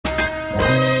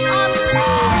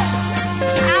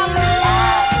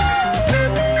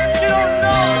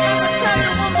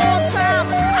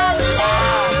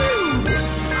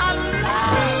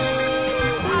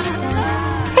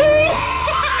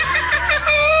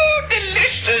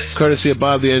courtesy of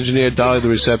Bob the engineer, Dolly the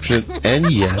receptionist,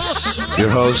 and yes, your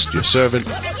host, your servant,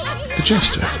 the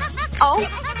Jester. Oh,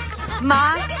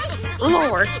 my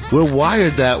Lord. We're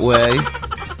wired that way.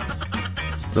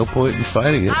 No point in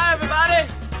fighting it. Hi, everybody.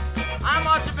 I'm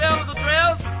Archie Bell of the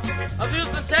Trails of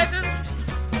Houston, Texas.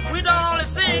 We don't only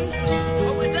sing,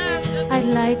 but we dance. I'd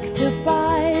like to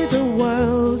buy the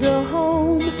world a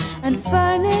home and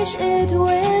furnish it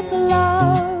with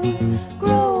love.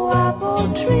 Grow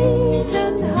apple trees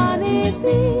and honey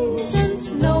bees and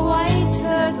snow white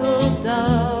turtle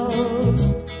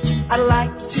doves. I'd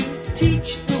like to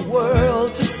teach the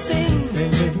world to sing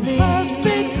with me.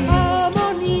 Perfect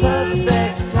harmony.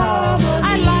 Perfect harmony.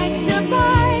 I'd like to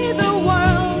buy the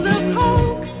world a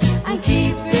Coke and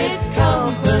keep it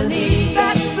company.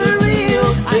 That's the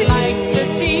real thing. I'd like to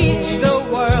teach the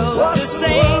world to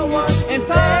sing in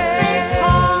perfect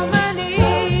harmony.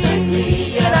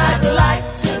 And I'd like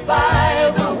to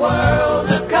buy the world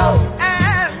a Coke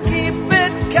and keep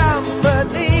it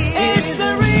company. It's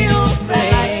the real thing.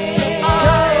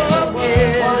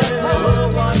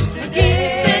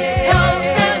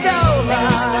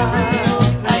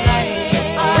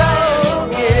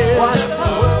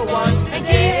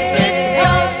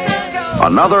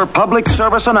 Another public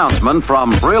service announcement from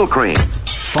Brill Cream.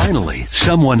 Finally,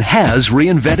 someone has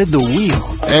reinvented the wheel.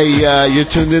 Hey, you're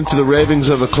tuned into the Ravings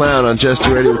of a Clown on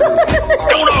Jester Radio.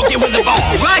 Don't argue with the ball.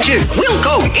 Roger, we'll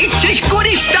go. It's as good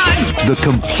as done. The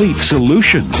complete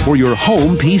solution for your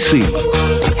home PC.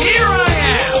 Here I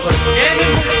am, in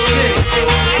the city,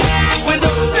 with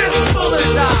a fistful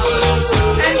of dollars.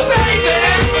 And baby,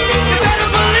 you better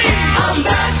believe I'm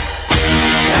back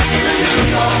in the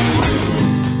New York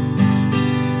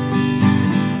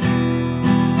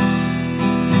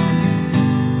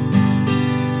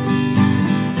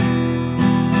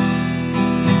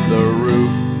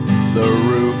groove.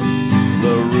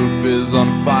 The roof is on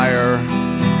fire.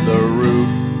 The roof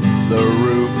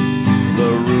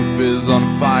is on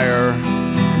fire.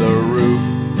 The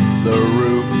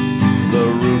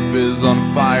roof is on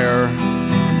fire.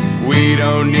 We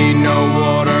don't need no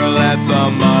water, let the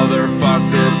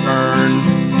motherfucker burn.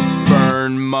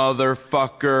 Burn,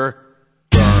 motherfucker.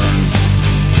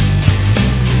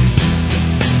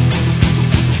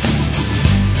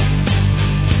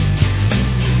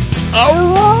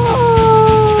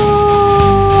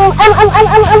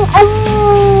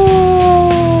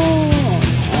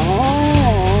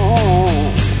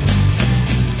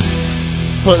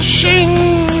 Pushing.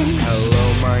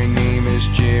 Hello, my name is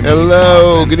Jimmy.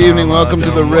 Hello, good evening. Welcome to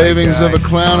the Ravings of a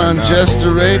Clown on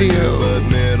Jester Radio. But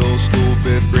middle school,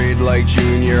 5th grade, like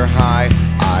junior high.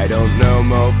 I don't know,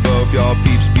 mofo, if y'all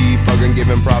peeps be bugging,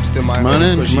 giving props to my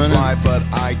home cushy fly, but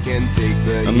I can take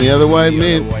the I'm the other white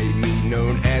meat.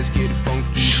 Known as Kid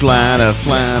Funky. Schlana,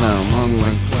 flana,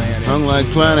 hung like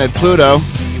planet Pluto.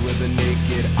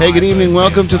 Hey, good evening.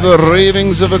 Welcome to the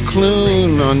Ravings of a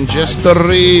Clown on Jester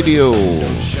Radio.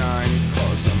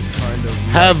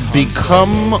 Have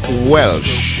become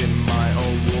Welsh. You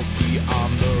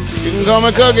can call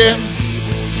me Cookie.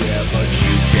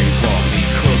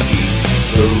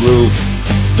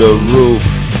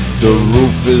 The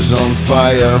roof is on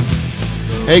fire.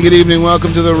 Hey, good evening.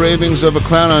 Welcome to the Ravings of a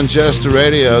Clown on Jester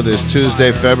Radio this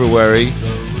Tuesday, February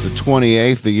the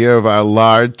 28th, the year of our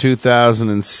Lord,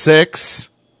 2006.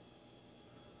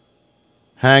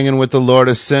 Hanging with the Lord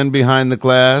of Sin behind the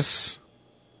glass.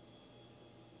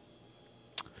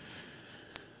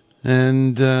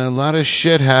 And a lot of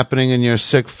shit happening in your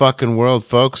sick fucking world,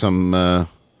 folks. I don't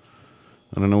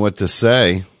know what to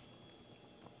say.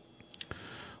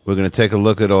 We're going to take a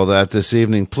look at all that this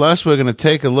evening. Plus, we're going to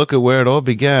take a look at where it all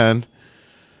began.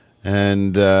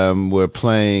 And we're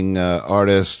playing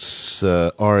artists'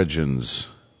 origins.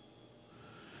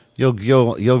 You'll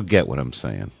get what I'm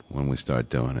saying when we start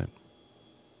doing it.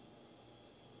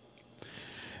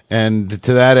 And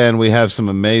to that end, we have some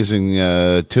amazing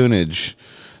tunage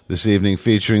this evening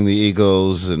featuring the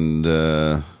Eagles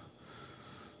and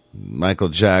Michael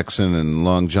Jackson and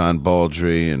Long John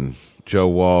Baldry and Joe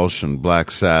Walsh and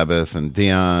Black Sabbath and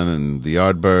Dion and the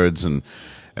Yardbirds and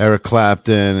Eric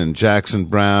Clapton and Jackson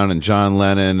Browne and John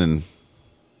Lennon and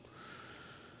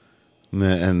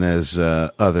there's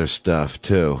other stuff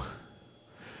too.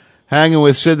 Hanging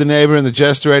with Sid the Neighbor in the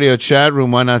Jester Radio chat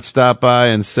room. Why not stop by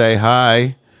and say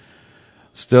hi?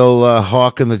 Still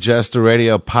hawking the Jester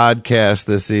Radio podcast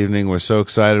this evening. We're so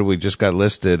excited. We just got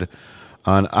listed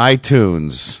on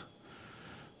iTunes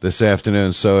this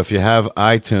afternoon. So if you have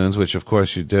iTunes, which of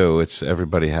course you do,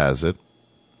 everybody has it,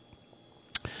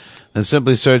 then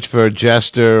simply search for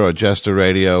Jester or Jester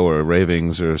Radio or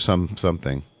Ravings or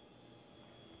something.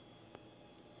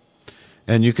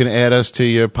 And you can add us to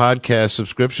your podcast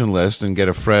subscription list and get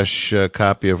a fresh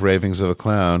copy of Ravings of a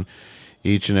Clown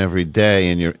each and every day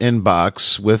in your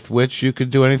inbox, with which you could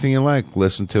do anything you like.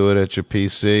 Listen to it at your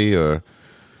PC or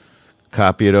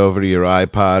copy it over to your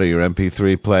iPod or your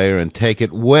MP3 player and take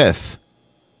it with,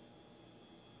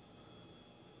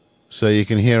 so you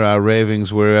can hear our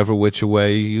ravings wherever which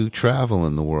way you travel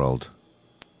in the world.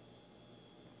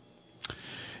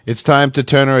 It's time to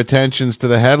turn our attentions to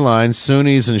the headlines.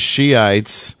 Sunnis and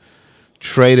Shiites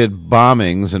traded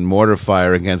bombings and mortar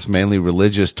fire against mainly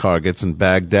religious targets in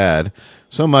Baghdad.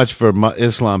 So much for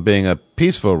Islam being a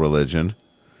peaceful religion.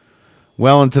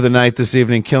 Well into the night this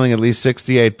evening, killing at least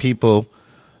 68 people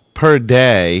per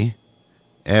day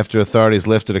after authorities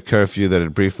lifted a curfew that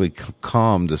had briefly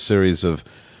calmed a series of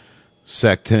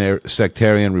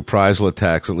sectarian reprisal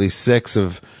attacks. At least 6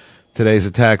 of today's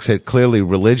attacks hit clearly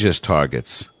religious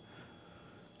targets,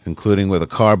 including with a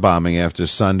car bombing after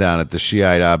sundown at the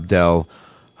Shiite Abdel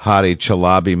Hadi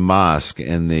Chalabi Mosque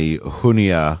in the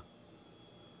Hunia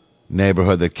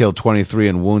neighborhood that killed 23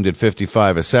 and wounded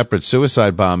 55. A separate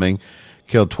suicide bombing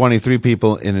killed 23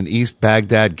 people in an East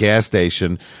Baghdad gas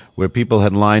station where people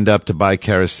had lined up to buy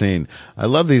kerosene. I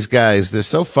love these guys. They're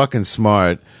so fucking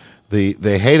smart.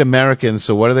 They hate Americans,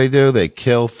 so what do? They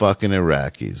kill fucking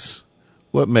Iraqis.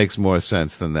 What makes more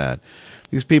sense than that?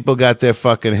 These people got their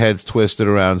fucking heads twisted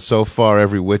around so far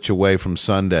every which away from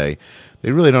Sunday.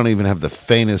 They really don't even have the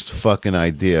faintest fucking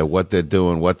idea what they're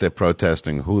doing, what they're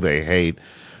protesting, who they hate,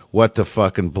 what to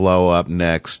fucking blow up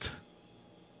next.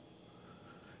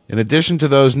 In addition to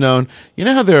those known, you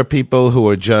know how there are people who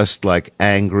are just like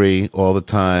angry all the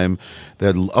time?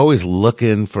 They're always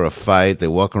looking for a fight. They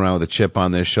walk around with a chip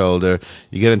on their shoulder.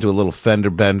 You get into a little fender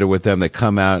bender with them. They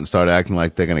come out and start acting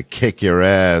like they're going to kick your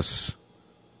ass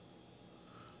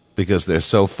because they're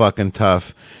so fucking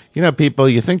tough. You know, people,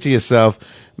 you think to yourself,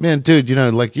 man, dude, you know,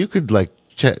 like you could like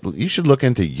you should look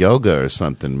into yoga or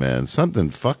something, man.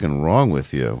 Something fucking wrong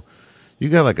with you. You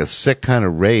got like a sick kind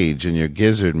of rage in your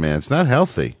gizzard, man. It's not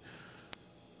healthy.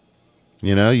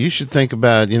 You know, you should think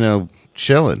about, you know,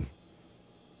 chilling.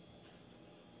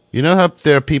 You know how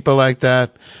there are people like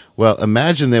that? Well,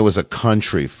 imagine there was a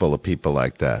country full of people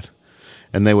like that.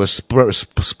 And they were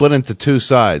split into two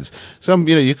sides. Some,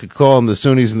 you know, you could call them the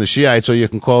Sunnis and the Shiites, or you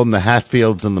can call them the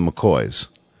Hatfields and the McCoys.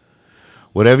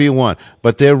 Whatever you want.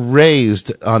 But they're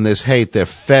raised on this hate. They're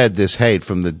fed this hate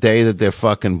from the day that they're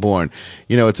fucking born.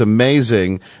 You know, it's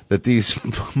amazing that these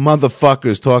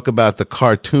motherfuckers talk about the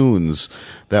cartoons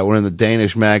that were in the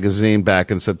Danish magazine back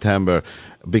in September,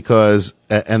 because,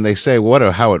 and they say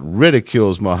how it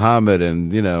ridicules Muhammad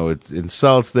and, you know, it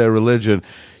insults their religion.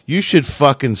 You should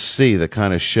fucking see the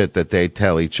kind of shit that they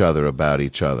tell each other about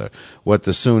each other. What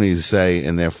the Sunnis say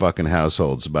in their fucking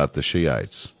households about the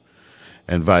Shiites.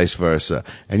 And vice versa.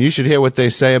 And you should hear what they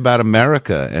say about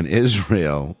America and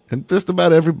Israel and just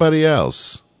about everybody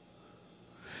else.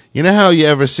 You know how you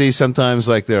ever see sometimes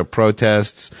like there are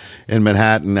protests in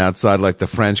Manhattan outside like the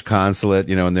French consulate,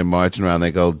 you know, and they're marching around.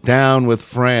 They go, down with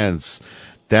France,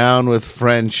 down with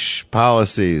French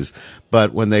policies.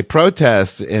 But when they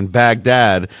protest in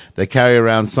Baghdad, they carry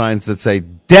around signs that say,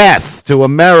 death to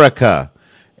America.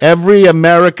 Every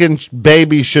American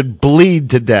baby should bleed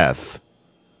to death.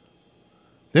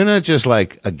 They're not just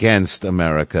like against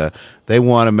America. They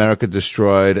want America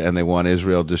destroyed and they want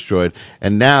Israel destroyed.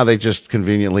 And now they just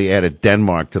conveniently added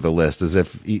Denmark to the list as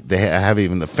if they have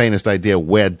even the faintest idea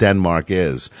where Denmark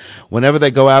is. Whenever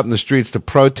they go out in the streets to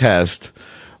protest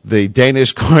the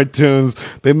Danish cartoons,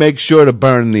 they make sure to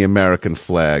burn the American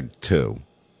flag too.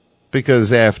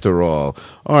 Because after all,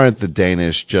 aren't the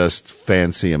Danish just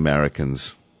fancy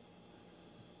Americans?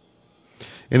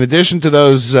 In addition to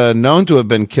those known to have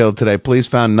been killed today, police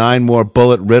found 9 more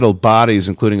bullet-riddled bodies,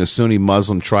 including a Sunni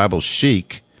Muslim tribal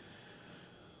sheikh.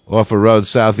 Off a road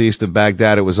southeast of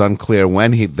Baghdad, it was unclear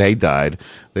when they died.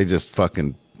 They just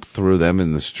fucking threw them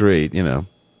in the street, you know.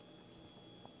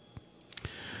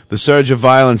 The surge of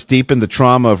violence deepened the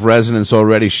trauma of residents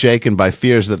already shaken by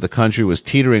fears that the country was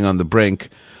teetering on the brink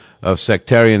of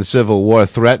sectarian civil war,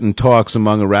 threatened talks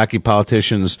among Iraqi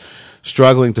politicians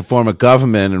struggling to form a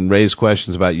government, and raise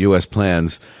questions about U.S.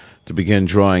 plans to begin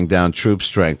drawing down troop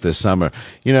strength this summer.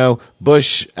 You know,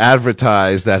 Bush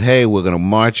advertised that, hey, we're going to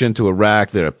march into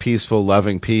Iraq. They're a peaceful,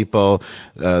 loving people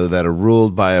that are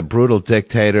ruled by a brutal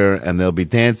dictator, and they'll be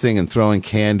dancing and throwing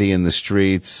candy in the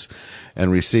streets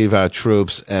and receive our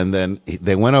troops. And then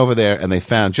they went over there and they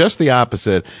found just the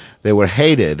opposite. They were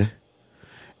hated.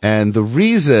 And the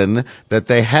reason that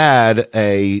they had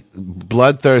a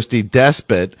bloodthirsty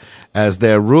despot as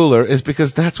their ruler is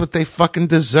because that's what they fucking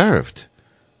deserved.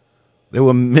 They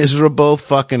were miserable,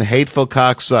 fucking hateful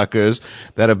cocksuckers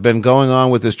that have been going on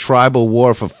with this tribal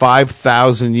war for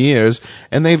 5,000 years,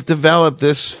 and they've developed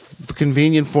this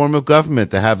convenient form of government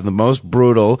to have the most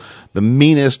brutal, the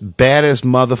meanest, baddest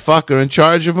motherfucker in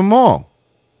charge of them all.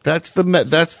 That's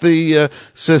the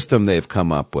system they've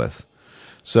come up with.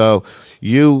 So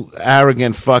you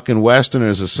arrogant fucking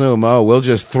Westerners assume, oh, we'll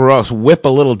just whip a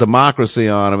little democracy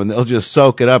on them and they'll just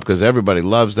soak it up because everybody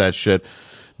loves that shit.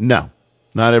 No.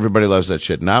 Not everybody loves that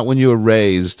shit. Not when you were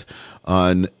raised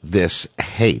on this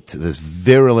hate, this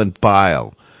virulent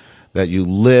bile that you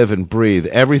live and breathe.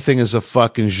 Everything is a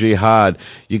fucking jihad.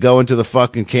 You go into the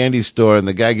fucking candy store and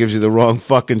the guy gives you the wrong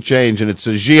fucking change and it's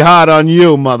a jihad on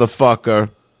you, motherfucker.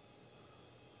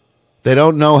 They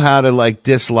don't know how to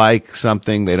dislike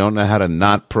something. They don't know how to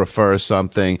not prefer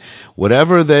something.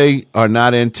 Whatever they are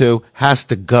not into has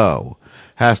to go.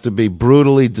 Has to be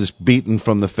brutally just beaten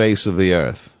from the face of the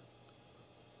earth.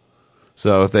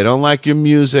 So if they don't like your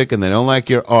music and they don't like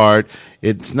your art,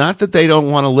 it's not that they don't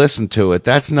want to listen to it.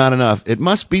 That's not enough. It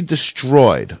must be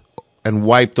destroyed and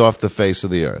wiped off the face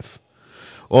of the earth.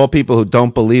 All people who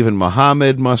don't believe in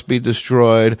Muhammad must be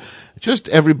destroyed. Just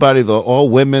everybody, all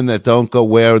women that don't go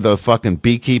wear the fucking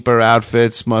beekeeper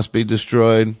outfits must be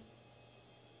destroyed.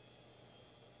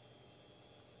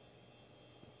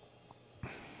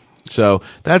 So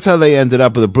that's how they ended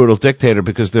up with a brutal dictator,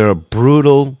 because they're a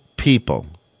brutal people.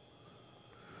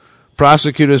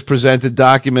 Prosecutors presented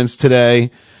documents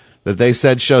today that they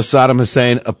said show Saddam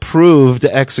Hussein approved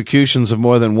executions of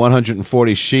more than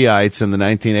 140 Shiites in the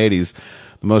 1980s,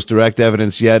 the most direct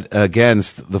evidence yet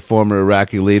against the former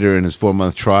Iraqi leader in his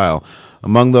 4-month trial.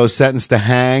 Among those sentenced to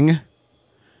hang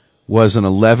was an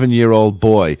 11-year-old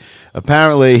boy.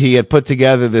 Apparently, he had put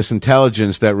together this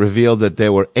intelligence that revealed that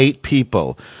there were 8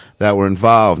 people that were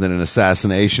involved in an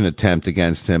assassination attempt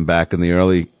against him back in the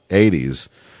early 80s.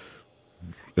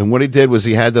 And what he did was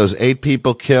he had those 8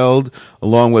 people killed,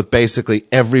 along with basically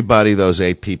everybody those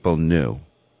 8 people knew.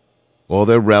 All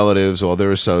their relatives, all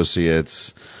their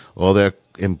associates, all their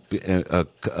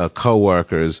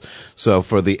co-workers. So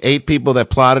for the 8 people that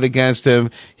plotted against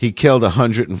him, he killed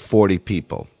 140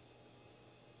 people,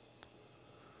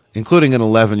 including an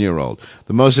 11-year-old.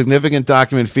 The most significant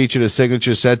document featured a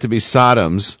signature said to be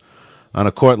Saddam's on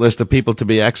a court list of people to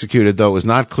be executed, though it was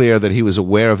not clear that he was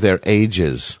aware of their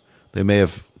ages. They may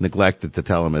have neglected to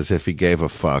tell him, as if he gave a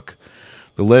fuck.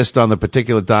 The list on the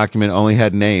particular document only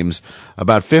had names.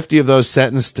 About 50 of those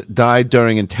sentenced died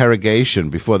during interrogation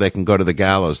before they can go to the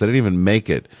gallows. They didn't even make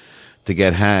it to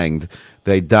get hanged.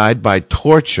 They died by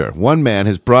torture. One man,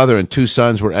 his brother, and 2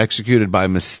 sons were executed by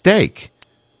mistake.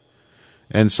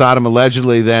 And Saddam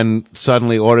allegedly then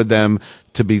suddenly ordered them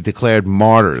to be declared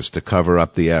martyrs to cover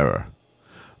up the error.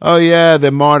 Oh, yeah,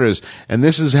 they're martyrs. And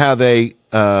this is how they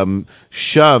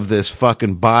shove this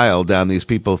fucking bile down these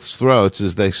people's throats,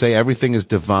 is they say everything is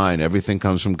divine, everything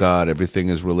comes from God, everything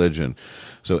is religion.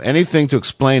 So anything to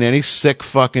explain any sick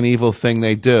fucking evil thing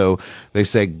they do, they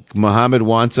say Muhammad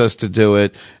wants us to do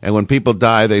it. And when people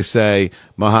die, they say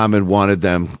Muhammad wanted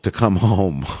them to come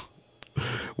home.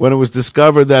 When it was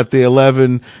discovered that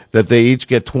that they each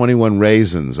get 21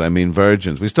 raisins,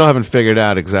 virgins. We still haven't figured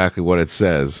out exactly what it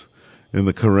says in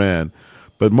the Quran.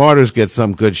 But martyrs get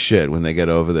some good shit when they get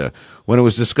over there. When it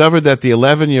was discovered that the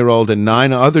 11-year-old and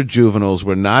 9 other juveniles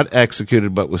were not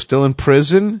executed but were still in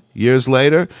prison years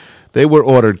later, they were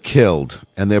ordered killed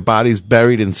and their bodies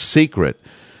buried in secret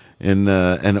in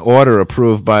an order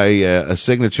approved by a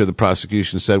signature the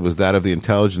prosecution said was that of the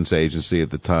intelligence agency at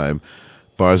the time,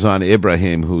 Barzan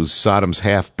Ibrahim, who's Saddam's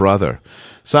half-brother.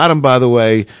 Saddam, by the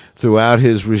way, throughout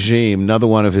his regime, another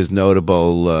one of his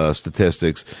notable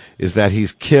statistics is that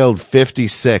he's killed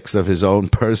 56 of his own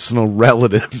personal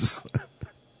relatives.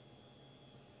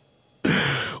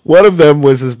 One of them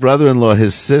was his brother-in-law.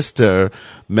 His sister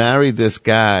married this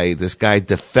guy. This guy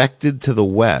defected to the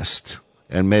West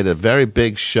and made a very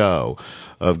big show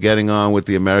of getting on with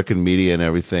the American media and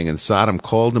everything. And Saddam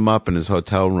called him up in his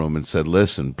hotel room and said,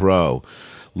 listen, bro,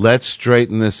 let's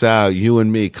straighten this out. You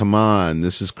and me, come on.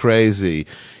 This is crazy.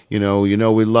 You know,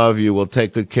 we love you. We'll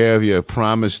take good care of you. I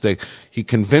promise. He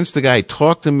convinced the guy, he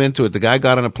talked him into it. The guy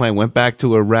got on a plane, went back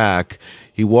to Iraq.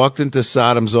 He walked into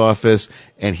Saddam's office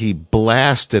and he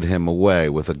blasted him away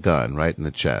with a gun right in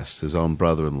the chest, his own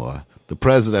brother-in-law. The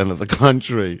president of the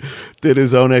country did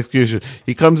his own execution.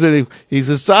 He comes in, he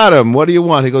says, Saddam, what do you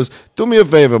want? He goes, do me a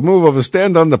favor, move over,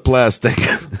 stand on the plastic.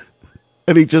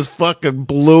 And he just fucking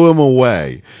blew him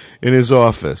away in his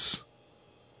office.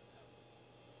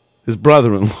 His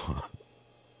brother-in-law.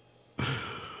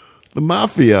 The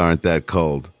mafia aren't that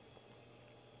cold.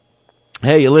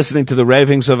 Hey, you're listening to the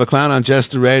Ravings of a Clown on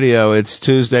Jester Radio. It's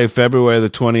Tuesday, February the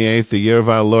 28th, the year of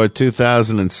our Lord,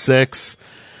 2006.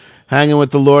 Hanging with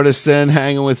the Lord of Sin,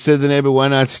 hanging with Sid the Neighbor. Why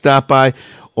not stop by?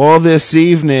 All this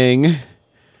evening,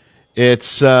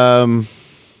 it's where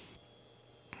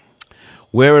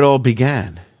it all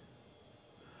began.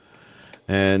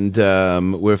 And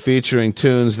we're featuring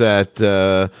tunes that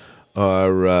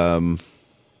are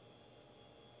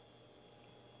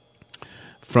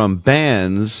from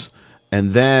bands.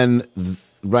 And then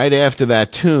right after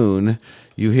that tune,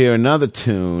 you hear another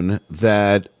tune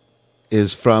that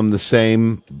is from the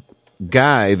same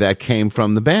guy that came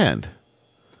from the band.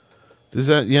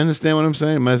 You understand what I'm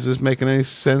saying? Is this making any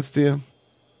sense to you?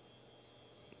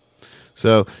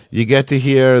 So you get to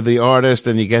hear the artist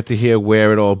and you get to hear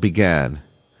where it all began.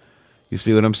 You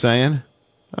see what I'm saying?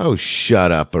 Oh,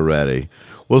 shut up already.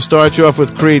 We'll start you off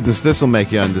with Creedence. This will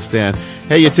make you understand.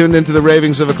 Hey, you tuned into the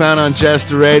Ravings of a Clown on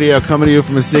Jester Radio, coming to you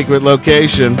from a secret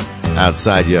location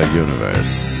outside your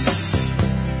universe.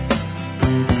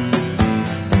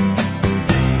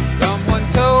 Someone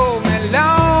told me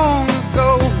long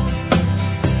ago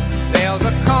there's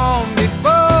a calm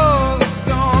before the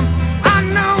storm. I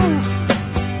know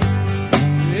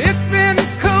it's been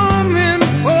coming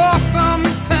for some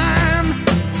time.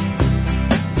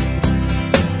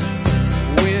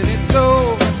 When it's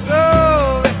over,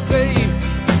 so they say,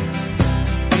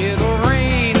 it'll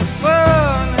rain a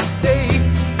sunny day.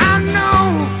 I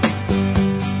know,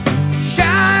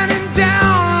 shining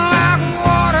down like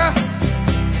water.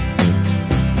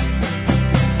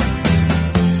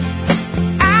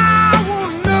 I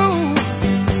wanna know,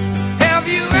 have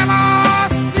you ever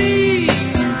seen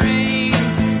the rain?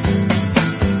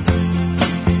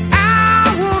 I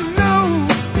wanna know,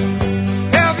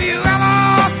 have you ever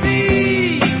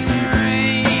seen the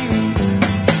rain?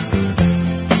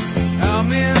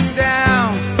 Coming down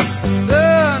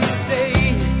sunny day.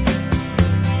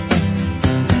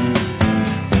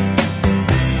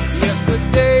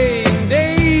 Yesterday and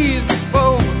days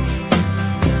before,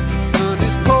 sun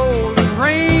is cold and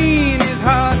rain is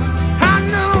hot. I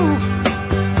know,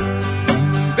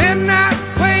 been that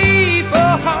way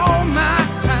for all my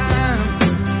time.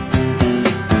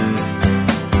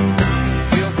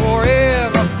 Feel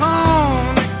forever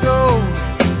on it goes,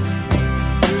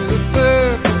 through the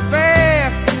circle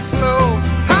fast and slow.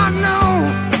 I know,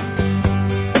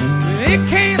 it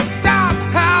can't stop.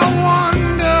 I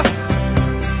wonder,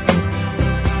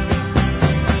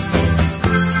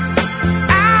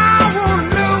 I wanna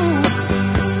know,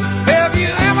 have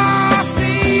you ever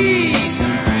seen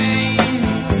the rain?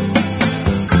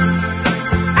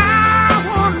 I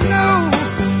wanna know,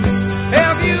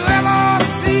 have you ever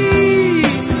seen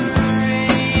the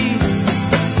rain?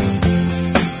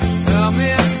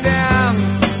 Coming down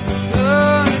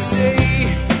sunny day.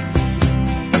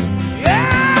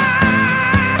 Yeah,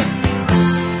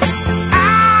 I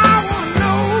wanna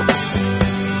know,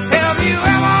 have you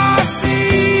ever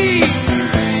seen the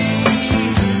rain?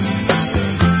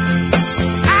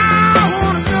 I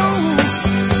wanna know,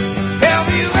 have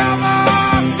you ever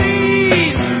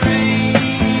seen the rain?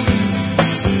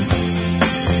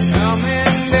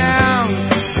 Coming down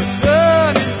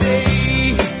sunny day.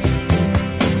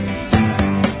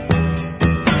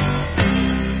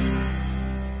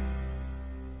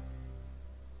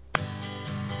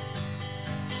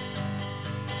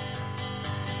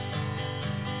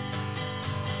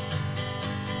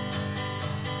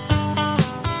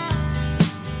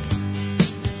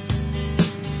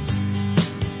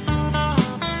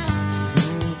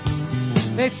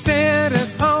 They sent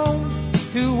us home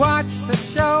to watch the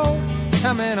show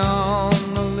coming on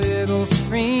the little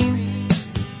screen.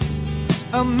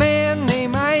 A man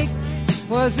named Ike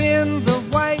was in the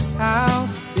White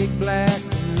House, big black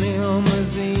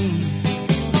limousine.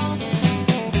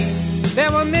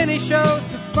 There were many shows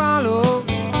to follow,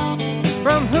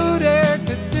 from Hooter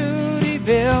to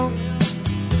Dutyville.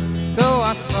 Though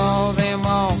I saw them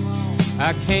all,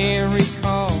 I can't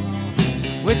recall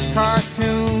which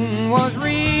cartoon was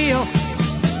real.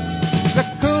 The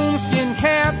coonskin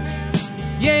caps,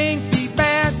 Yankee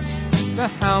bats, the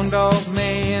hound dog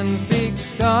man's big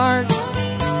start.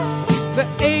 The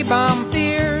A-bomb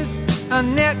fears,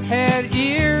 Annette had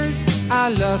ears, I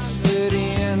lusted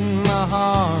in my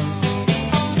heart.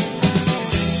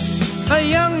 A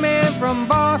young man from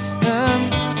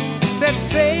Boston set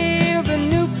sail the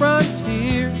new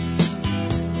frontier,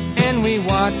 and we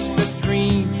watched the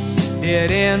dream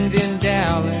dead end in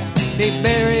Dallas, they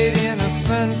buried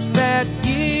innocence that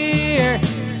year.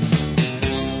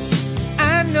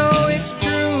 I know it's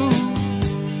true,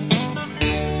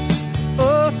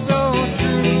 oh so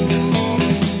true.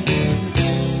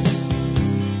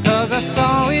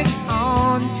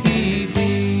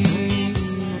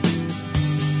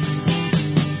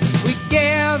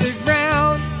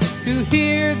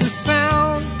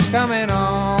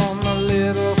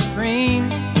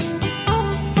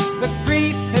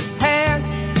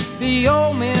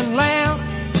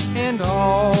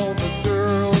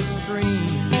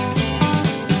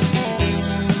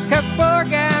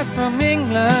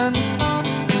 England,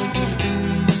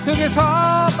 took us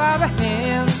all by the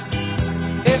hand.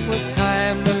 It was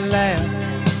time to laugh,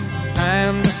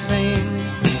 time to sing,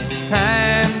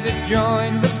 time to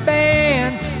join the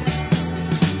band.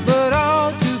 But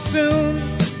all too soon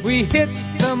we hit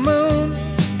the moon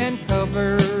and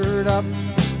covered up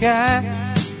the sky.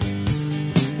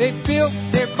 They built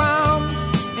their bombs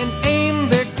and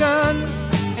aimed their guns,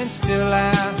 and still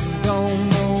I don't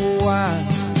know why.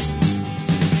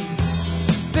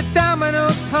 The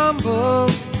dominoes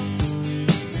tumbled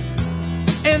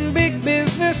and big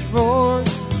business roared.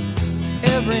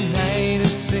 Every night at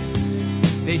 6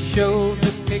 they showed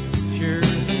the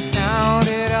pictures and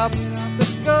counted up the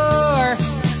score.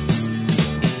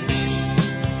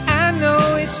 I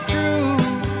know it's true,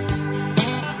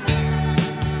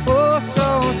 oh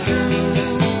so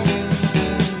true,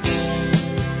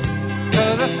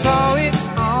 'cause I saw it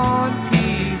on TV.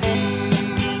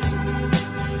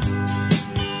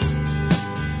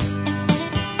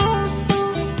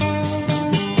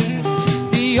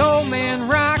 The old man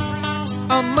rocks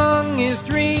among his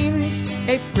dreams,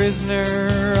 a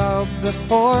prisoner of the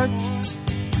fort.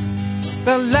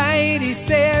 The light, he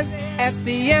says, at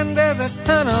the end of the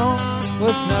tunnel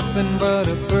was nothing but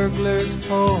a burglar's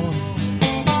toy.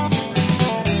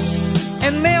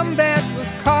 And them that was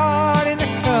caught in the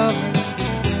cover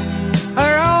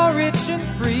are all rich and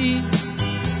free,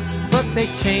 but they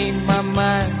chained my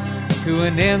mind to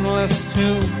an endless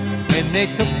tomb when they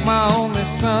took my only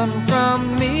son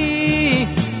from me.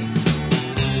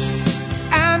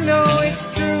 I know it's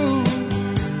true,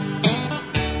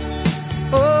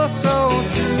 oh so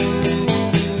true,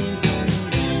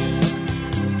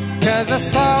 'cause I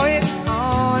saw it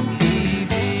on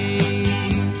TV.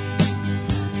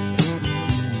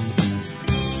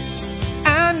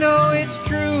 I know it's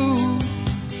true,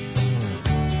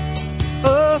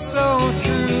 oh so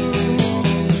true,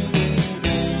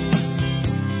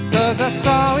 'cause I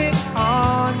saw it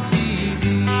on TV.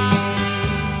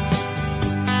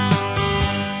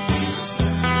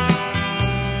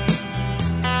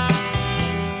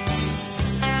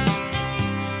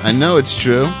 I know it's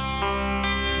true.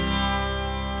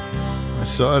 I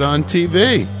saw it on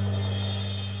TV.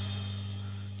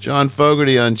 John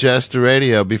Fogerty on Jester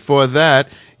Radio. Before that,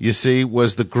 you see,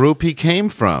 was the group he came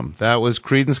from. That was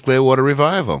Creedence Clearwater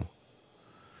Revival.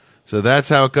 So that's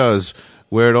how it goes,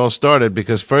 where it all started,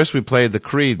 because first we played the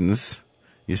Creedence,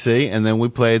 you see, and then we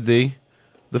played the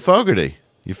Fogerty.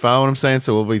 You follow what I'm saying?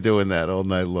 So we'll be doing that all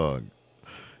night long,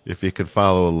 if you could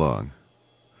follow along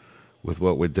with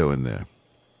what we're doing there.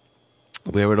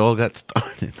 Where it all got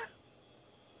started.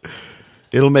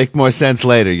 It'll make more sense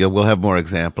later. We'll have more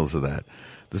examples of that.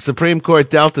 The Supreme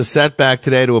Court dealt a setback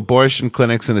today to abortion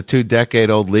clinics in a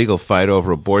 2-decade-old legal fight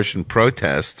over abortion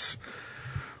protests,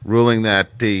 ruling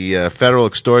that the federal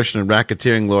extortion and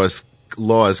racketeering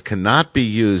laws cannot be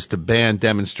used to ban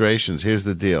demonstrations. Here's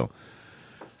the deal.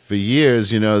 For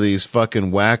years, you know, these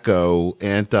fucking wacko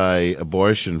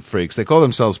anti-abortion freaks, they call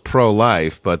themselves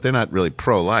pro-life, but they're not really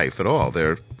pro-life at all.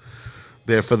 They're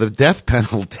for the death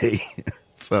penalty.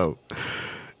 So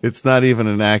it's not even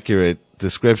an accurate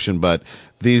description, but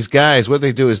these guys, what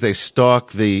they do is they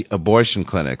stalk the abortion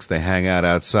clinics. They hang out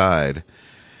outside,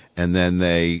 and then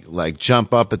they like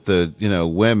jump up at the, you know,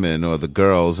 women or the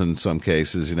girls in some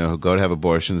cases, you know, who go to have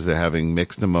abortions. They're having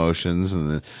mixed emotions,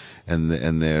 and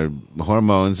their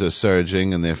hormones are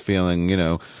surging, and they're feeling, you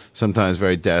know, sometimes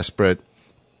very desperate.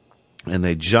 And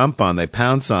they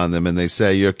pounce on them, and they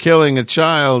say, "You're killing a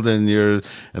child," and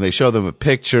they show them a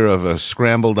picture of a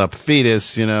scrambled up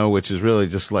fetus, you know, which is really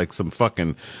just like some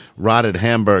fucking rotted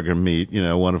hamburger meat, you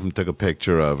know, one of them took a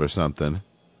picture of or something.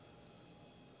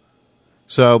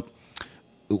 So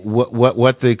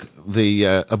what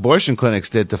the abortion clinics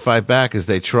did to fight back is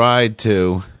they tried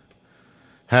to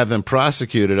have them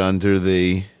prosecuted under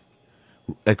the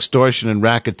extortion and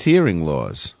racketeering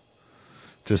laws,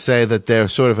 to say that they're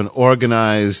sort of an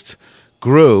organized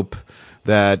group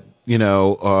that, you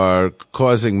know, are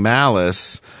causing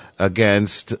malice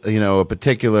against, you know, a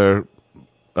particular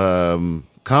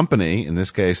company, in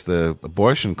this case the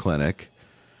abortion clinic,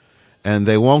 and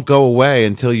they won't go away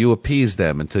until you appease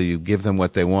them, until you give them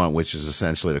what they want, which is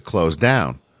essentially to close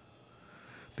down.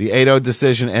 The 8-0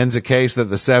 decision ends a case that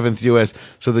the 7th U.S.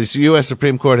 So the U.S.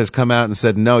 Supreme Court has come out and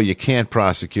said, no, you can't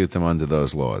prosecute them under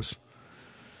those laws.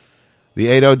 The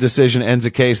 8-0 decision ends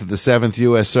a case that the 7th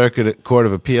U.S. Circuit Court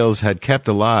of Appeals had kept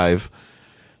alive,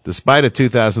 despite a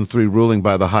 2003 ruling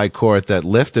by the High Court that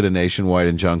lifted a nationwide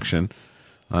injunction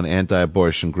on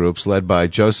anti-abortion groups led by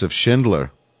Joseph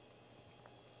Schindler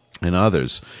and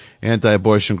others.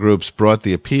 Anti-abortion groups brought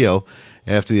the appeal,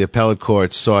 after the appellate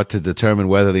court sought to determine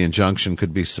whether the injunction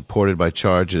could be supported by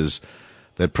charges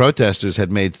that protesters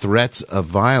had made threats of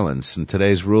violence. In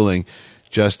today's ruling,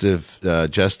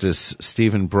 Justice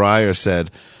Stephen Breyer said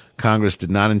Congress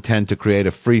did not intend to create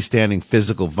a freestanding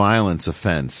physical violence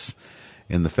offense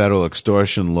in the federal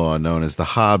extortion law known as the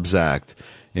Hobbs Act.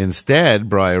 Instead,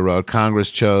 Breyer wrote, Congress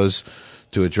chose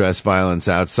to address violence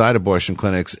outside abortion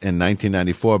clinics in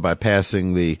 1994 by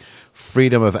passing the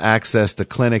Freedom of Access to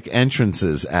Clinic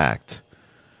Entrances Act,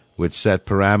 which set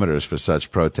parameters for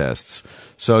such protests.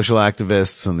 Social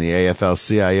activists and the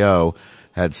AFL-CIO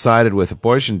had sided with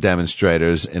abortion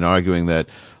demonstrators in arguing that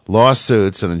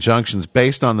lawsuits and injunctions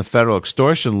based on the federal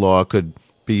extortion law could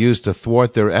be used to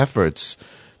thwart their efforts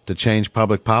to change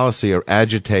public policy or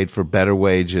agitate for better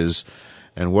wages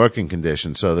and working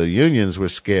conditions. So the unions were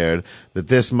scared that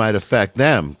this might affect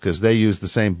them because they use the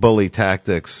same bully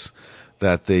tactics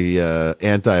that the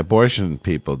anti-abortion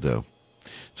people do.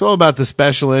 It's all about the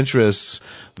special interests.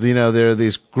 You know, there are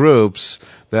these groups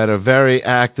that are very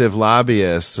active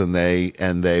lobbyists, and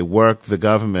they work the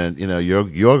government. You know,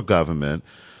 your government.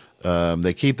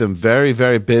 They keep them very,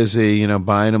 very busy. You know,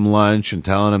 buying them lunch and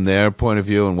telling them their point of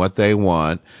view and what they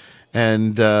want.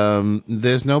 And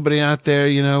there's nobody out there,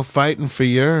 you know, fighting for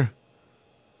your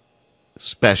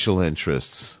special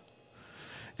interests.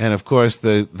 And of course,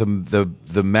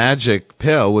 the magic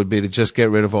pill would be to just get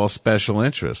rid of all special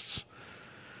interests.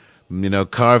 You know,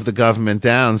 carve the government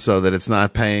down so that it's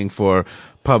not paying for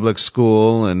public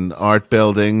school and art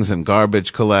buildings and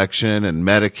garbage collection and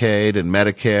Medicaid and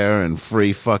Medicare and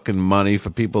free fucking money for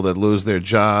people that lose their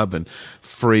job and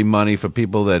free money for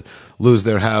people that lose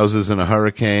their houses in a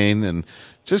hurricane. And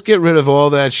just get rid of all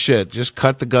that shit. Just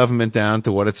cut the government down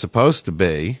to what it's supposed to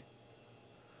be,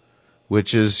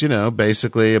 which is, you know,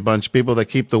 basically a bunch of people that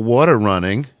keep the water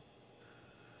running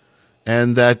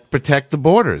and that protect the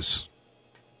borders.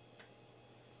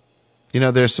 You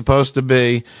know, there's supposed to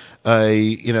be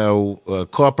a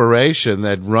corporation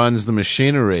that runs the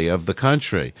machinery of the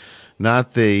country,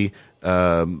 not the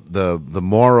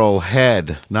moral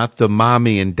head, not the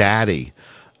mommy and daddy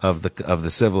of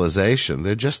the civilization.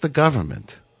 They're just the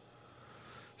government.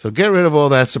 So get rid of all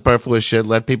that superfluous shit.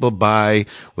 Let people buy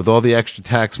with all the extra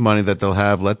tax money that they'll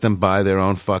have. Let them buy their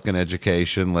own fucking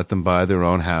education. Let them buy their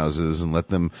own houses, and let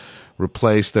them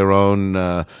replace their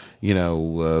own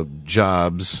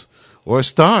jobs. Or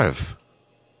starve.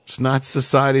 It's not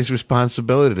society's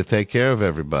responsibility to take care of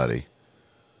everybody.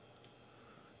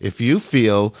 If you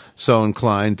feel so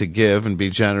inclined to give and be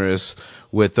generous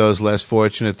with those less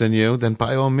fortunate than you, then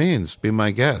by all means, be my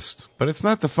guest. But it's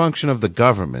not the function of the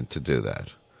government to do that.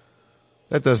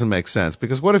 That doesn't make sense,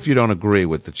 because what if you don't agree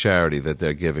with the charity that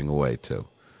they're giving away to?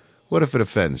 What if it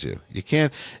offends you?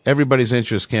 Everybody's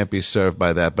interest can't be served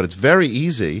by that, but it's very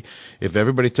easy if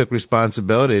everybody took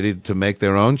responsibility to make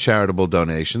their own charitable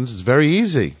donations. It's very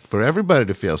easy for everybody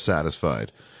to feel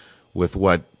satisfied with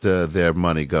what their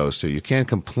money goes to. You can't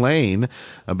complain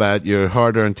about your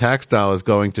hard-earned tax dollars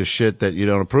going to shit that you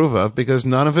don't approve of, because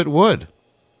none of it would.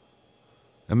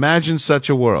 Imagine such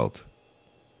a world.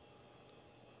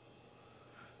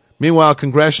 Meanwhile,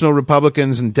 congressional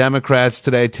Republicans and Democrats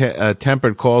today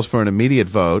tempered calls for an immediate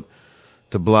vote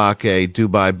to block a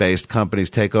Dubai-based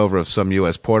company's takeover of some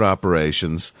U.S. port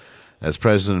operations, as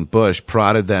President Bush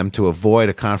prodded them to avoid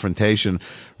a confrontation.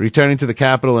 Returning to the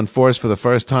Capitol in force for the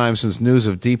first time since news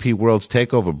of DP World's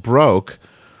takeover broke,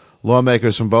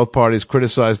 lawmakers from both parties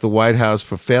criticized the White House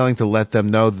for failing to let them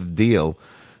know the deal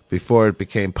before it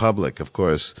became public. Of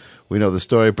course, we know the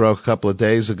story broke a couple of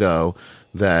days ago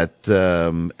that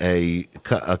a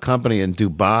company in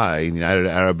Dubai, United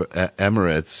Arab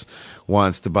Emirates,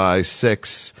 wants to buy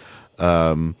 6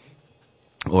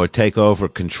 or take over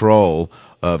control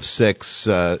of 6,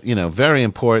 very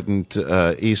important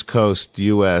East Coast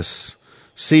U.S.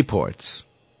 seaports.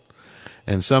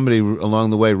 And somebody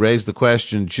along the way raised the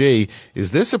question, gee,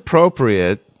 is this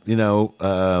appropriate,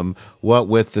 what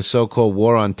with the so-called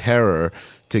war on terror,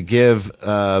 to give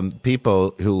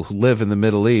people who live in the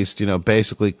Middle East,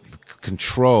 basically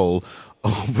control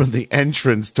over the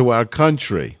entrance to our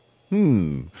country?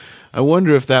 I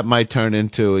wonder if that might turn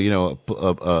into,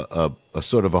 a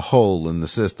sort of a hole in the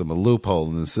system, a loophole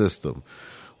in the system,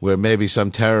 where maybe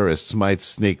some terrorists might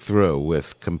sneak through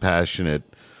with compassionate,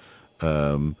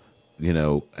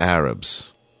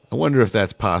 Arabs. I wonder if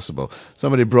that's possible.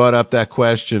 Somebody brought up that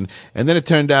question, and then it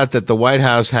turned out that the White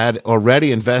House had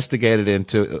already investigated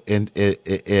into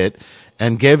it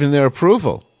and given their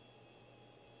approval.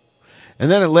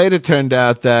 And then it later turned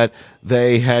out that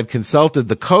they had consulted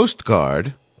the Coast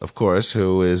Guard, of course,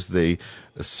 who is the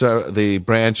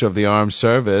branch of the armed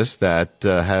service that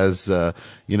has, the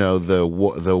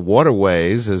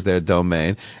waterways as their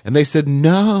domain. And they said,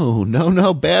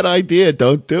 no, bad idea,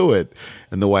 don't do it.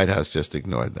 And the White House just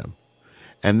ignored them.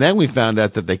 And then we found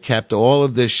out that they kept all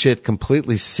of this shit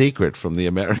completely secret from the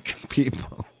American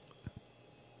people.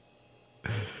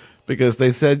 Because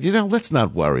they said, let's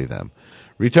not worry them.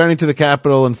 Returning to the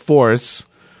Capitol in force,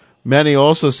 many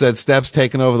also said steps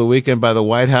taken over the weekend by the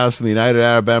White House and the United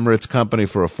Arab Emirates company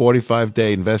for a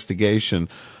 45-day investigation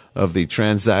of the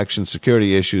transaction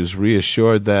security issues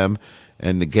reassured them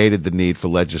and negated the need for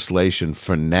legislation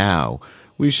for now.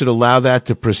 We should allow that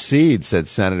to proceed, said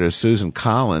Senator Susan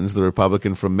Collins, the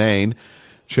Republican from Maine,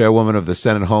 chairwoman of the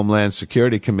Senate Homeland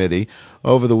Security Committee.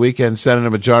 Over the weekend, Senate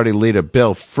Majority Leader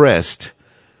Bill Frist,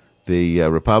 the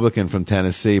Republican from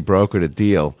Tennessee, brokered a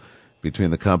deal between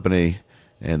the company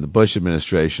and the Bush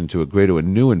administration to agree to a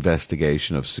new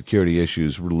investigation of security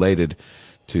issues related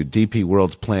to DP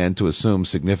World's plan to assume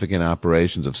significant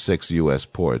operations of 6 U.S.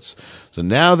 ports. So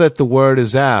now that the word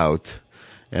is out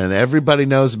and everybody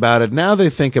knows about it, now they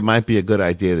think it might be a good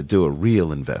idea to do a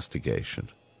real investigation.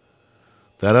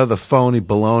 That other phony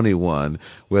baloney one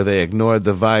where they ignored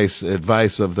the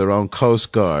advice of their own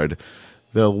Coast Guard,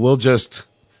 we'll just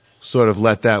sort of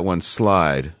let that one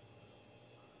slide.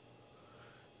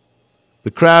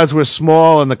 The crowds were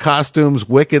small and the costumes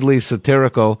wickedly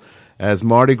satirical as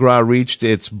Mardi Gras reached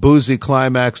its boozy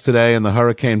climax today in the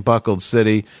hurricane-buckled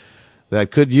city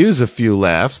that could use a few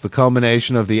laughs. The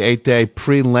culmination of the 8-day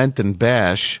pre-Lenten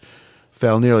bash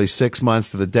fell nearly 6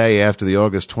 months to the day after the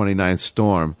August 29th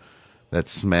storm that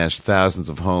smashed thousands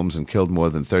of homes and killed more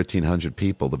than 1,300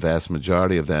 people, the vast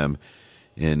majority of them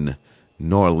in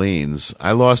New Orleans.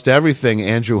 I lost everything,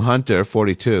 Andrew Hunter,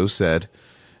 42, said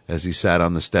as he sat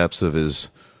on the steps of his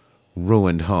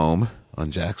ruined home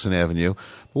on Jackson Avenue.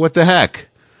 But what the heck?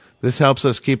 This helps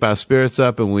us keep our spirits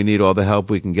up, and we need all the help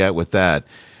we can get with that.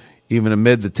 Even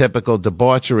amid the typical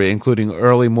debauchery, including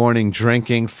early morning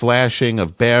drinking, flashing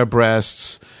of bare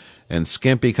breasts, and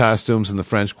skimpy costumes in the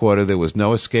French Quarter, there was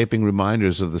no escaping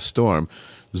reminders of the storm.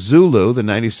 Zulu, the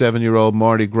 97-year-old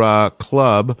Mardi Gras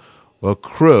club or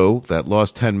crew that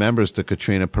lost 10 members to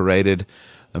Katrina, paraded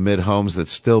amid homes that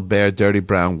still bear dirty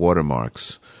brown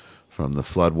watermarks from the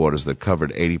floodwaters that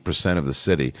covered 80% of the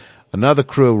city. Another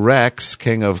crew, Rex,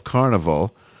 King of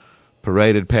Carnival,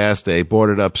 paraded past a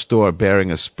boarded-up store bearing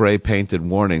a spray-painted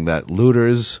warning that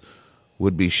looters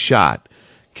would be shot.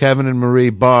 Kevin and Marie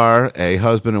Barr, a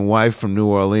husband and wife from New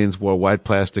Orleans, wore white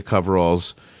plastic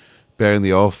coveralls bearing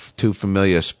the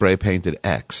all-too-familiar spray-painted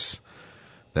X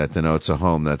that denotes a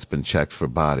home that's been checked for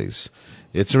bodies.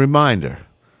 It's a reminder.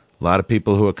 A lot of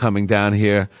people who are coming down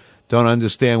here don't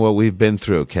understand what we've been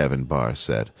through, Kevin Barr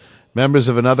said. Members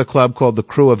of another club called the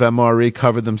Crew of MRE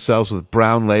covered themselves with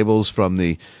brown labels from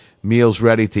the meals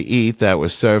ready to eat that were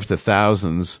served to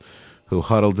thousands who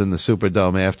huddled in the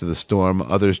Superdome after the storm,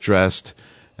 others dressed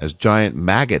as giant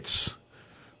maggots,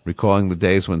 recalling the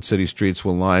days when city streets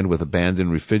were lined with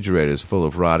abandoned refrigerators full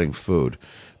of rotting food.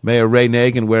 Mayor Ray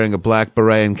Nagin, wearing a black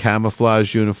beret and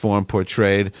camouflage uniform,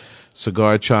 portrayed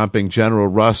cigar-chomping General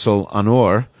Russell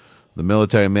Honore, the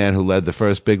military man who led the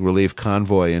first big relief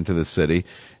convoy into the city.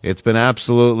 It's been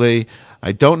absolutely,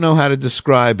 I don't know how to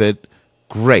describe it,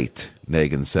 great,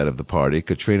 Nagin said of the party.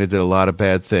 Katrina did a lot of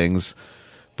bad things,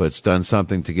 but it's done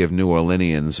something to give New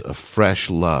Orleanians a fresh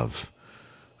love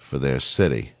for their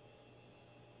city.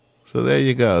 So there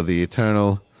you go, the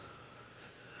eternal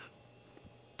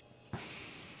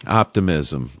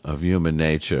optimism of human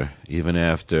nature. Even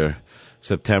after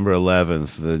September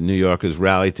 11th, the New Yorkers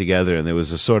rallied together, and there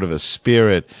was a sort of a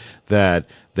spirit that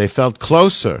they felt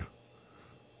closer,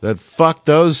 that fuck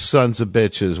those sons of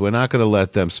bitches, we're not going to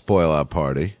let them spoil our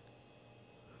party.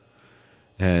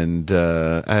 And,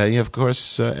 of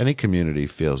course, any community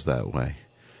feels that way.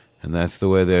 And that's the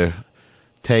way they're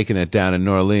taking it down in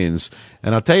New Orleans.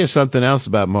 And I'll tell you something else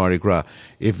about Mardi Gras.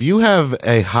 If you have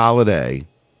a holiday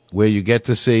where you get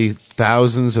to see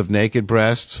thousands of naked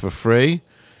breasts for free,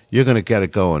 you're going to get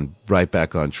it going right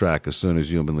back on track as soon as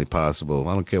humanly possible.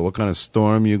 I don't care what kind of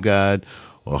storm you got,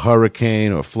 or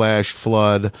hurricane, or flash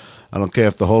flood. I don't care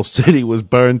if the whole city was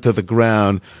burned to the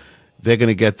ground. They're going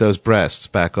to get those breasts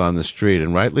back on the street,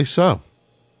 and rightly so.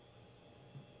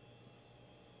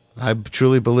 I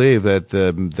truly believe that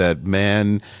that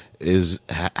man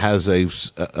has a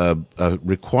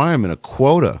requirement, a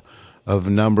quota of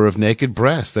number of naked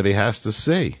breasts that he has to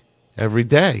see every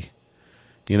day.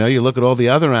 You know, you look at all the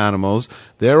other animals,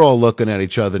 they're all looking at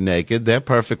each other naked. They're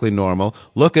perfectly normal.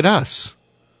 Look at us.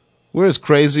 We're as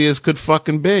crazy as could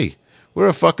fucking be. We're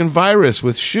a fucking virus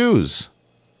with shoes.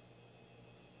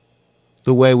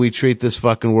 the way we treat this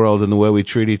fucking world and the way we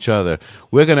treat each other.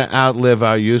 We're going to outlive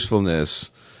our usefulness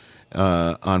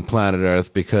on planet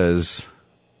Earth because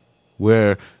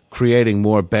we're creating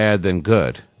more bad than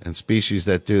good. And species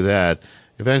that do that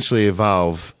eventually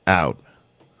evolve out.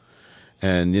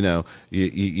 And,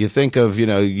 you think of,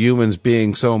 humans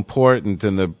being so important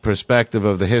in the perspective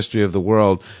of the history of the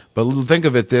world. But think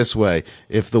of it this way.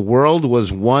 If the world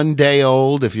was one day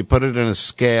old, if you put it in a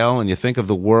scale and you think of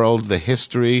the world, the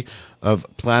history of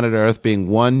planet Earth being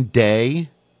one day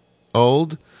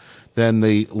old, then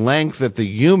the length that the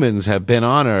humans have been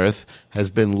on Earth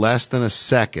has been less than a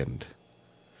second.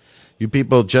 You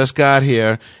people just got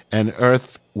here, and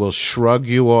Earth will shrug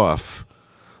you off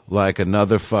like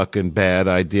another fucking bad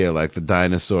idea, like the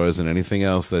dinosaurs and anything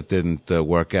else that didn't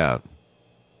work out.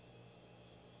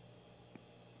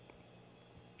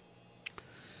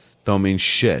 Don't mean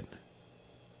shit.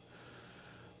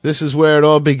 This is where it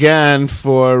all began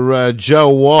for Joe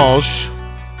Walsh,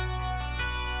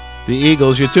 the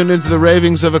Eagles. You're tuned into the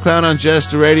Ravings of a Clown on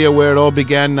Jester Radio, where it all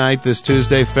began night this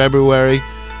Tuesday, February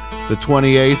the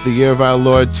 28th, the year of our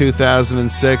Lord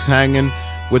 2006, hanging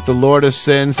with the Lord of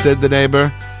Sin, Sid the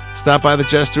Neighbor. Stop by the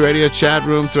Jester Radio chat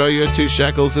room, throw your 2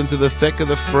 shekels into the thick of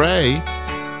the fray.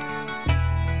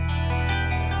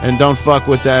 And don't fuck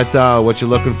with that doll. What you're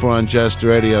looking for on Jester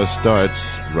Radio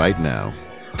starts right now.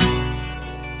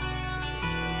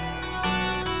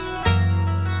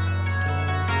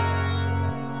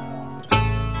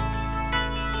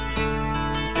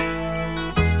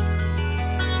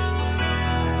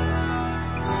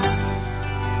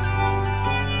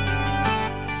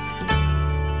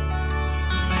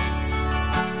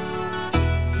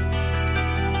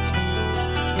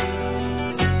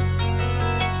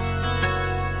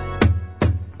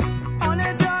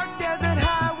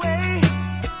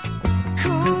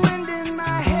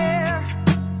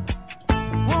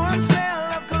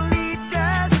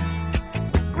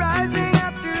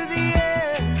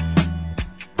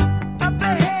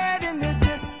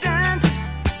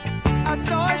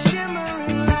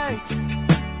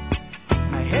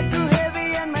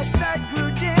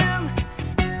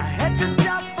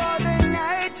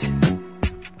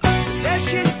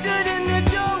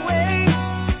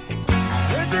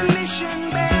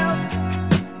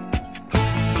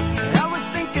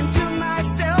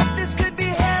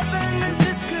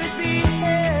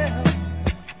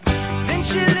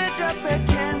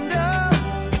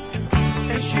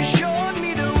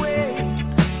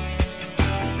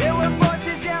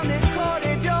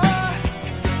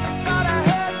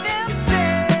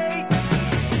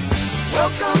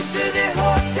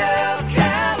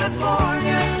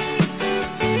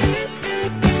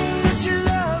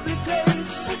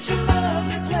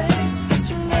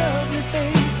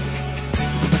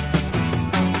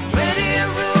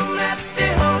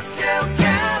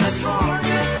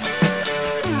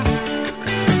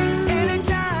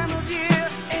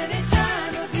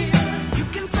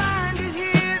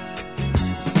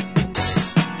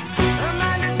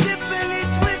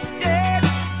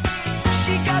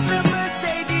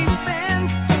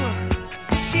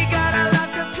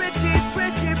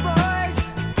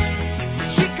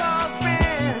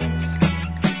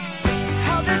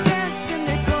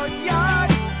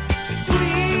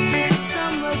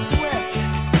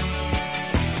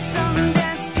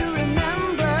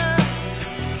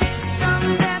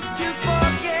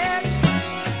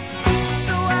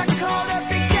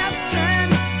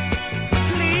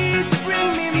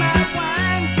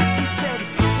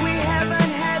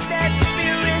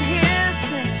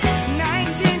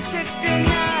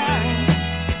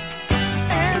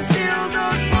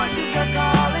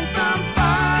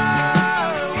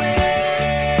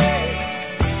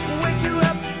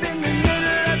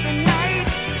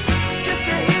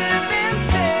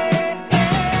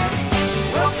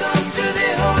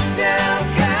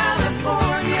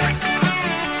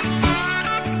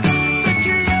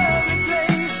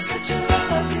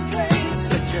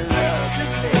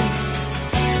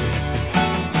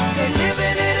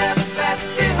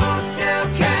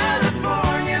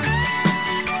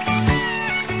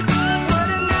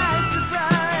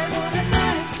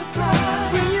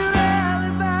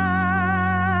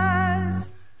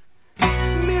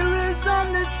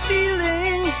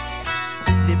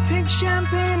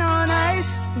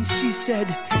 said,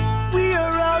 we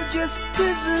are all just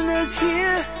prisoners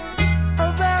here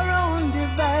of our own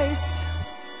device.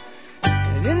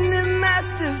 And in the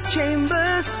master's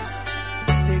chambers,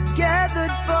 they're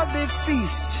gathered for the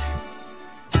feast.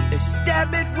 They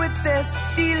stab it with their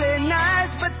steely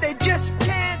knives, but they just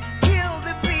can't kill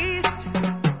the beast.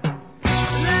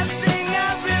 Last thing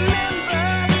I remember,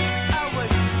 I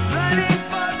was running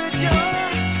for the door.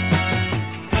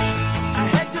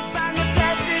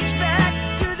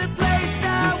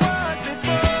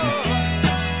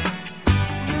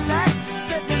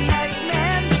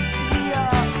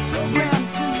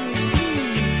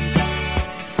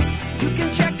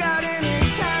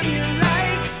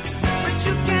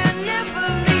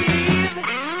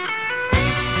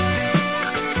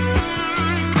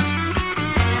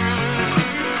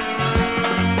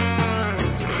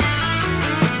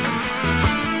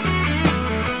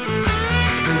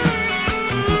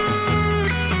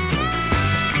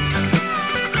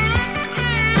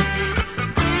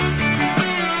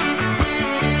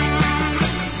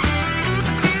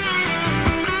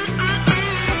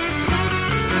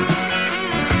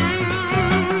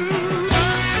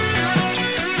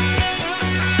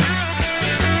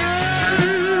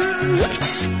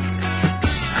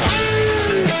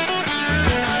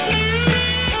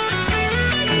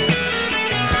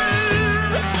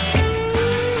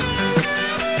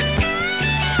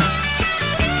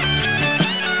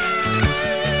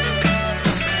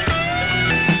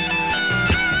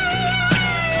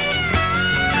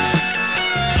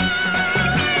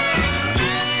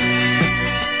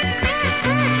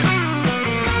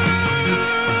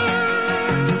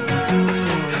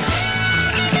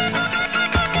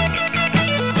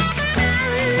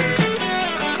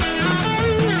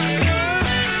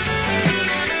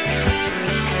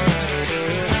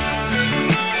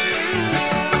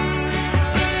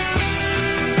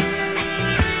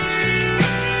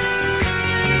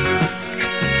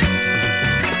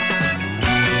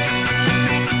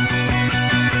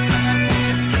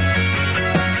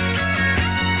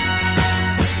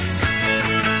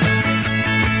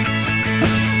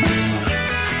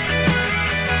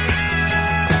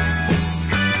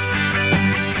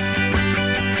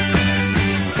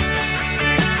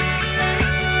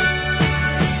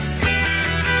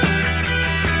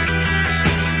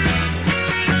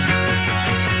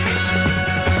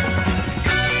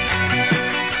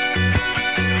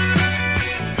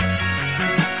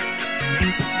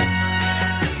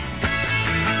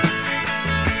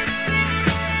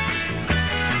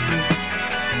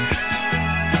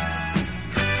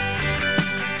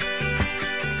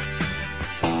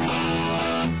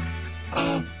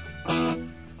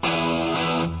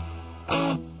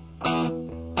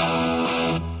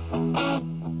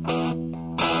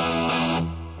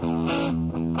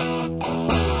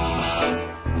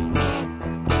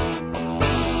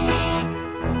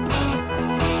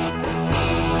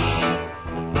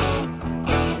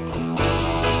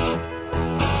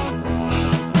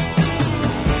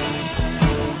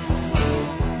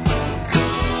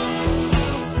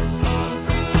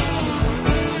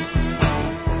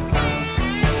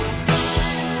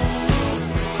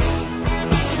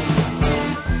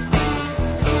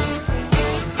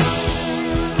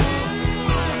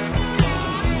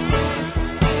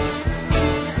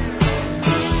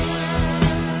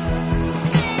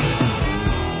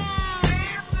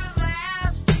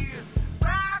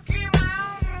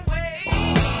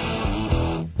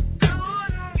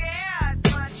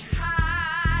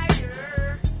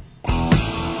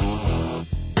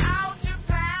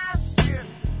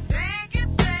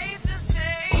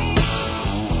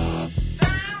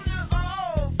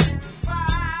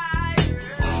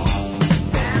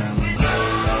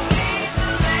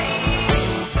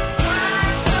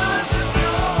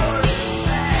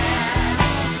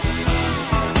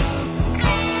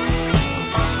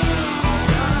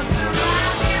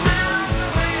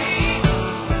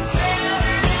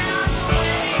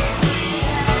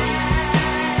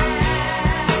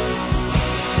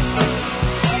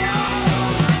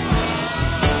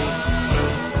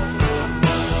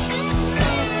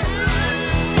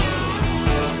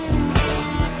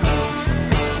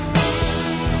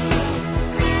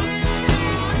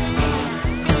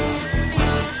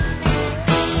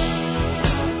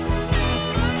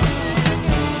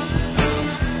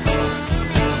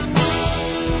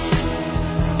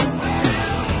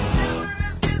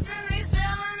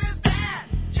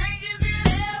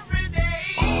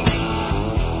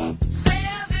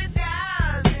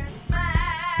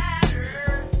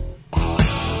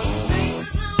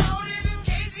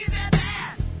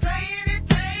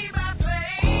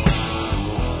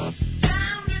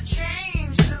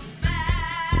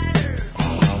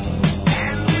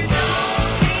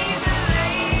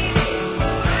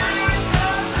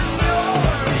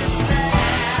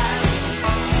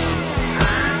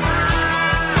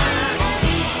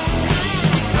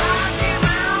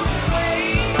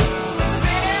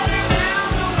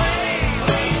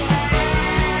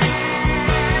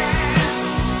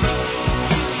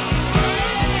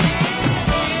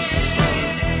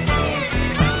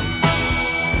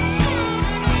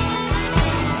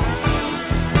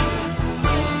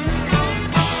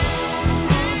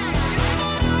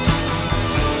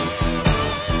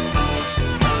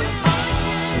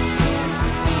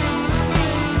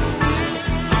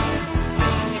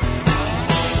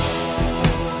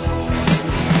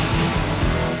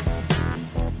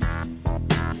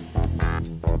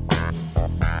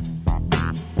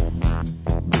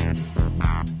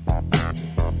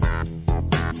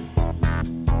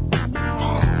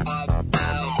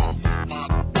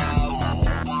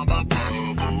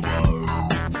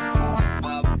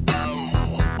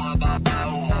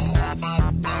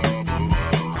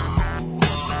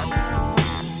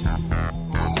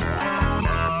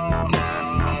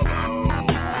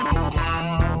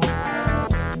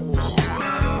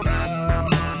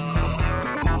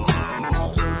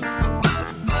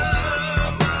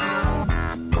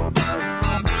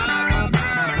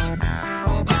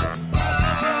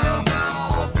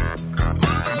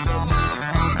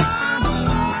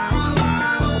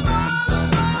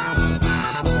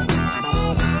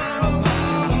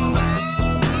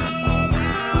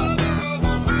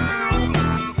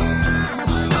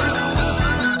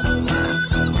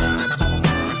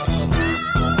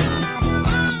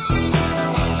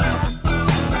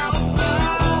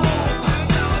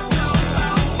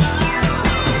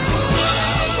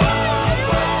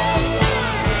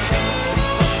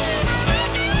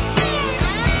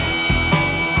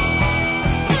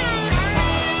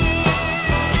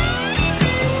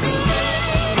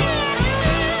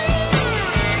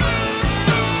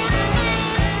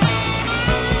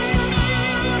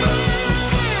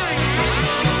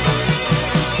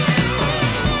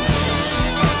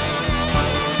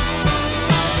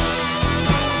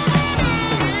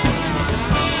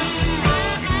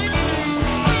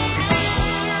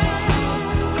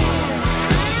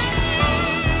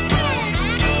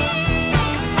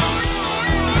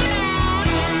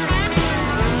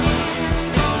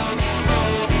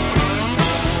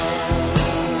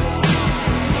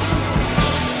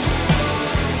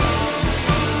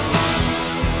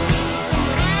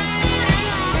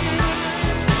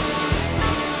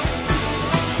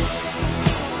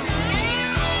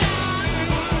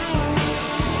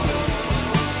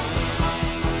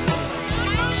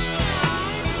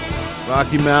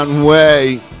 Rocky Mountain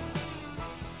Way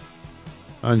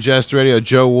on Jest Radio,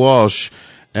 Joe Walsh.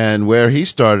 And where he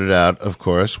started out, of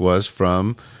course, was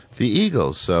from the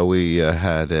Eagles. So we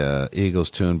had Eagles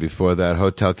tune before that.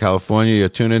 Hotel California. You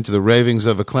tune into the Ravings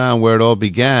of a Clown, where it all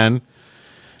began.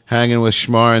 Hanging with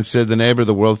Schmar and Sid the Neighbor,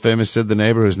 the world-famous Sid the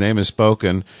Neighbor, whose name is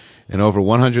spoken in over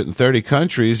 130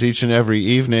 countries each and every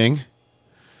evening.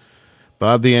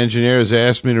 Bob the Engineer has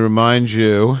asked me to remind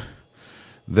you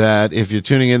that if you're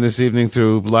tuning in this evening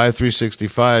through Live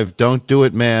 365, don't do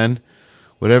it, man.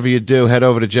 Whatever you do, head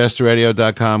over to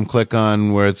jesterradio.com, click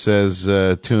on where it says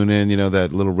tune in, you know,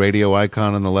 that little radio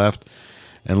icon on the left,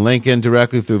 and link in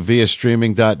directly through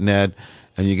viastreaming.net,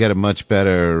 and you get a much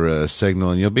better signal,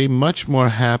 and you'll be much more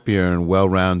happier and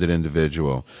well-rounded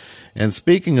individual. And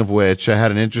speaking of which, I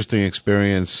had an interesting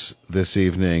experience this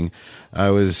evening. I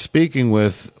was speaking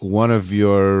with one of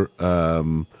your,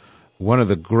 one of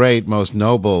the great, most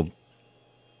noble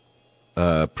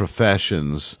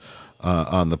professions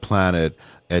on the planet,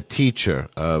 a teacher,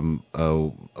 a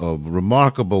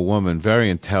remarkable woman, very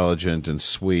intelligent and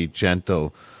sweet,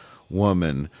 gentle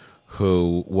woman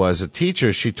who was a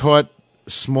teacher. She taught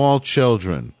small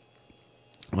children,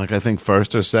 like I think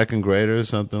first or second graders,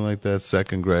 something like that,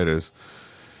 second graders.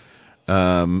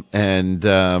 And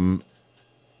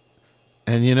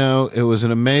you know, it was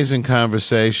an amazing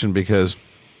conversation because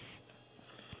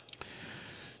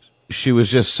she was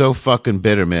just so fucking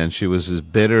bitter, man. She was as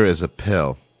bitter as a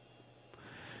pill.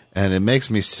 And it makes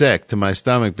me sick to my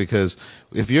stomach because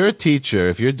if you're a teacher,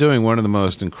 if you're doing one of the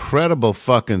most incredible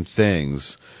fucking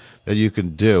things that you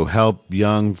can do, help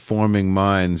young forming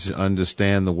minds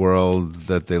understand the world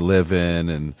that they live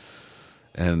in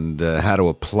and how to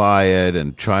apply it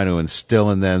and try to instill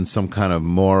in them some kind of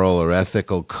moral or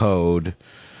ethical code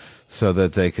so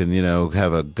that they can, you know,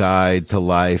 have a guide to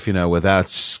life, you know, without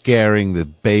scaring the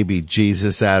baby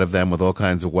Jesus out of them with all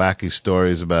kinds of wacky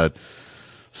stories about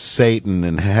Satan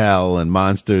and hell and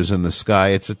monsters in the sky.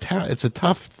 It's a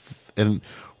tough and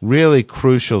really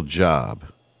crucial job.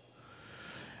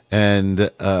 And,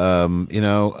 you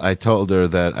know, I told her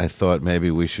that I thought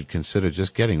maybe we should consider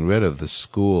just getting rid of the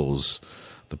schools,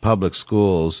 the public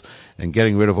schools, and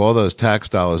getting rid of all those tax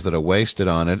dollars that are wasted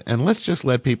on it. And let's just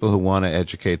let people who want to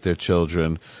educate their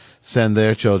children send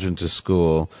their children to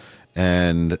school.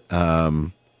 And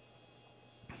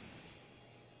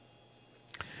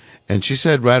she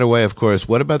said right away, of course,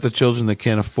 what about the children that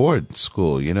can't afford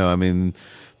school? You know, I mean,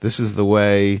 this is the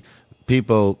way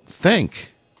people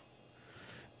think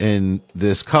in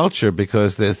this culture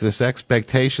because there's this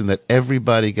expectation that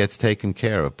everybody gets taken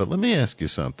care of. But let me ask you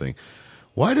something.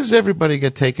 Why does everybody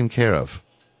get taken care of?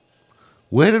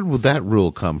 Where did that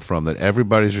rule come from, that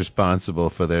everybody's responsible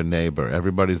for their neighbor?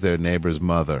 Everybody's their neighbor's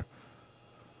mother.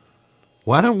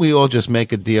 Why don't we all just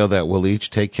make a deal that we'll each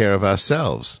take care of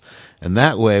ourselves? And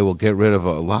that way we'll get rid of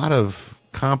a lot of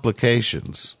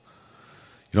complications.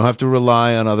 You don't have to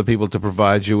rely on other people to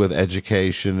provide you with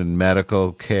education and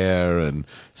medical care and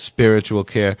spiritual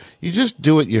care. You just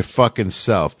do it your fucking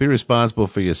self. Be responsible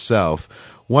for yourself.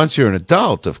 Once you're an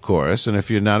adult, of course, and if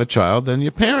you're not a child, then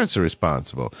your parents are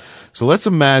responsible. So let's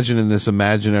imagine in this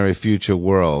imaginary future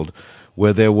world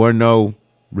where there were no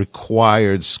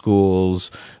required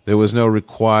schools, there was no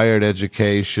required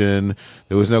education,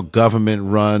 there was no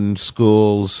government-run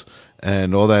schools,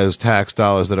 and all those tax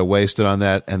dollars that are wasted on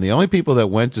that. And the only people that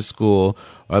went to school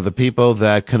are the people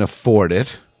that can afford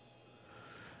it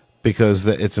because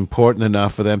it's important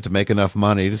enough for them to make enough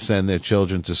money to send their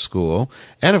children to school.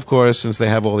 And, of course, since they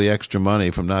have all the extra money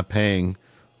from not paying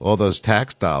all those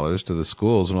tax dollars to the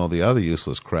schools and all the other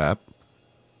useless crap.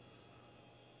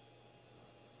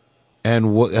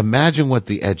 And imagine what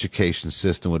the education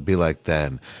system would be like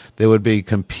then. There would be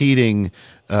competing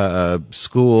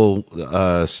school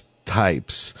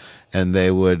types, and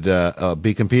they would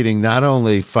be competing not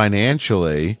only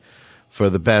financially for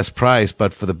the best price,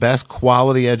 but for the best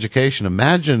quality education.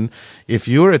 Imagine if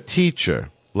you're a teacher,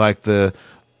 like the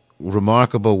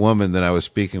remarkable woman that I was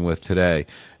speaking with today.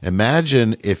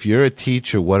 Imagine if you're a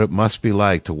teacher, what it must be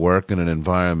like to work in an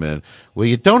environment where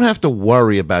you don't have to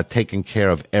worry about taking care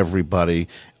of everybody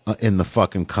in the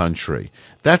fucking country.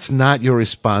 That's not your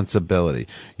responsibility.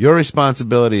 Your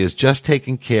responsibility is just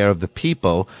taking care of the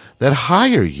people that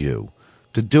hire you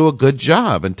to do a good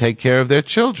job and take care of their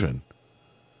children.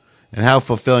 And how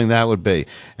fulfilling that would be,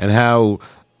 and how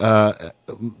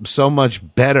so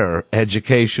much better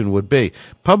education would be.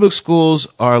 Public schools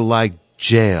are like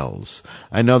jails.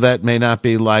 I know that may not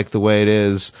be like the way it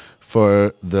is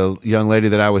for the young lady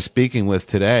that I was speaking with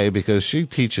today, because she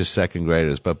teaches second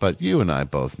graders. But you and I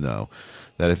both know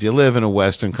that if you live in a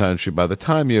Western country, by the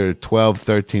time you're 12,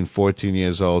 13, 14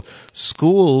 years old,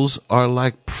 schools are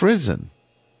like prison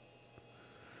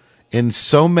in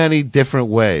so many different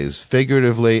ways,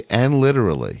 figuratively and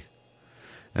literally.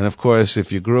 And of course,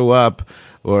 if you grew up,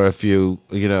 or if you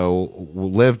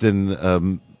lived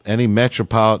in any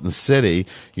metropolitan city,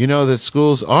 you know that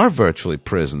schools are virtually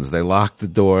prisons. They lock the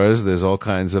doors. There's all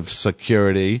kinds of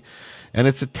security. And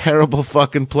it's a terrible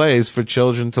fucking place for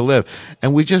children to live.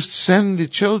 And we just send the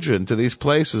children to these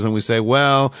places and we say,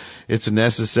 well, it's a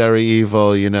necessary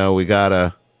evil. We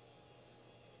gotta,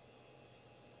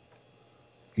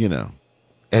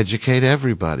 educate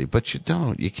everybody. But you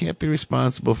don't. You can't be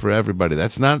responsible for everybody.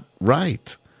 That's not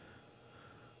right.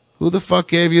 Who the fuck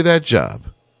gave you that job?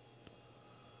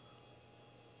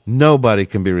 Nobody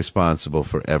can be responsible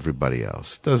for everybody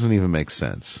else. Doesn't even make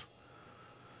sense.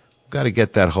 Got to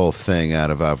get that whole thing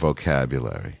out of our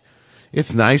vocabulary.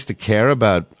 It's nice to care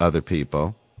about other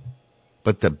people,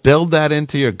 but to build that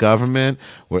into your government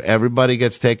where everybody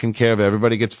gets taken care of,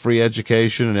 everybody gets free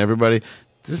education, and everybody...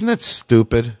 Isn't that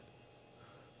stupid?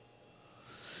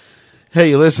 Hey,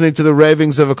 you're listening to the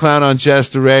Ravings of a Clown on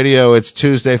Jester Radio. It's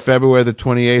Tuesday, February the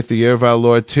 28th, the year of our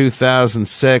Lord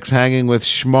 2006, hanging with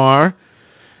Schmar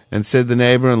and Sid the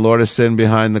Neighbor and Lord of Sin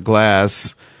behind the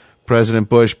glass. President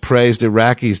Bush praised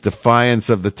Iraqis' defiance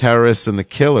of the terrorists and the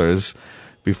killers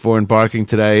before embarking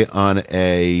today on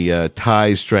a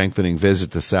ties-strengthening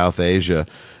visit to South Asia,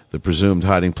 the presumed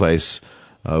hiding place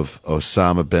of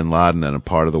Osama bin Laden, and a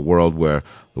part of the world where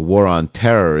the war on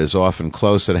terror is often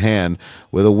close at hand.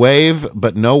 With a wave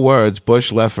but no words,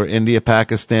 Bush left for India,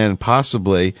 Pakistan, and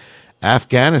possibly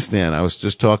Afghanistan. I was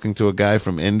just talking to a guy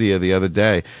from India the other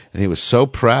day, and he was so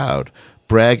proud,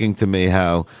 bragging to me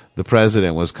how the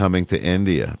president was coming to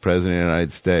India, President of the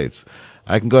United States.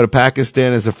 I can go to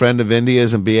Pakistan as a friend of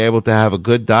India's and be able to have a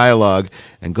good dialogue,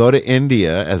 and go to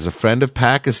India as a friend of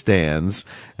Pakistan's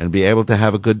and be able to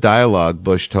have a good dialogue,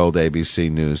 Bush told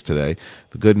ABC News today.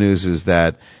 The good news is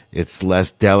that it's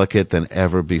less delicate than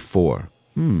ever before.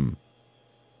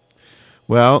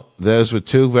 Well, those were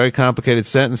two very complicated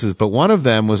sentences, but one of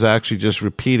them was actually just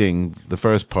repeating the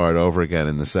first part over again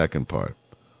in the second part.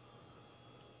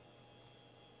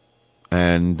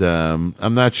 And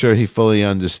I'm not sure he fully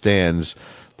understands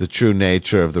the true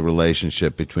nature of the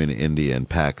relationship between India and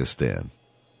Pakistan.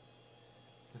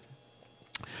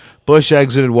 Bush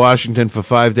exited Washington for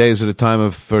 5 days at a time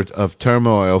of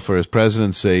turmoil for his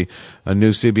presidency. A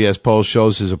new CBS poll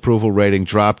shows his approval rating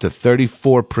dropped to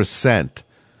 34%.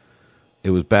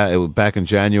 It was back in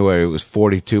January. It was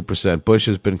 42%. Bush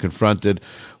has been confronted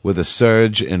with a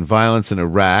surge in violence in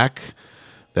Iraq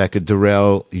that could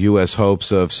derail U.S. hopes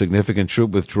of significant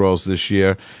troop withdrawals this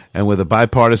year, and with a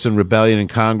bipartisan rebellion in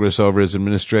Congress over his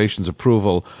administration's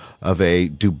approval of a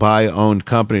Dubai-owned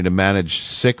company to manage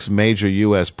 6 major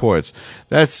U.S. ports.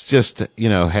 That's just,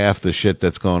 half the shit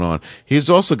that's going on. He's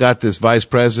also got this vice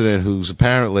president who's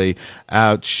apparently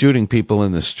out shooting people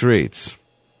in the streets.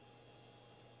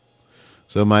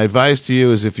 So my advice to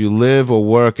you is, if you live or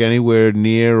work anywhere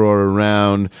near or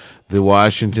around the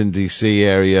Washington, D.C.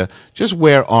 area, just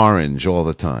wear orange all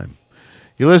the time.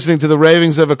 You're listening to the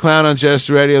Ravings of a Clown on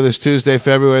Jester Radio this Tuesday,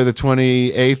 February the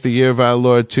 28th, the year of our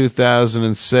Lord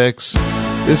 2006.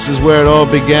 This is where it all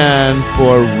began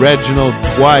for Reginald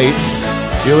White.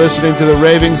 You're listening to the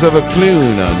Ravings of a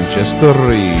Clown on Jester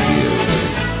Radio.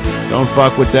 Don't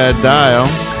fuck with that dial.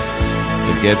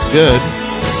 It gets good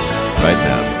right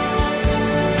now.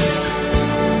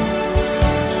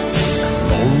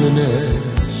 Loneliness,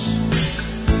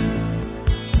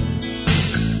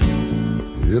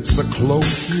 it's a cloak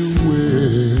you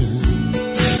wear,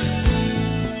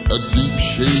 a deep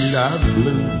shade of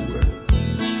blue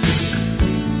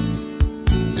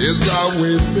is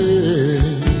always there.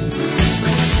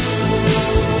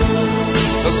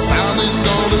 The sun ain't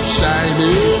gonna shine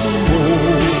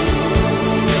anymore,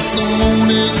 the moon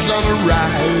ain't gonna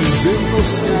rise in the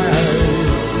sky.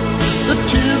 The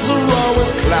tears are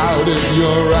always clouding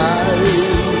your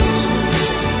eyes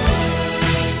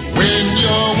when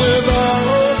you're without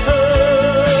her,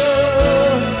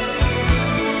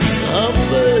 oh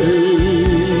baby.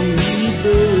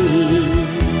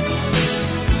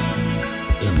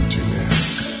 Emptiness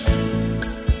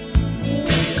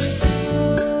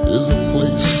is a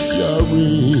place you're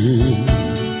in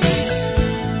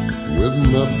with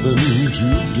nothing to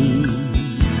do,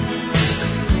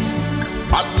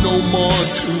 but no more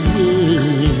to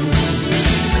win.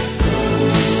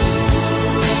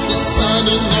 The sun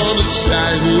ain't gonna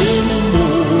shine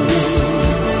anymore,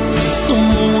 the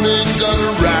moon ain't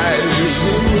gonna rise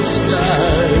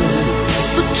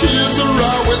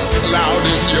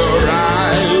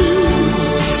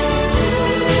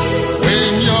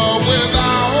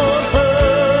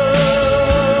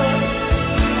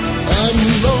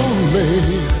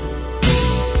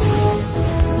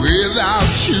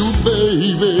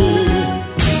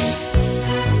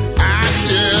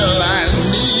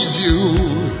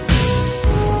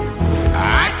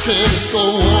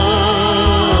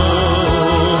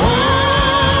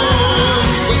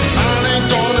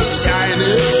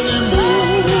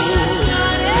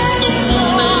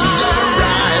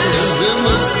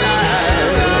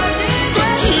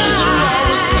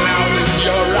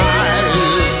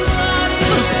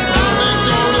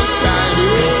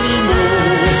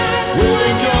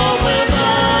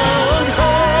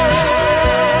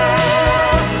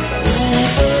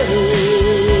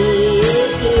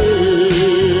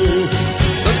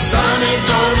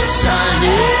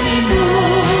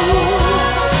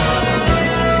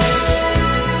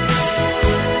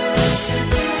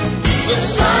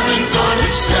sun ain't gonna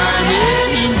shine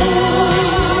anymore.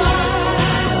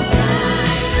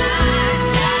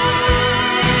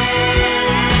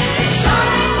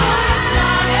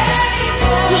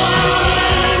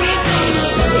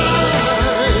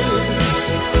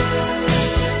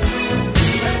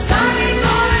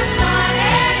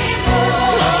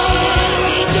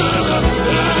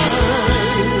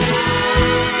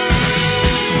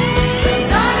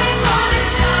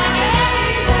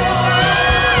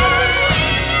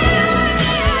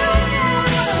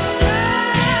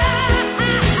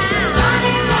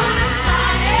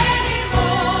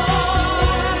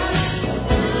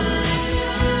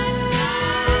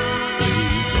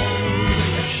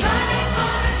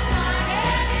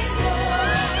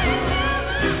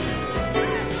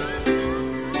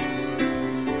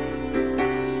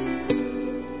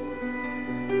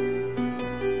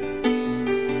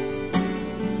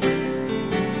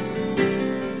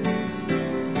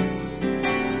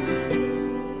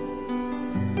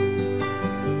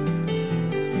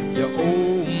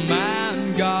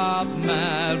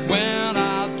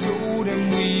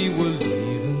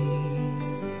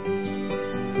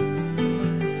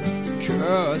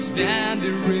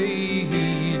 Dandy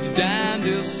raged,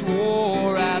 Dandy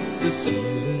swore at the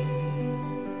ceiling.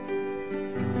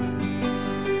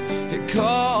 He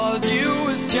called you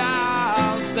his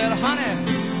child, said, honey,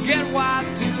 get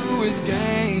wise to his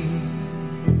game.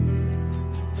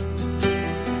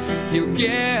 He'll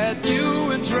get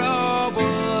you in trouble,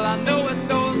 I know it,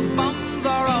 those bums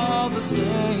are all the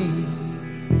same.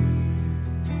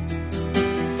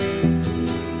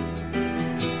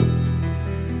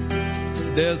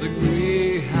 There's a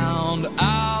greyhound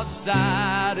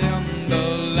outside in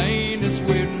the lane that's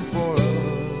waiting for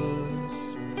us.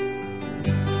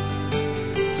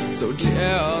 So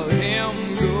tell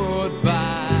him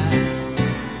goodbye.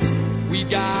 We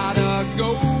gotta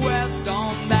go west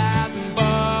on that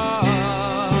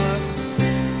bus.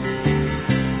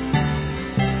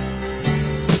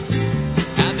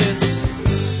 And it's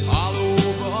all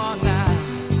over now.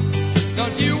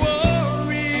 Don't you worry.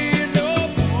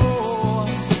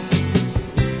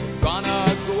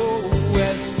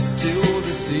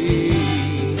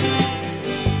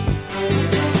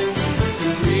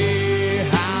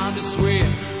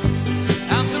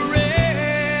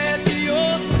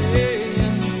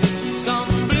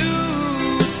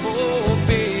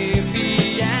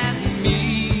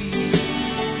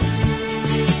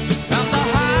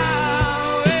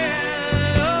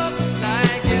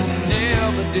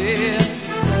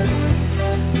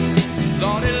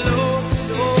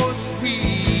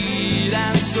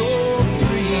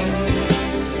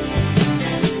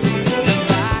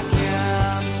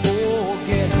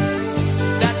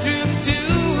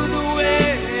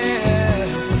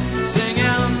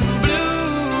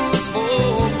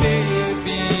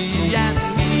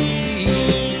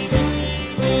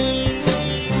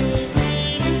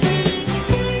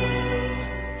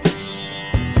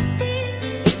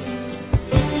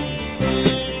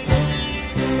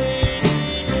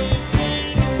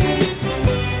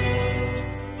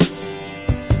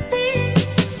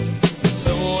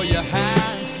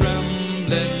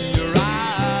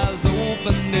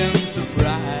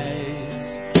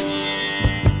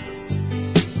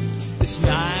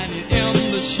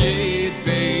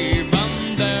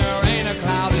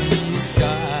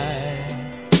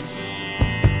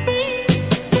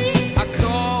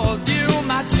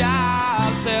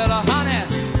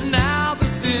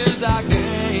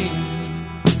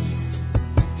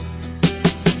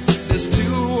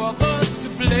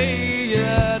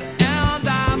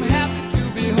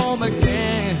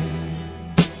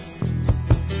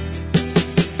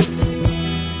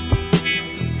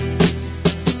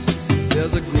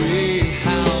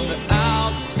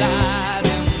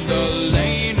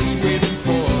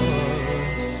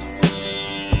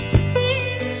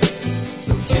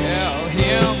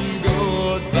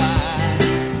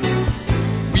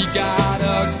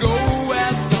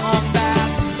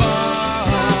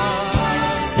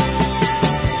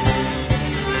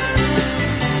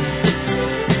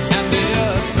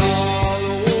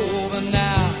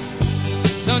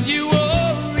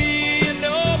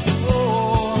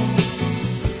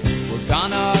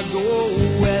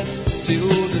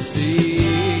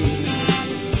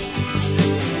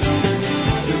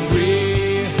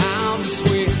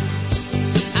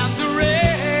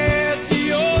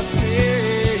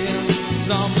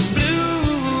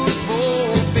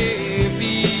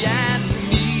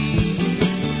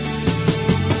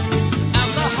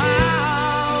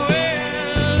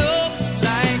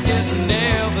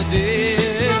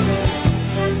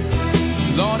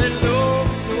 Lord, it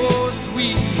looks so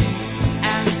sweet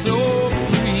and so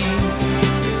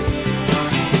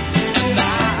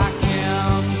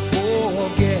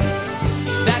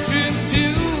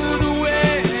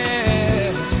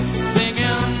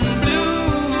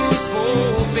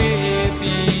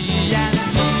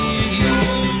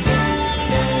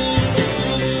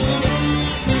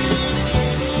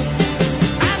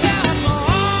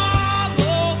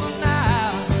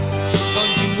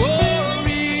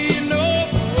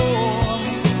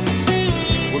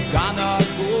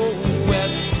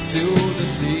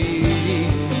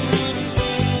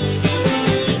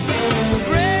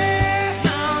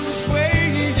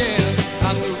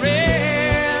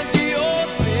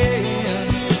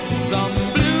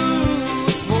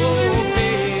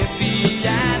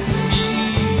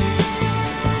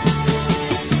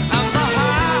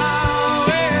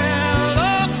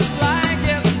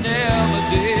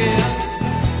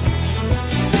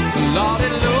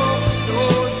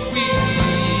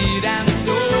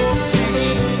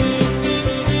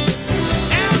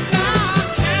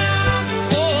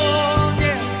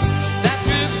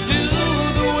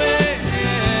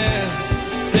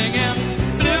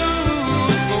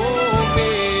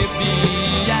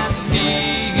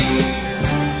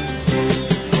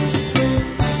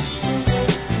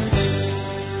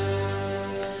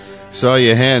saw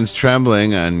your hands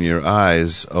trembling and your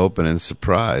eyes open in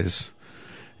surprise.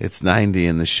 It's 90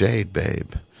 in the shade,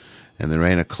 babe, and there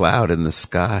ain't a cloud in the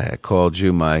sky. I called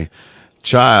you my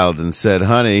child and said,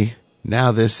 honey,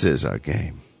 now this is our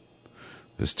game.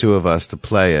 There's two of us to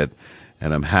play it,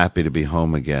 and I'm happy to be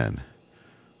home again.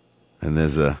 And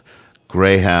there's a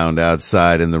Greyhound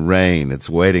outside in the rain. It's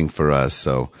waiting for us,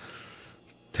 so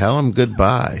tell him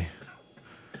goodbye.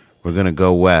 We're going to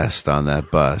go west on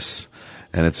that bus,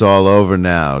 and it's all over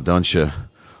now. Don't you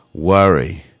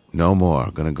worry. No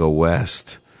more. Going to go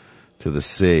west to the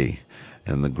sea.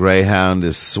 And the Greyhound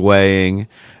is swaying,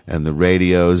 and the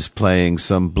radio's playing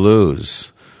some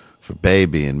blues for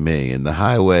baby and me. And the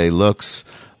highway looks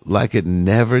like it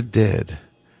never did.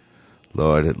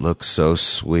 Lord, it looks so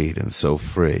sweet and so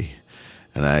free.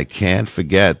 And I can't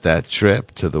forget that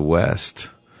trip to the West,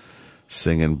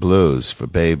 singing blues for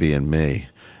baby and me.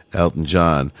 Elton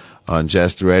John on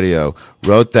Jester Radio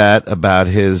wrote that about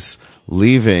his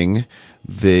leaving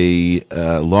the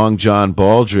Long John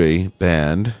Baldry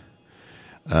band,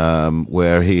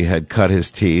 where he had cut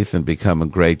his teeth and become a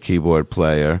great keyboard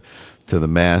player, to the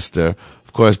master.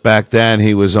 Of course, back then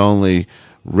he was only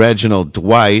Reginald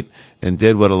Dwight and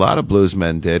did what a lot of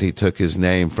bluesmen did. He took his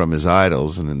name from his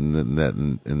idols, and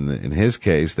in his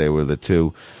case, they were the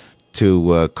two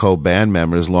co-band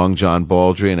members, Long John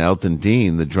Baldry and Elton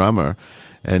Dean, the drummer,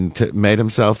 and made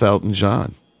himself Elton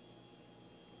John.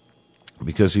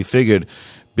 Because he figured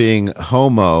being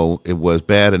homo, it was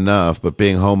bad enough, but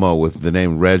being homo with the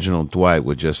name Reginald Dwight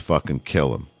would just fucking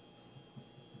kill him.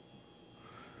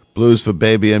 Blues for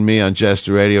Baby and Me on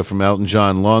Jester Radio from Elton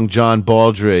John. Long John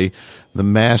Baldry, the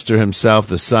master himself,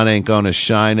 the sun ain't gonna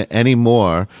shine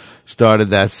anymore, started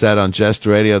that set on Jester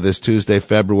Radio this Tuesday,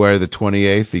 February the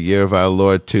 28th, the year of our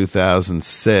Lord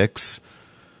 2006.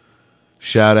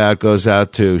 Shout out goes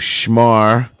out to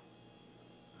Schmar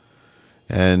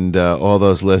and all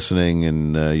those listening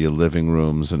in your living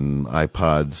rooms and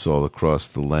iPods all across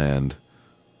the land.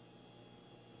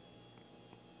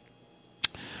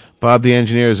 Bob the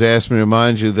engineer has asked me to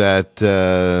remind you that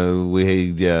the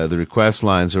request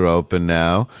lines are open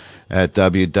now at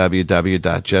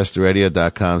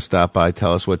www.jesterradio.com. Stop by,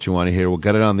 tell us what you want to hear. We'll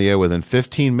get it on the air within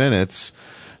 15 minutes.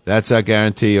 That's our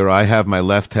guarantee, or I have my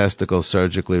left testicle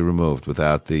surgically removed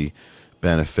without the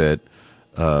benefit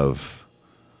of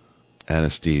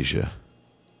anesthesia.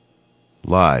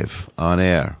 Live, on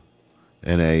air,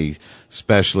 in a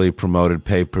specially promoted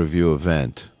pay-per-view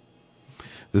event.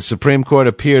 The Supreme Court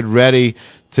appeared ready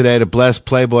today to bless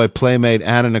Playboy playmate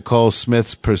Anna Nicole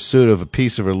Smith's pursuit of a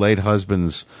piece of her late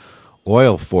husband's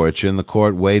oil fortune. The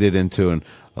court waded into an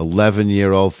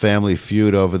 11-year-old family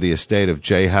feud over the estate of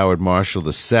J. Howard Marshall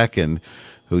II,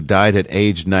 who died at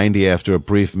age 90 after a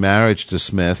brief marriage to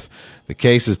Smith. The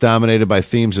case is dominated by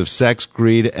themes of sex,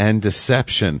 greed, and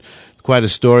deception. Quite a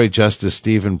story, Justice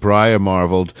Stephen Breyer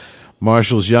marveled.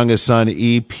 Marshall's youngest son,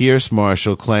 E. Pierce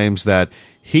Marshall, claims that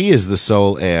he is the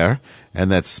sole heir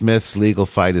and that Smith's legal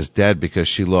fight is dead because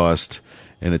she lost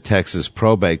in a Texas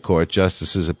probate court.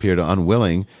 Justices appeared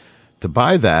unwilling to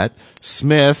buy that.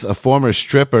 Smith, a former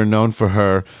stripper known for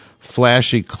her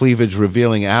flashy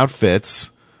cleavage-revealing outfits,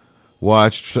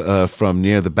 watched from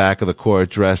near the back of the court,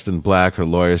 dressed in black. Her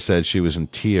lawyer said she was in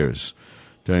tears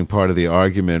during part of the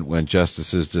argument when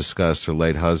justices discussed her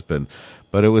late husband.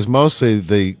 But it was mostly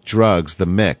the drugs, the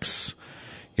mix.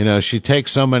 You know, she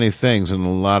takes so many things, and a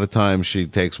lot of times she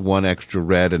takes one extra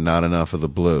red and not enough of the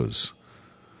blues.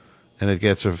 And it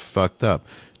gets her fucked up.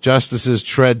 Justices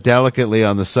tread delicately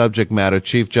on the subject matter.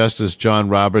 Chief Justice John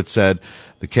Roberts said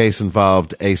the case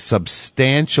involved a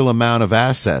substantial amount of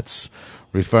assets,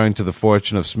 referring to the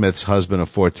fortune of Smith's husband of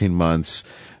 14 months.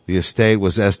 The estate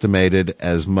was estimated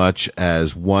as much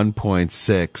as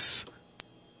 $1.6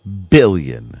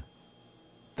 billion.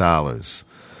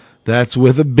 That's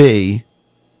with a B.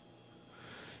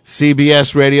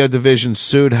 CBS radio division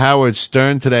sued Howard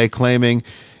Stern today, claiming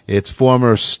its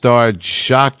former star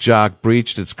shock jock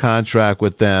breached its contract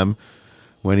with them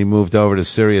when he moved over to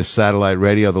Sirius Satellite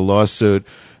Radio. The lawsuit,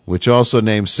 which also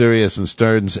named Sirius and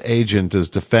Stern's agent as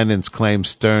defendants, claims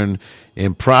Stern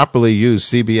improperly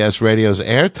used CBS Radio's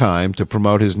airtime to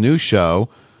promote his new show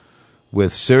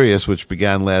with Sirius, which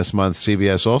began last month.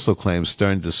 CBS also claims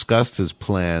Stern discussed his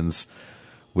plans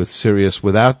with Sirius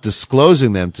without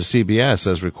disclosing them to CBS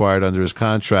as required under his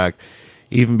contract.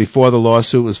 Even before the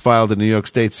lawsuit was filed in New York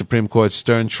State Supreme Court,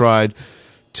 Stern tried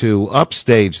to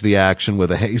upstage the action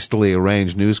with a hastily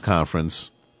arranged news conference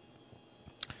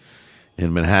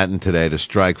in Manhattan today to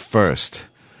strike first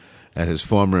at his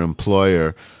former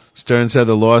employer. Stern said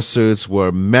the lawsuits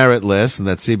were meritless and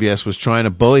that CBS was trying to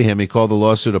bully him. He called the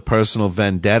lawsuit a personal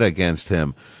vendetta against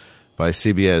him. by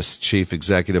CBS Chief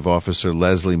Executive Officer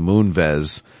Leslie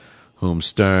Moonves, whom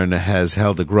Stern has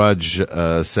held a grudge,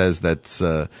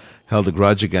 held a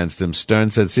grudge against him. Stern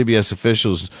said CBS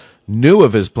officials knew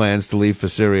of his plans to leave for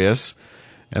Sirius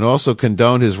and also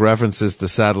condoned his references to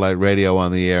satellite radio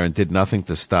on the air and did nothing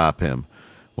to stop him.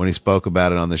 When he spoke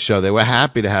about it on the show, they were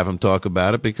happy to have him talk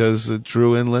about it because it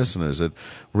drew in listeners. It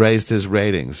raised his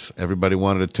ratings. Everybody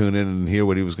wanted to tune in and hear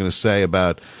what he was going to say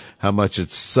about how much it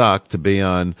sucked to be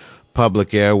on public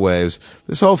airwaves.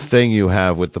 This whole thing you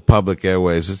have with the public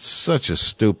airwaves, it's such a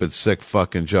stupid, sick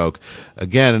fucking joke.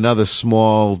 Again, another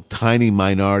small, tiny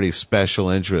minority special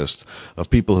interest of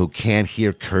people who can't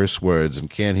hear curse words and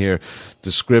can't hear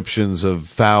descriptions of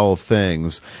foul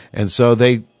things. And so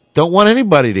they don't want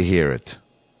anybody to hear it.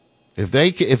 If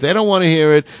they don't want to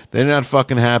hear it, they're not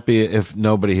fucking happy if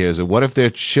nobody hears it. What if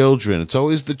they're children? It's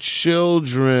always the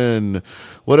children.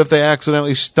 What if they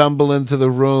accidentally stumble into the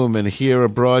room and hear a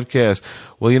broadcast?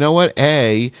 Well, you know what?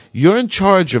 You're in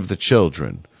charge of the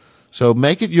children. So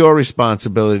make it your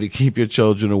responsibility to keep your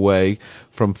children away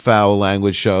from foul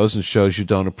language shows and shows you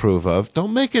don't approve of.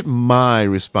 Don't make it my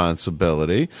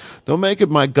responsibility. Don't make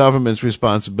it my government's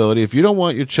responsibility. If you don't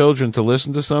want your children to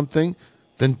listen to something,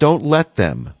 then don't let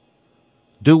them.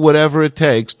 Do whatever it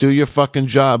takes. Do your fucking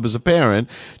job as a parent.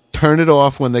 Turn it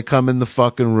off when they come in the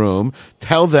fucking room.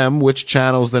 Tell them which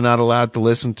channels they're not allowed to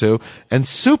listen to and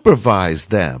supervise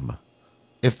them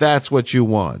if that's what you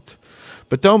want.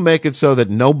 But don't make it so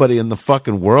that nobody in the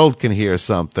fucking world can hear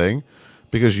something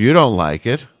because you don't like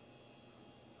it.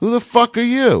 Who the fuck are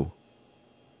you?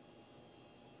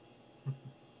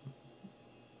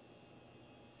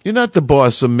 You're not the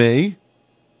boss of me.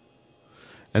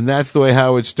 And that's the way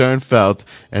Howard Stern felt,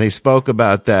 and he spoke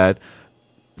about that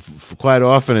quite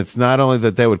often. It's not only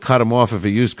that they would cut him off if he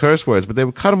used curse words, but they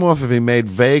would cut him off if he made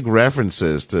vague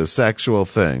references to sexual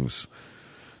things.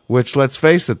 Which, let's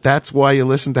face it, that's why you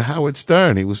listen to Howard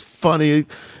Stern. He was funny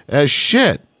as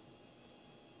shit.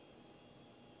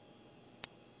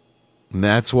 And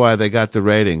that's why they got the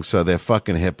ratings, so they're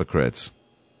fucking hypocrites.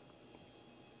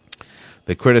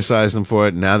 They criticized him for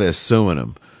it, and now they're suing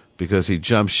him. Because he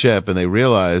jumped ship and they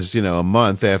realized, a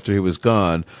month after he was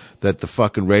gone, that the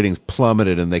fucking ratings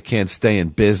plummeted and they can't stay in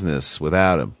business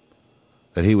without him.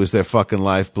 That he was their fucking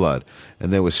lifeblood.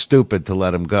 And they were stupid to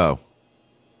let him go.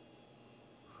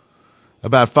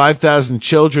 About 5,000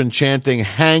 children chanting,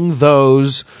 "Hang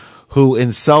those who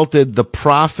insulted the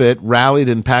Prophet," rallied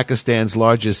in Pakistan's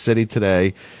largest city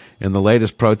today in the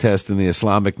latest protest in the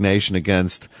Islamic nation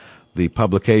against the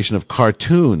publication of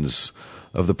cartoons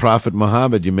of the Prophet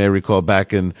Muhammad. You may recall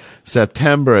back in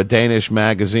September, a Danish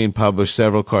magazine published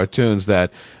several cartoons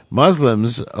that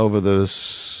Muslims over the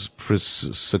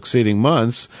succeeding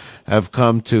months have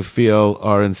come to feel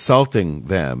are insulting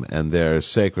them and their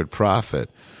sacred prophet.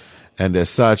 And as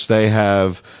such, they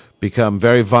have become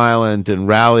very violent and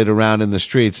rallied around in the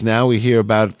streets. Now we hear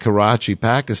about Karachi,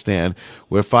 Pakistan,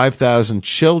 where 5,000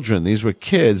 children, these were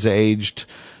kids aged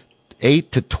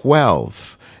 8 to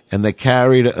 12, and they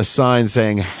carried a sign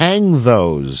saying, "Hang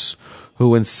those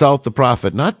who insult the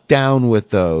prophet," not "down with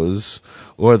those,"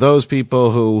 or "those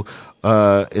people who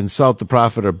insult the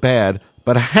prophet are bad,"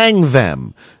 but "hang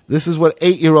them." This is what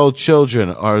 8-year-old children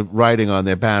are writing on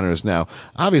their banners now.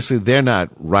 Obviously, they're not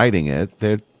writing it.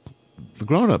 The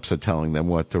grown-ups are telling them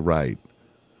what to write.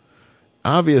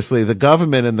 Obviously, the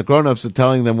government and the grown-ups are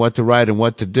telling them what to write and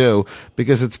what to do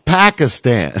because it's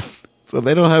Pakistan. So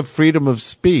they don't have freedom of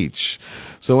speech.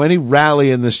 So any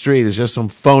rally in the street is just some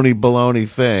phony baloney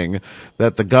thing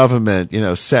that the government,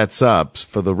 sets up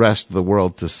for the rest of the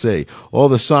world to see. All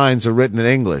the signs are written in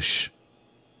English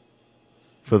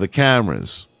for the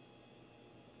cameras.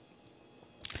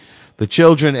 The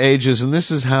children ages, and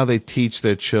this is how they teach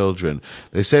their children.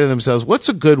 They say to themselves, what's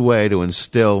a good way to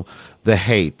instill the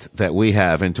hate that we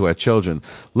have into our children?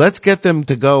 Let's get them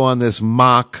to go on this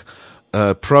mock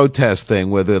protest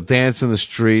thing where they'll dance in the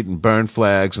street and burn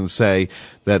flags and say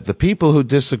that the people who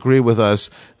disagree with us,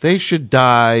 they should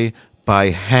die by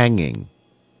hanging.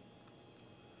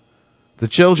 The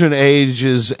children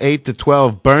ages 8 to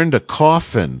 12 burned a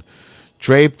coffin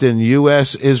draped in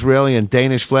U.S., Israeli, and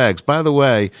Danish flags. By the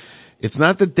way, it's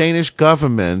not the Danish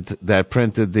government that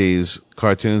printed these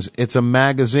cartoons. It's a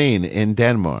magazine in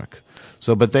Denmark.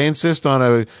 But they insist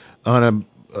on a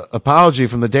apology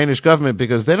from the Danish government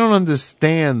because they don't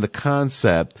understand the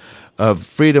concept of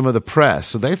freedom of the press.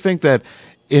 So they think that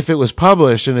if it was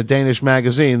published in a Danish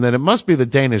magazine, then it must be the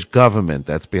Danish government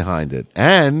that's behind it.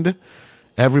 And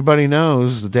everybody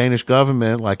knows the Danish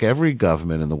government, like every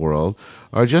government in the world,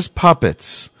 are just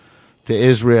puppets to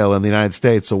Israel and the United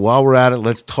States. So while we're at it,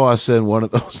 let's toss in one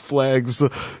of those flags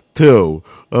too,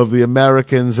 of the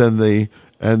Americans and the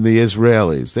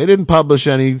Israelis. They didn't publish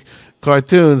any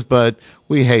cartoons, but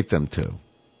we hate them too.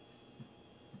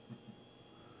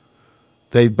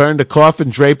 They burned a coffin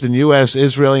draped in U.S.,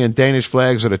 Israeli, and Danish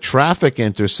flags at a traffic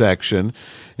intersection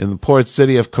in the port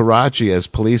city of Karachi as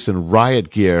police in riot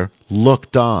gear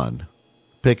looked on,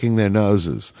 picking their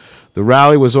noses. The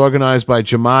rally was organized by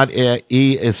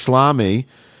Jamaat-e-Islami,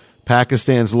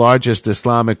 Pakistan's largest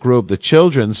Islamic group. The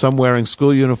children, some wearing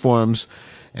school uniforms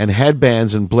and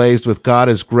headbands emblazoned with God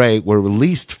is Great, were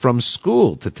released from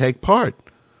school to take part.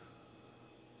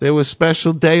 There was a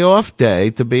special day-off day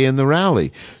to be in the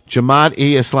rally.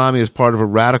 Jamaat-e-Islami is part of a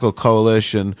radical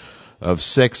coalition of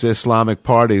 6 Islamic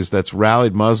parties that's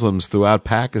rallied Muslims throughout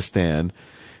Pakistan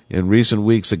in recent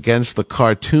weeks against the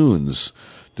cartoons,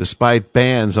 despite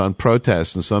bans on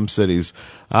protests in some cities.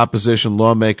 Opposition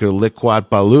lawmaker Liaquat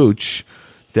Baloch,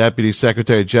 Deputy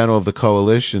Secretary General of the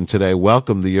coalition, today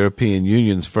welcomed the European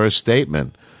Union's first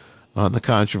statement on the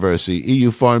controversy.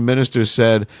 EU foreign ministers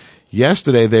said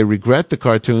yesterday they regret the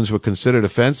cartoons were considered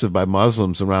offensive by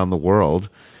Muslims around the world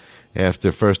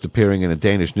after first appearing in a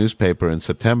Danish newspaper in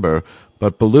September.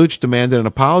 But Baloch demanded an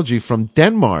apology from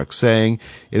Denmark, saying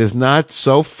it has not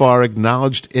so far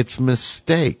acknowledged its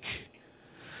mistake.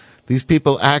 These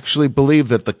people actually believe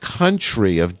that the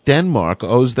country of Denmark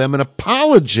owes them an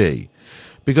apology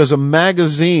because a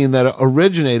magazine that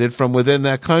originated from within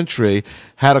that country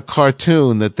had a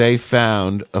cartoon that they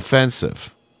found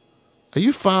offensive. Are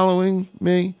you following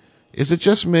me? Is it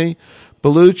just me?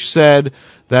 Baloch said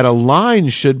that a line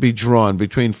should be drawn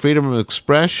between freedom of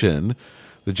expression,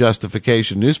 the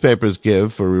justification newspapers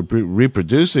give for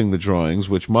reproducing the drawings,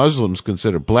 which Muslims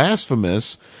consider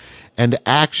blasphemous, and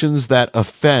actions that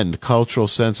offend cultural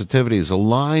sensitivities. A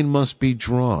line must be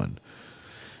drawn.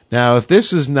 Now, if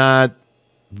this is not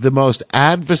the most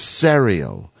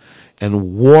adversarial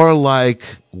and warlike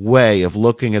way of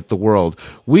looking at the world,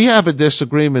 we have a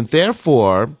disagreement.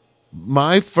 Therefore,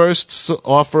 my first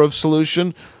offer of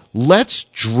solution, let's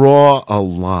draw a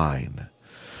line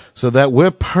so that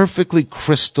we're perfectly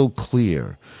crystal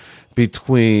clear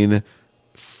between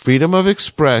freedom of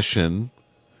expression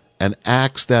and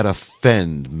acts that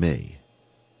offend me.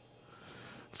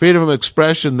 Freedom of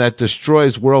expression that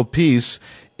destroys world peace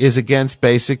is against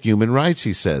basic human rights,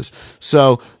 he says.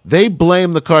 So they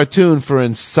blame the cartoon for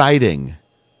inciting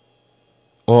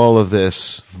all of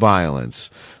this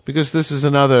violence, because this is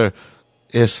another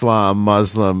Islam,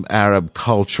 Muslim, Arab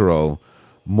cultural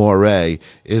moray,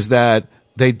 is that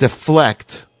they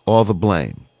deflect all the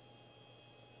blame.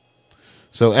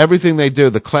 So everything they do,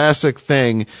 the classic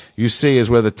thing you see is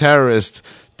where the terrorist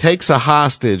takes a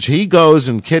hostage. He goes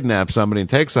and kidnaps somebody and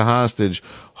takes a hostage,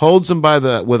 holds him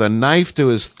with a knife to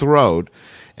his throat,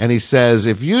 and he says,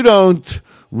 if you don't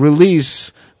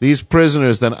release these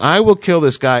prisoners, then I will kill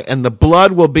this guy and the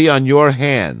blood will be on your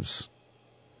hands.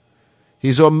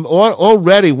 He's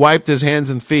already wiped his hands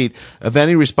and feet of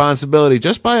any responsibility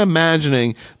just by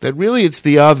imagining that really it's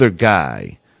the other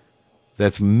guy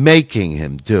that's making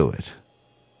him do it.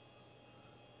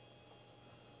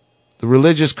 The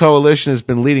religious coalition has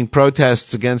been leading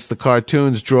protests against the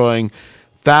cartoons, drawing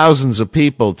thousands of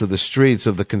people to the streets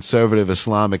of the conservative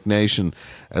Islamic nation.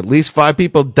 At least 5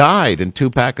 people died in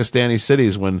 2 Pakistani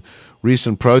cities when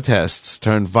recent protests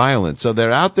turned violent. So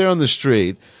they're out there on the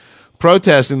street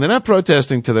protesting. They're not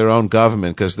protesting to their own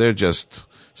government because they're just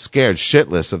scared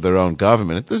shitless of their own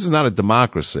government. This is not a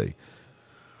democracy.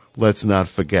 Let's not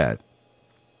forget.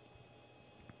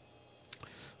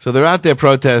 So they're out there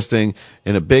protesting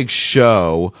in a big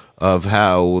show of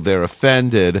how they're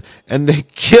offended, and they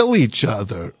kill each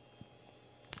other.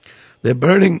 They're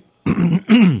burning,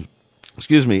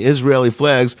 Israeli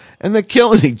flags, and they're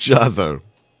killing each other.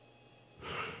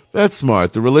 That's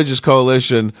smart. The religious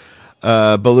coalition,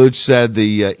 Baloch said,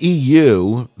 the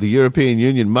EU, the European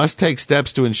Union, must take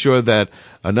steps to ensure that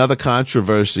another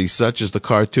controversy such as the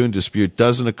cartoon dispute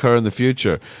doesn't occur in the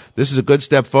future. This is a good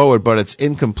step forward, but it's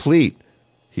incomplete,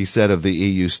 he said of the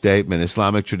EU statement.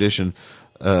 Islamic tradition,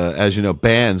 as you know,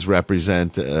 bans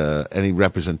represent any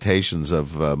representations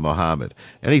of Muhammad.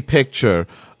 Any picture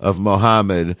of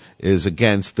Muhammad is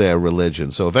against their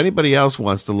religion. So if anybody else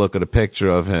wants to look at a picture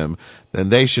of him, then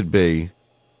they should be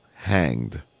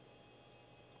hanged,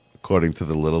 according to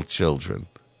the little children,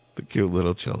 the cute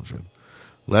little children.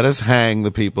 Let us hang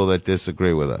the people that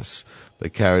disagree with us. They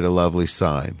carried a lovely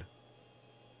sign.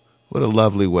 What a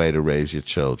lovely way to raise your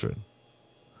children.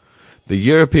 The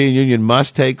European Union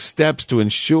must take steps to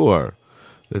ensure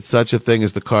that such a thing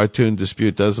as the cartoon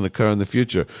dispute doesn't occur in the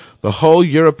future. The whole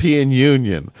European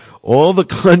Union, all the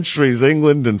countries,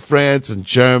 England and France and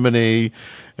Germany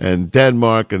and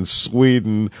Denmark and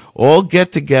Sweden, all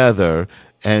get together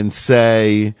and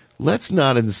say, let's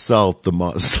not insult the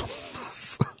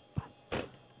Muslims.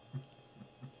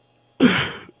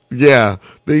 Yeah,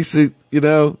 they see,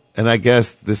 and I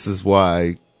guess this is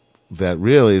why that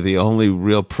really the only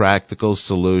real practical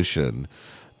solution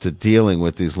to dealing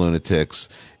with these lunatics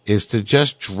is to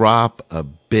just drop a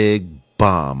big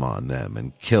bomb on them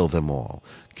and kill them all.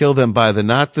 Kill them by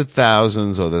not the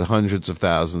thousands or the hundreds of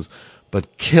thousands,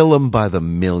 but kill them by the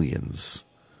millions.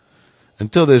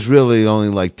 Until there's really only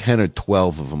like 10 or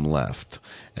 12 of them left.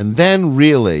 And then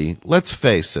really, let's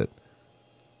face it,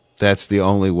 that's the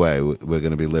only way we're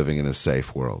going to be living in a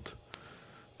safe world.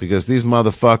 Because these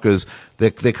motherfuckers,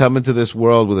 they come into this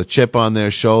world with a chip on their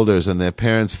shoulders, and their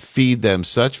parents feed them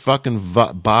such fucking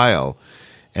bile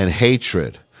and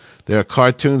hatred. There are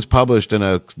cartoons published in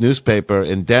a newspaper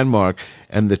in Denmark,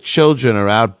 and the children are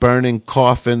out burning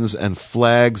coffins and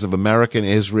flags of American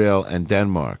Israel and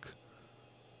Denmark.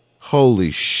 Holy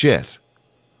shit.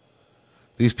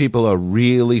 These people are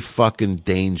really fucking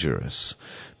dangerous.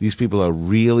 These people are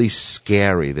really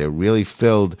scary. They're really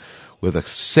filled with a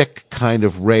sick kind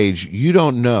of rage. You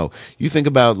don't know. You think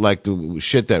about like the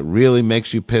shit that really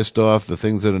makes you pissed off, the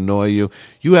things that annoy you.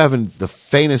 You haven't the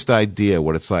faintest idea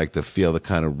what it's like to feel the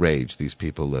kind of rage these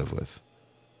people live with.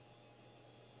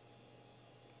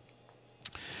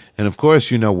 And of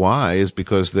course, you know why, is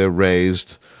because they're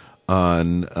raised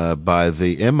on by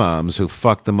the imams who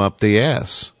fuck them up the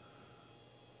ass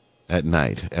at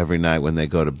night, every night when they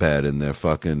go to bed in their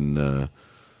fucking,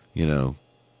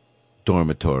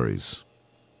 dormitories.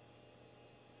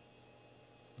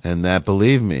 And that,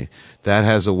 believe me, that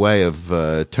has a way of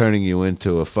turning you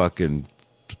into a fucking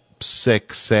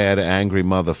sick, sad, angry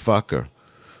motherfucker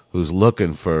who's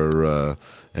looking for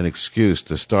an excuse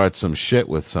to start some shit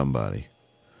with somebody.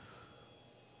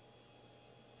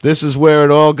 This is where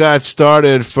it all got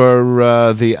started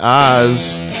for the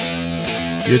Oz.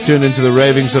 You're tuned into the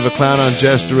Ravings of a Clown on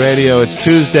Jester Radio. It's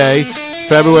Tuesday,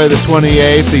 February the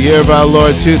 28th, the year of our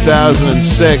Lord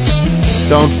 2006.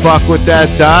 Don't fuck with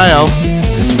that dial.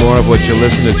 It's more of what you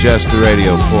listen to Jester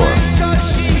Radio for.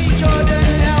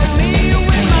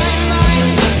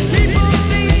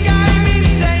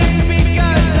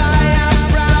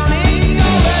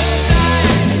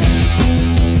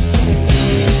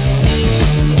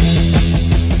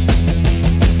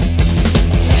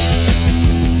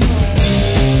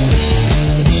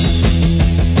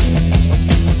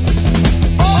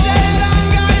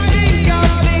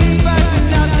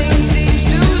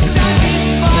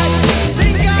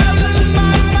 Think I'll lose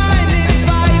my mind if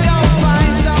I don't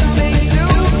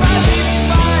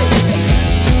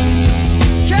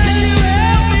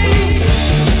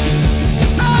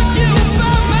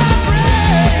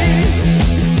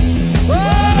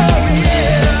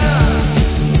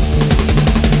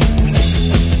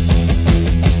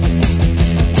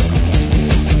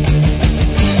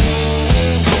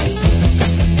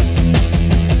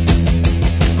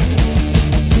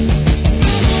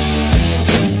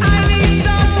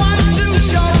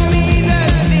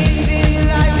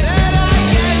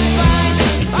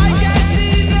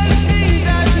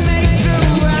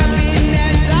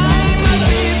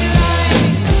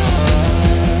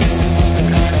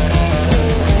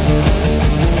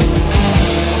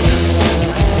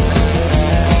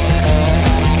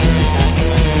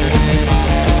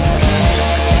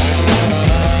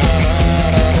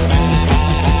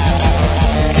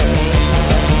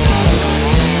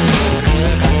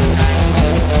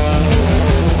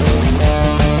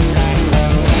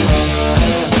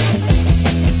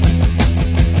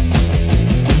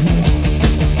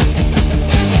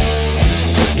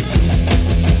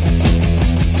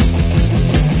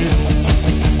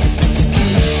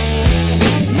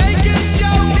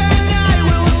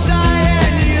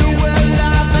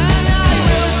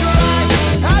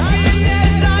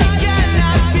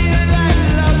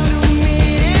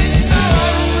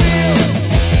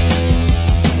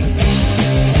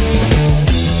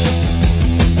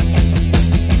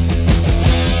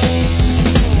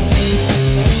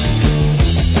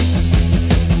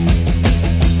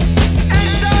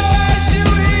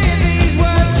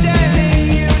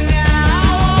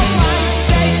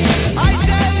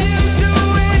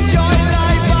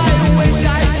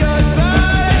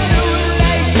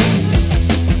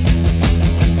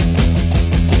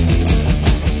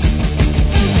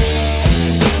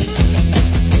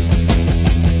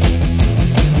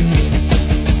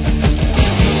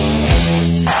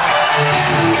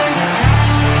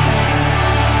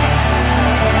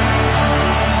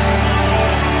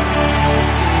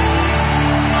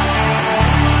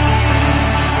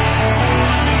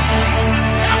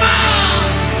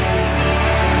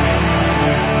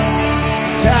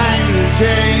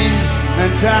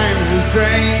and times are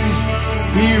strange.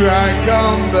 Here I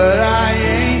come, but I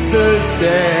ain't the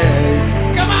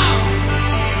same. Come on!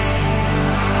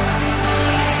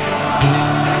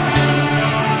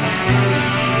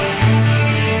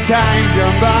 Time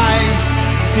gone by,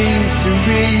 seems to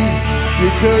me you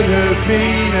could have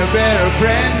been a better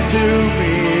friend to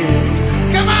me.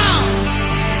 Come on!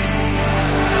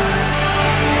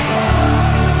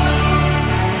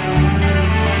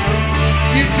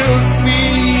 You took me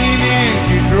in and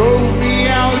you drove me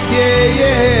out, yeah, you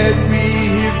had me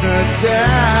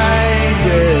hypnotized,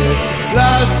 yeah.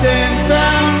 Lost and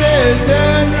found it,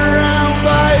 turned around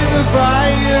by the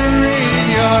fire in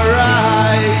your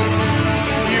eyes.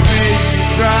 You made me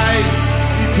cry,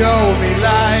 you told me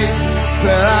lies,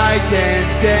 but I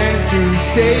can't stand to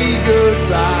say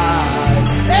goodbye.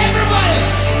 Everybody!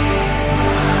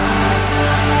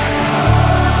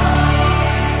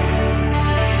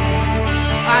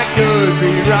 I could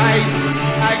be right,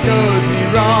 I could be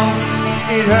wrong.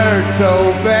 It hurt so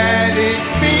bad,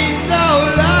 it's been so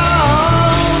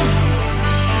long.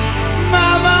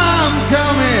 Mama, I'm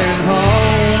coming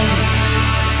home.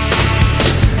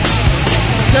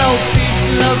 Self-peace,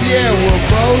 love, yeah, we're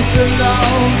both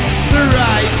alone.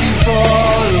 Right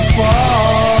before the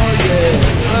fall, yeah.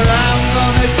 But I'm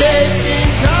gonna take in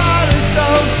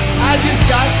cornerstone. I just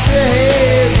got to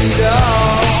have it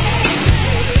all.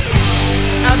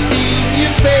 I've seen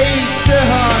your face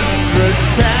 100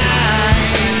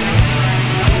 times.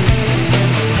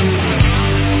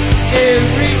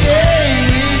 Every day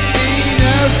we've been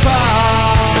apart.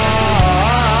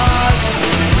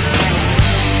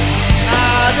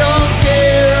 I don't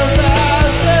care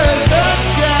about the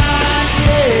sunshine,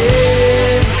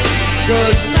 yeah.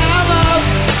 'Cause mama,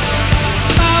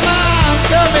 I'm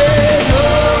coming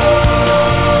home.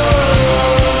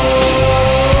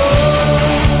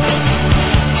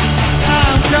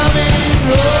 I'm coming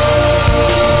home.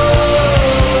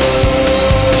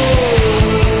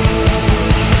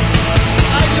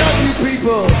 I love you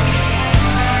people.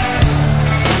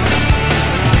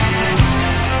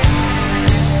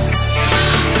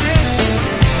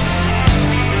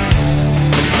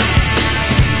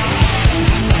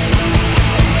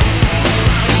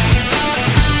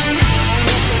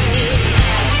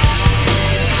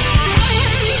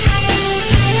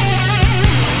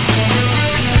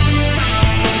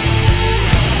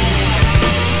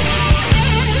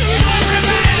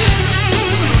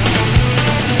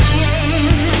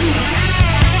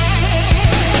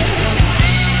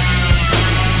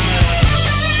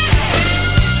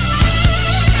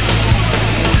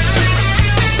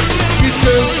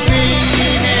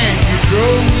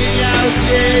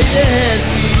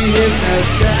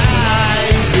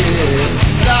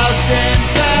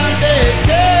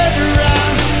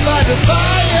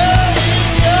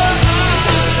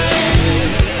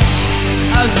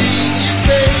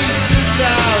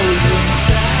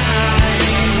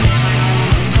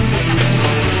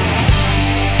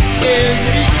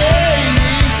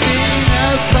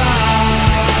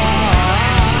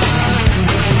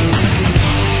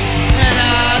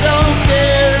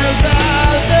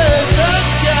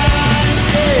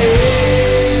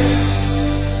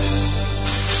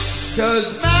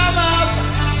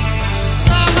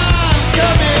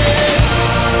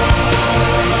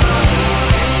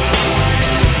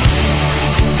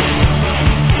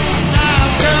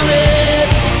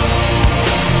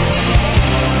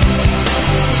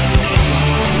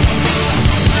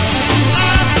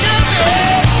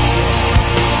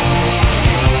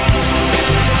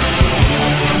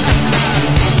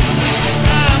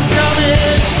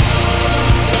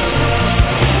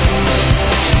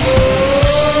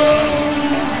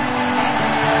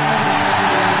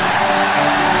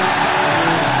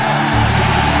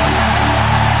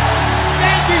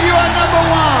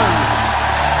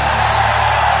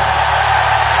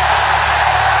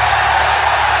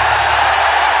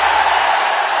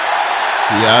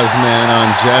 Ozman on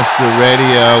Jester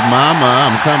Radio. Mama,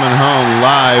 I'm coming home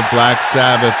live. Black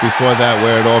Sabbath. Before that,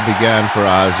 where it all began for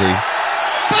Ozzy.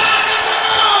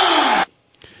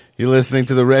 You're listening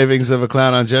to the Ravings of a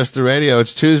Clown on Jester Radio.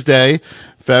 It's Tuesday,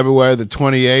 February the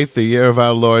 28th, the year of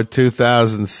our Lord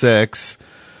 2006.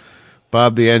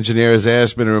 Bob the engineer has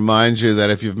asked me to remind you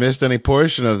that if you've missed any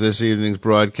portion of this evening's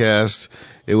broadcast,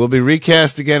 it will be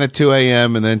recast again at 2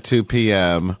 a.m. and then 2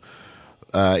 p.m.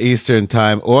 Eastern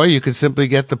Time, or you could simply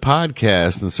get the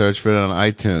podcast and search for it on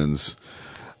iTunes.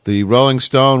 The Rolling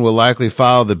Stone will likely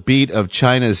follow the beat of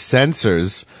China's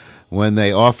censors when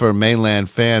they offer mainland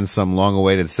fans some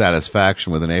long-awaited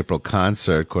satisfaction with an April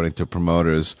concert, according to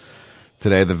promoters.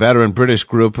 Today, the veteran British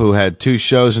group who had 2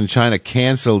 shows in China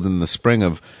canceled in the spring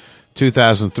of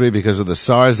 2003 because of the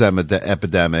SARS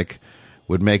epidemic,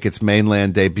 would make its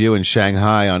mainland debut in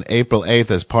Shanghai on April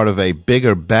 8th as part of a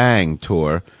Bigger Bang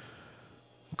tour.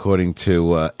 According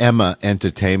to Emma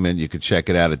Entertainment, you could check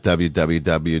it out at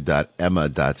www.emma.cn,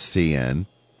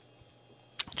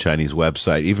 Chinese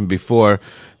website. Even before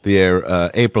their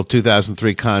April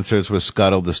 2003 concerts were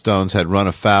scuttled, the Stones had run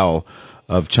afoul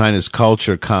of China's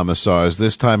culture commissars.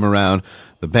 This time around,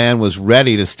 the band was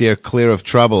ready to steer clear of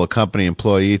trouble, a company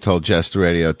employee told Jester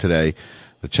Radio today.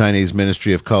 The Chinese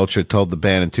Ministry of Culture told the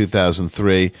band in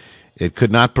 2003 it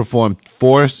could not perform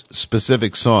 4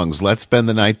 specific songs. Let's Spend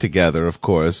the Night Together, of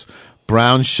course.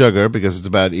 Brown Sugar, because it's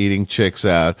about eating chicks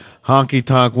out. Honky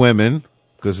Tonk Women,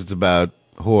 because it's about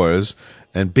whores.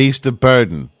 And Beast of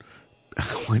Burden,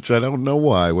 which I don't know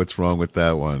why. What's wrong with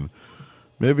that one?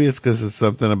 Maybe it's because it's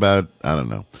something about, I don't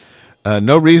know.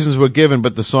 No reasons were given,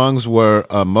 but the songs were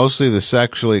mostly the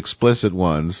sexually explicit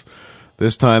ones.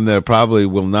 This time they probably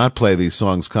will not play these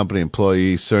songs, company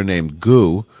employee surnamed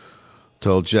Gu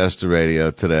told Jester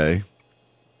Radio today.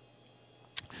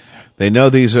 They know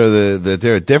these are that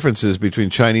there are differences between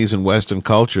Chinese and Western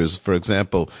cultures. For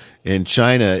example, in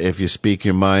China, if you speak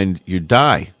your mind, you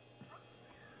die.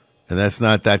 And that's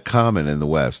not that common in the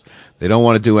West. They don't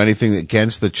want to do anything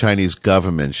against the Chinese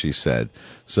government, she said.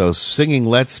 So singing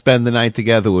Let's Spend the Night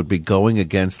Together would be going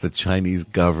against the Chinese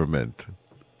government.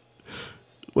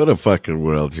 What a fucking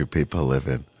world you people live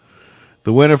in.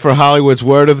 The winner for Hollywood's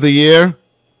Word of the Year,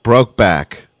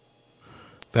 Brokeback.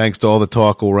 Thanks to all the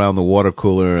talk around the water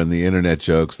cooler and the internet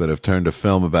jokes that have turned a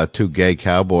film about 2 gay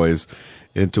cowboys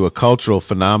into a cultural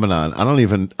phenomenon.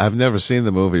 I've never seen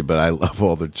the movie, but I love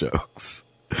all the jokes.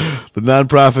 The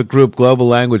nonprofit group Global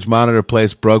Language Monitor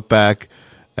placed Brokeback,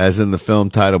 as in the film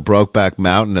title Brokeback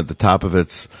Mountain, at the top of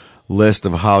its list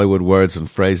of Hollywood words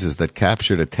and phrases that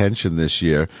captured attention this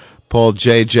year. Paul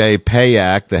J.J.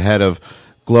 Payak, the head of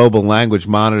Global Language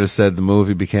Monitor, said the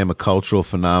movie became a cultural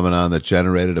phenomenon that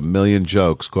generated 1 million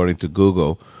jokes, according to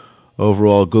Google.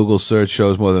 Overall, Google search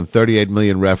shows more than 38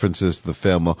 million references to the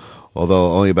film,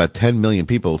 although only about 10 million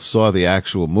people saw the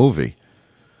actual movie.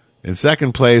 In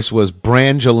second place was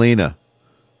Brangelina,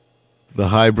 the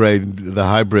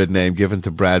hybrid name given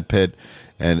to Brad Pitt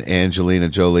and Angelina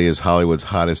Jolie as Hollywood's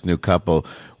hottest new couple,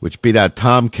 which beat out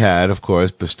Tomcat, of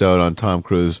course, bestowed on Tom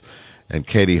Cruise and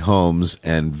Katie Holmes,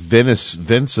 and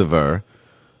Vinciver,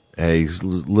 a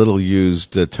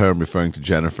little-used term referring to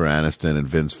Jennifer Aniston and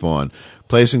Vince Vaughn.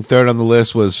 Placing third on the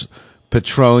list was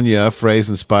Petronia, a phrase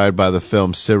inspired by the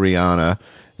film Syriana,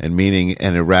 and meaning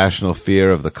an irrational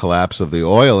fear of the collapse of the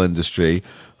oil industry,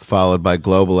 followed by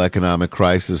global economic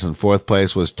crisis. In fourth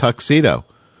place was Tuxedo,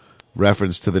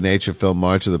 reference to the nature film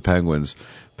March of the Penguins.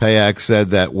 Payak said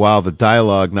that while the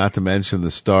dialogue, not to mention the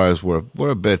stars, were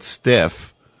a bit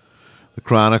stiff, the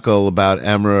chronicle about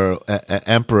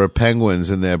emperor penguins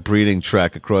and their breeding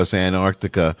trek across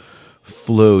Antarctica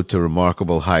flew to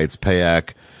remarkable heights.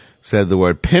 Payak said the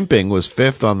word pimping was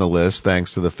fifth on the list,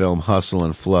 thanks to the film Hustle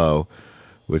and Flow,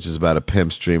 which is about a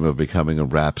pimp's dream of becoming a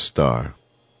rap star.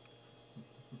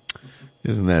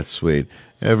 Isn't that sweet?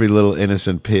 Every little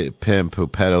innocent pimp who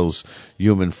peddles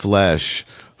human flesh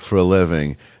for a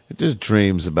living just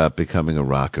dreams about becoming a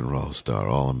rock and roll star,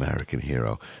 all-American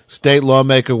hero. State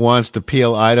lawmaker wants to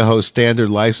peel Idaho's standard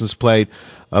license plate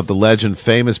of the legend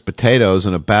Famous Potatoes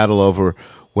in a battle over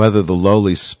whether the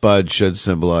lowly spud should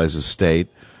symbolize a state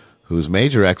whose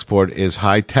major export is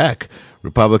high-tech.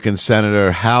 Republican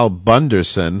Senator Hal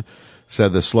Bunderson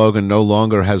said the slogan no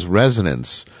longer has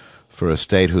resonance for a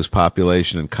state whose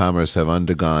population and commerce have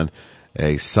undergone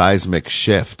a seismic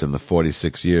shift in the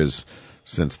 46 years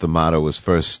since the motto was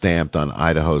first stamped on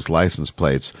Idaho's license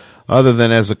plates. Other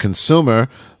than as a consumer,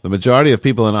 the majority of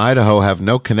people in Idaho have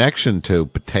no connection to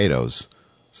potatoes,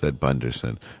 said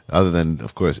Bunderson, other than,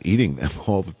 of course, eating them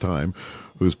all the time,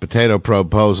 whose potato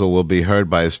proposal will be heard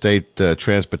by a state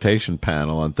transportation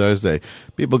panel on Thursday.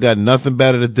 People got nothing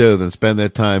better to do than spend their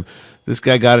time. This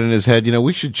guy got it in his head,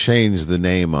 we should change the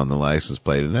name on the license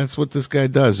plate, and that's what this guy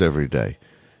does every day.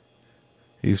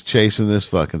 He's chasing this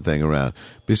fucking thing around.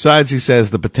 Besides, he says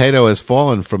the potato has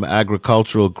fallen from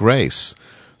agricultural grace,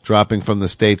 dropping from the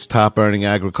state's top-earning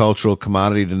agricultural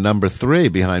commodity to number 3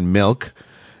 behind milk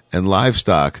and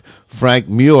livestock. Frank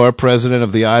Muir, president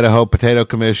of the Idaho Potato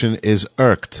Commission, is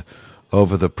irked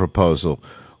over the proposal,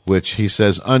 which he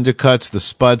says undercuts the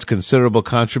Spud's considerable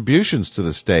contributions to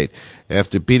the state.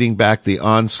 After beating back the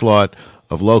onslaught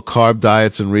of low-carb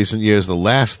diets in recent years, the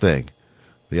last thing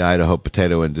the Idaho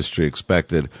potato industry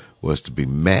expected was to be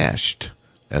mashed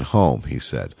at home, he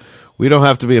said. We don't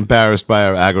have to be embarrassed by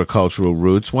our agricultural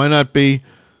roots. Why not be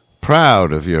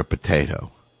proud of your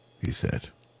potato, he said.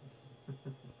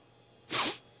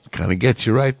 Kind of gets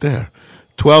you right there.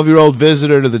 12-year-old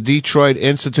visitor to the Detroit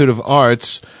Institute of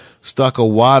Arts stuck a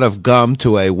wad of gum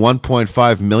to a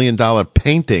 $1.5 million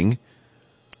painting,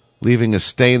 leaving a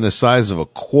stain the size of a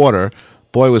quarter.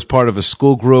 Boy was part of a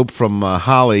school group from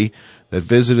Holly that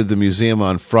visited the museum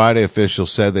on Friday.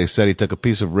 Officials said he took a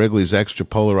piece of Wrigley's extra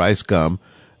polar ice gum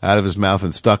out of his mouth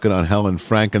and stuck it on Helen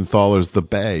Frankenthaler's The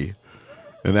Bay,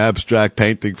 an abstract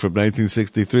painting from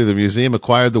 1963. The museum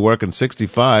acquired the work in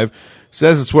 1965.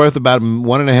 Says it's worth about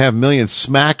 $1.5 million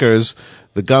smackers.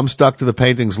 The gum stuck to the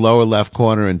painting's lower left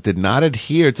corner and did not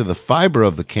adhere to the fiber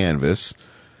of the canvas,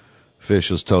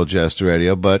 officials told Jester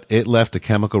Radio, but it left a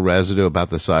chemical residue about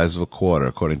the size of a quarter,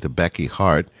 according to Becky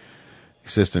Hart,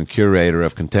 assistant curator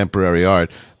of contemporary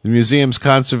art. The museum's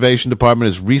conservation department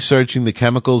is researching the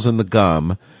chemicals in the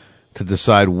gum to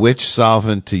decide which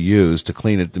solvent to use to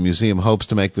clean it. The museum hopes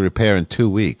to make the repair in 2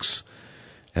 weeks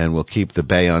and will keep the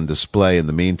bay on display in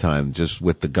the meantime, just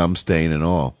with the gum stain and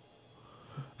all.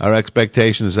 Our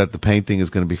expectation is that the painting is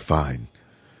going to be fine,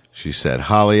 she said.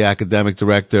 Holly academic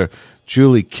director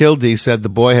Julie Kildee said the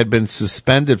boy had been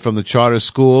suspended from the charter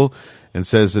school and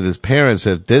says that his parents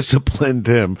have disciplined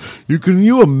him. Can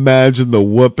you imagine the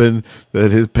whooping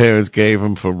that his parents gave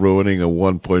him for ruining a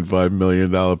 $1.5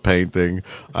 million painting?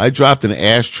 I dropped an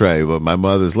ashtray, but my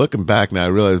mother's, looking back now, I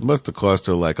realize it must have cost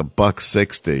her like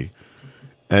 $1.60.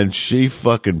 And she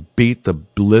fucking beat the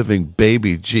living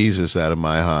baby Jesus out of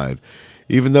my hide.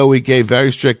 Even though we gave very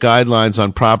strict guidelines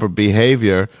on proper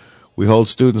behavior, we hold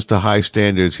students to high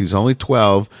standards. He's only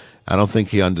 12. I don't think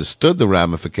he understood the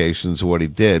ramifications of what he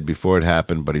did before it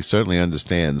happened, but he certainly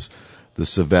understands the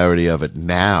severity of it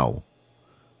now.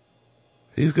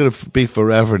 He's going to be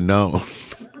forever known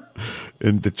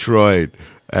in Detroit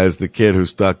as the kid who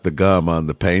stuck the gum on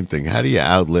the painting. How do you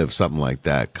outlive something like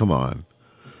that? Come on.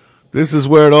 This is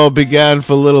where it all began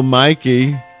for little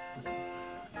Mikey.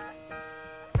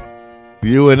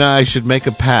 You and I should make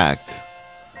a pact.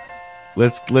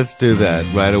 Let's do that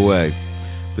right away.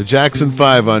 The Jackson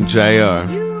 5 on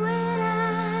JR.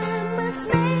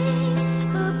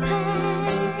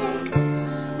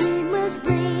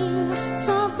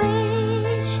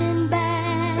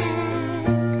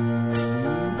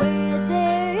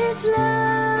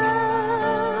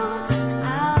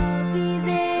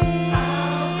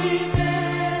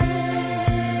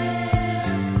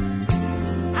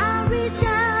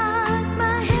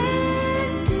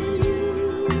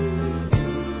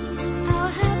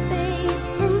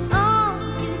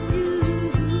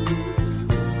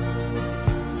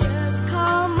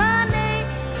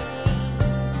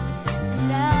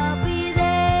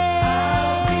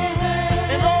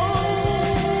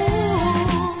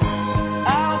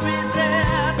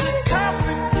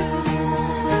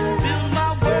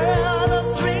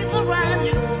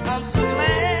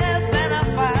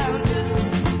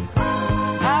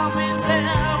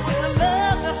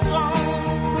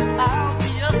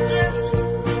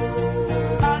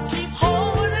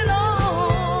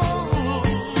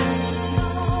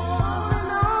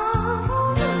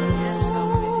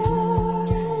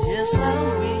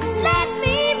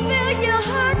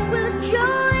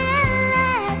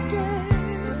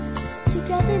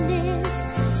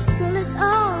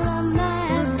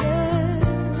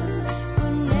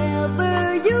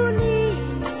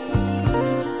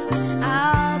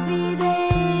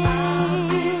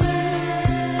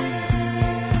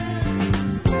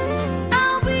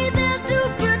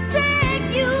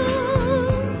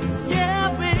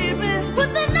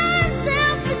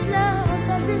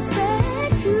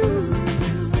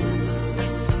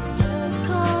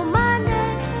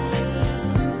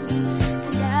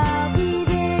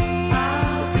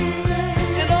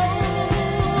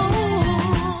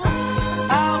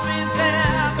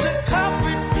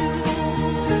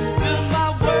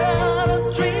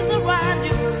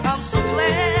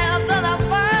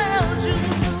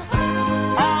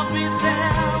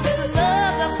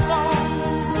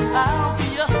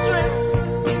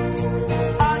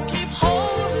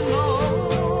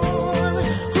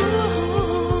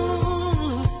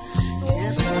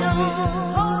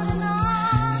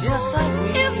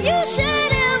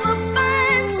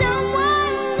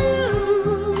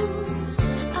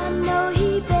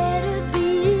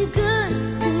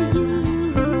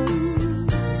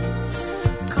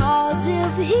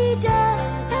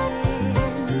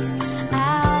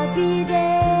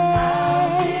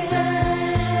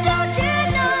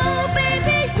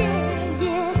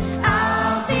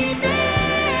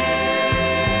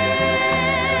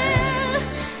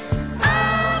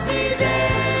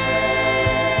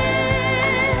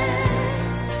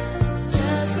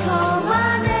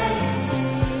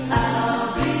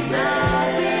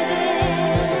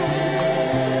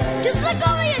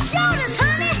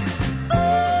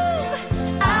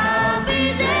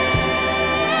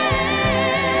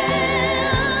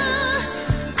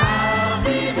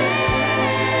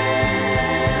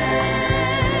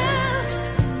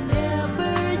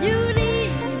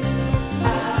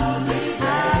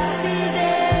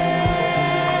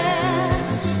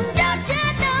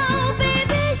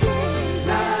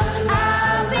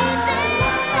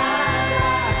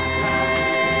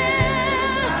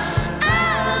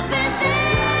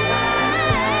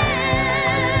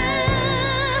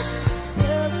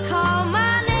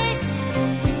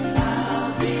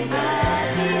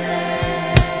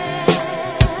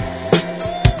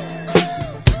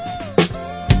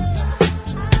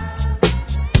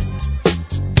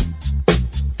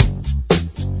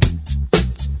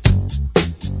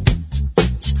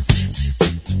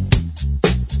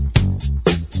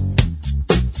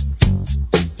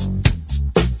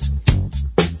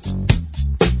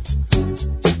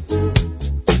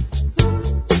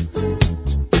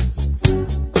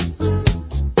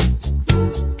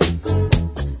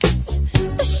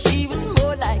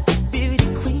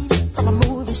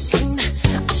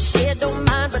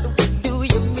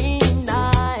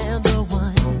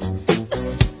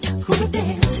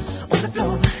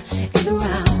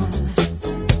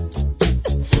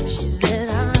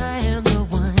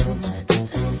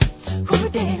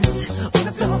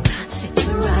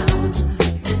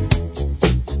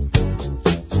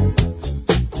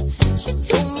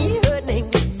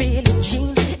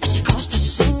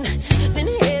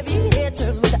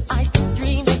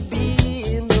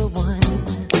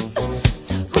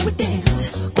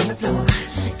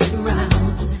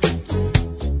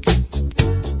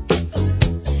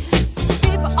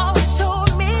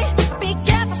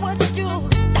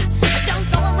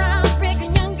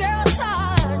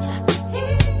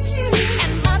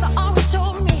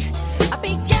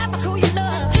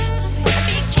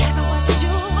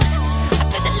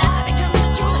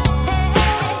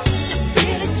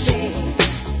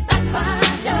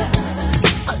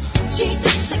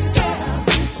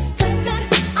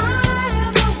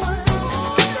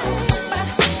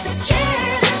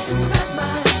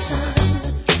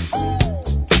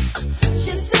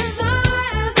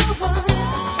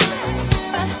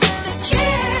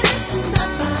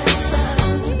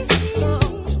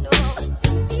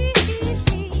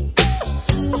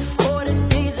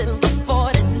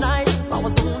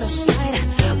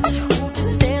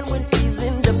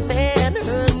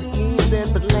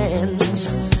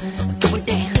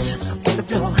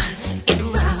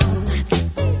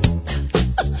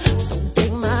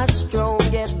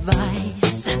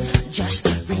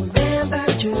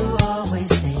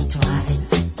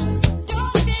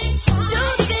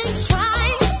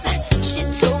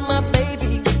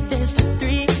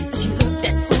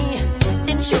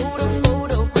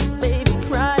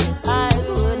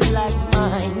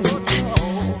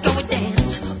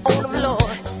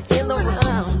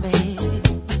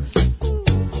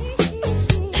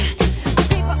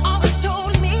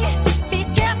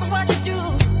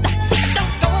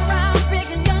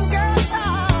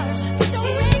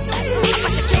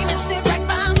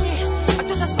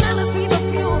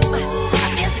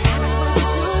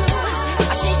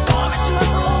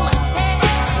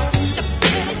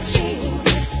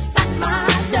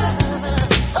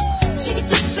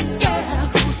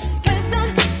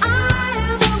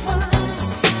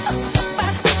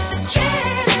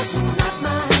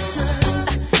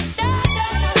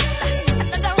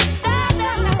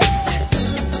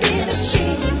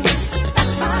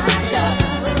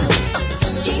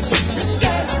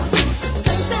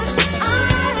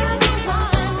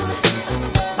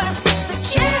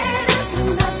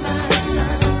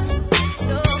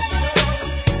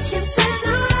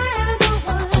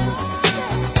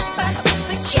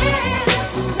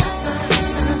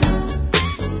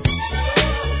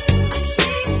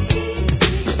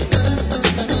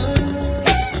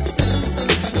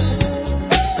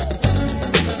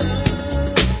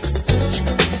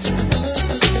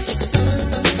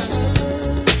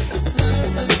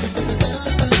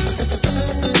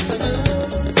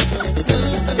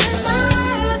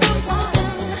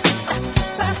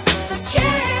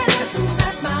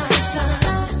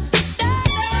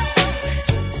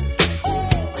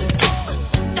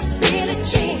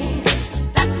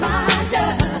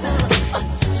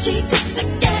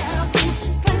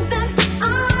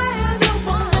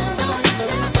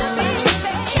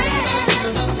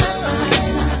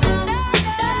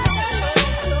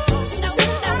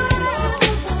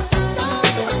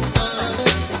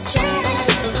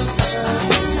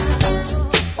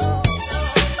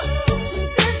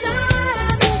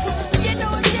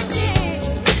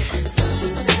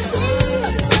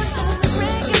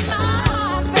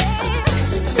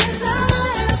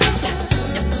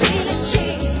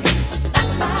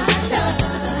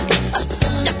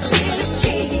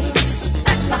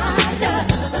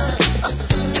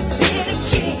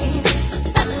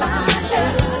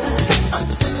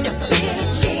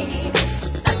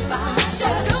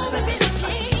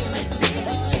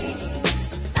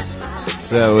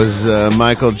 That was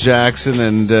Michael Jackson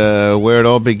and Where It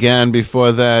All Began.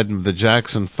 Before that, the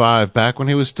Jackson 5, back when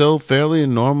he was still fairly a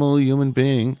normal human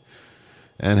being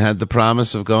and had the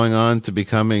promise of going on to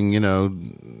becoming,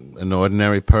 an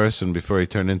ordinary person before he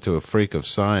turned into a freak of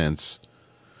science.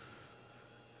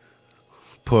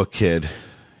 Poor kid.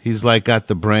 He's like got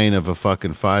the brain of a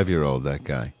fucking 5-year-old, that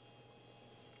guy.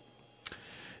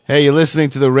 Hey, you're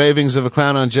listening to the Ravings of a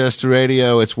Clown on Jester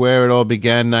Radio. It's Where It All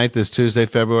Began night this Tuesday,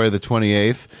 February the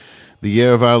 28th. The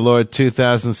year of our Lord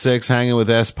 2006, hanging with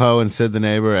Espo and Sid the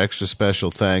Neighbor. Extra special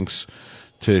thanks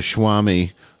to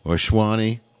Schwami, or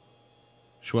Schwani?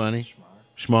 Schwani?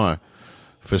 Schmar.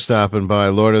 For stopping by.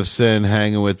 Lord of Sin,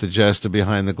 hanging with the Jester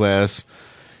behind the glass.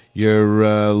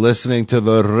 You're listening to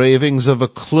the Ravings of a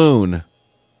Clown,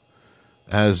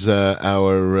 as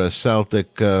our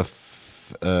Celtic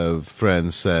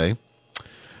friends say.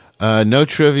 No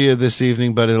trivia this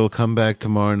evening, but it'll come back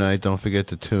tomorrow night. Don't forget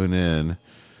to tune in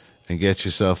and get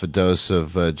yourself a dose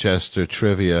of Jester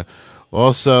trivia.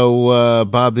 Also,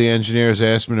 Bob the engineer has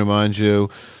asked me to remind you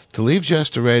to leave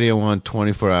Jester Radio on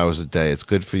 24 hours a day. It's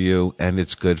good for you, and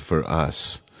it's good for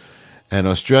us. An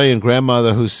Australian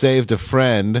grandmother who saved a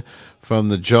friend from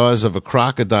the jaws of a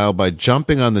crocodile by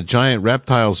jumping on the giant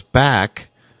reptile's back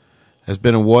has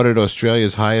been awarded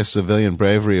Australia's highest civilian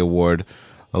bravery award.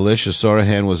 Alicia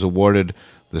Sorahan was awarded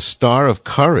the Star of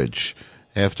Courage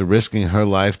after risking her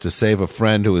life to save a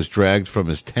friend who was dragged from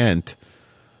his tent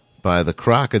by the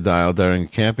crocodile during a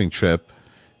camping trip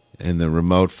in the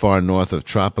remote far north of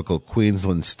tropical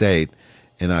Queensland state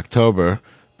in October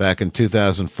back in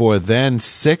 2004. Then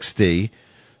 60,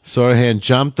 Sorahan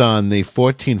jumped on the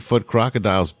 14-foot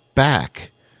crocodile's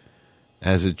back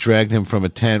as it dragged him from a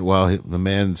tent while the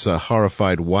man's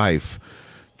horrified wife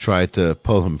tried to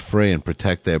pull him free and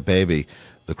protect their baby.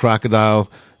 The crocodile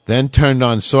then turned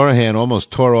on Sorahan, almost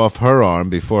tore off her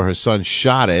arm before her son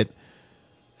shot it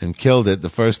and killed it. The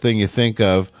first thing you think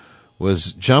of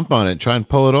was jump on it, try and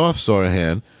pull it off,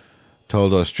 Sorahan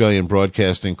told Australian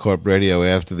Broadcasting Corp Radio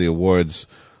after the awards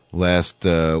last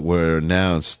were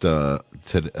announced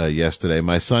yesterday.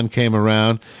 My son came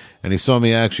around and he saw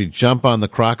me actually jump on the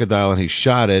crocodile and he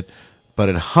shot it, but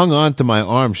it hung on to my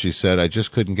arm, she said. I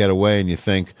just couldn't get away. And you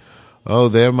think, oh,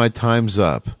 there, my time's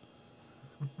up,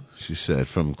 she said,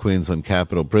 from Queensland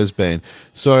capital Brisbane.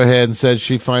 Sorahan said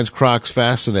she finds crocs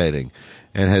fascinating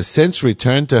and has since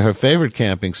returned to her favorite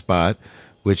camping spot,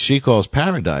 which she calls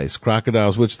paradise.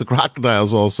 Crocodiles, which the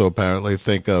crocodiles also apparently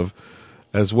think of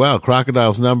as well.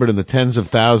 Crocodiles numbered in the tens of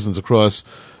thousands across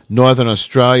northern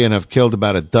Australia and have killed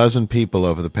about a dozen people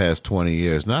over the past 20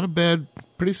 years. Not a bad,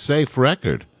 pretty safe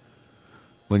record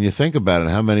when you think about it,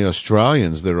 how many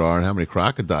Australians there are and how many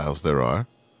crocodiles there are.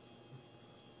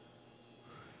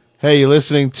 Hey, you're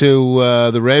listening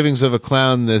to the Ravings of a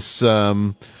Clown this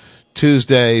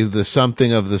Tuesday, the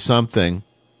something of the something.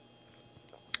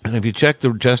 And if you check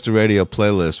the Jester Radio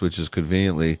playlist, which is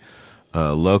conveniently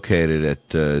located at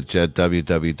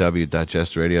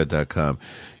www.jesterradio.com,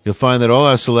 you'll find that all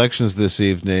our selections this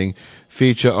evening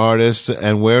feature artists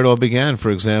and where it all began.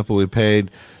 For example, we played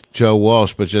Joe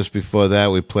Walsh, but just before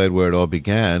that we played Where It All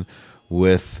Began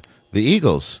with the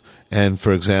Eagles. And,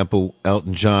 for example,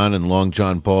 Elton John and Long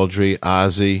John Baldry,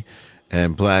 Ozzy,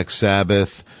 and Black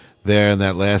Sabbath. There in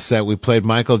that last set we played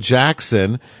Michael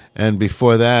Jackson, and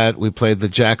before that we played the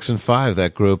Jackson 5,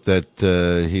 that group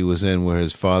that he was in where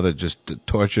his father just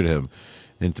tortured him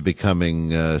into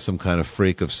becoming some kind of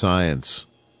freak of science.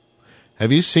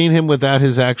 Have you seen him without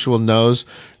his actual nose?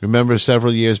 Remember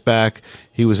several years back,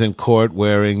 he was in court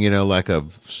wearing, like a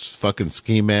fucking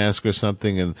ski mask or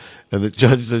something, and the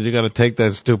judge said, you got to take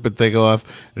that stupid thing off.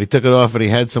 And he took it off, and he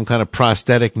had some kind of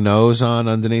prosthetic nose on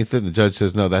underneath it. And the judge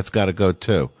says, no, that's got to go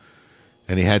too.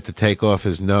 And he had to take off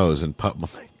his nose in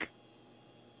public.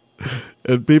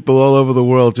 And people all over the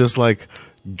world just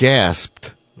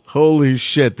gasped. Holy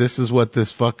shit, this is what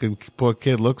this fucking poor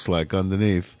kid looks like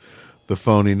underneath the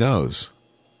phony nose.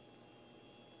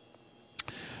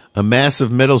 A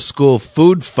massive middle school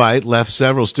food fight left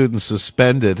several students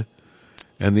suspended,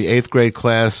 and the 8th grade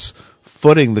class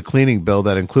footing the cleaning bill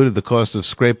that included the cost of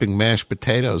scraping mashed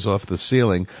potatoes off the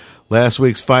ceiling. Last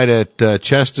week's fight at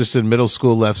Chesterton Middle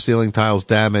School left ceiling tiles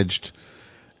damaged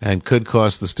and could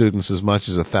cost the students as much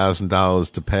as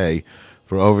 $1,000 to pay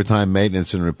for overtime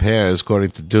maintenance and repairs,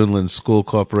 according to Duneland School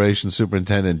Corporation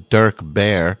Superintendent Dirk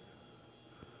Baer.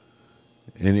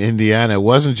 In Indiana, it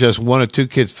wasn't just one or two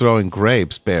kids throwing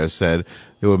grapes, Baer said.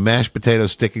 There were mashed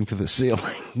potatoes sticking to the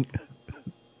ceiling.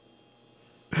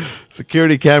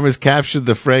 Security cameras captured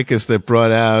the fracas that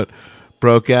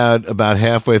broke out about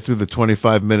halfway through the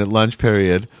 25-minute lunch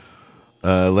period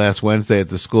last Wednesday at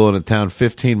the school in a town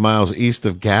 15 miles east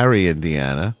of Gary,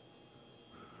 Indiana.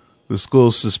 The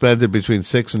school suspended between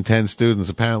 6 and 10 students.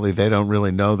 Apparently, they don't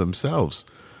really know themselves.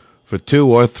 For 2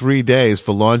 or 3 days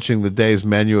for launching the day's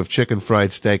menu of chicken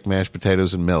fried steak, mashed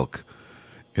potatoes, and milk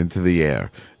into the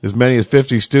air. As many as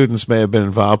 50 students may have been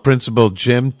involved. Principal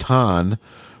Jim Ton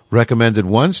recommended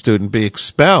one student be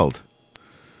expelled.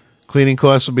 Cleaning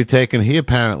costs will be taken. He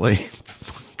apparently,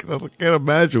 I can't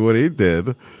imagine what he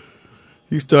did.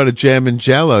 He started jamming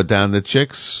Jell-O down the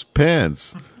chick's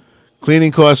pants.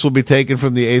 Cleaning costs will be taken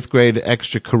from the 8th grade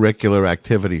extracurricular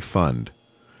activity fund.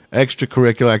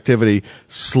 Extracurricular activity /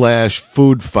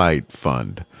 food fight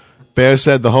fund. Baer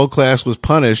said the whole class was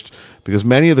punished because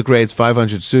many of the grade's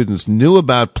 500 students knew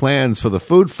about plans for the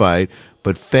food fight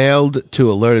but failed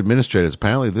to alert administrators.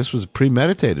 Apparently this was a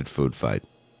premeditated food fight.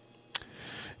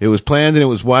 It was planned and it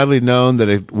was widely known that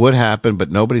it would happen, but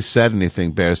nobody said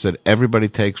anything, Baer said. Everybody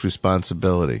takes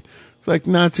responsibility. It's like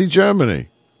Nazi Germany.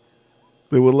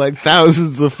 There were like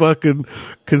thousands of fucking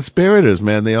conspirators,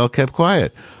 man. They all kept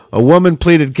quiet. A woman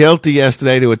pleaded guilty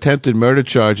yesterday to attempted murder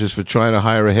charges for trying to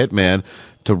hire a hitman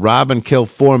to rob and kill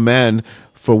 4 men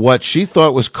for what she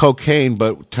thought was cocaine,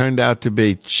 but turned out to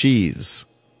be cheese.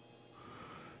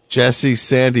 Jessie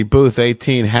Sandy Booth,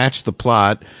 18, hatched the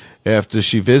plot after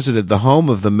she visited the home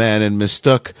of the men and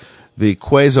mistook the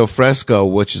queso fresco,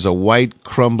 which is a white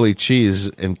crumbly cheese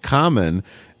in common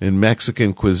in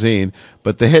Mexican cuisine,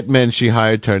 but the hitmen she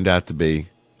hired turned out to be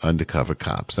undercover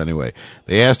cops. Anyway,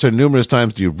 they asked her numerous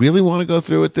times, do you really want to go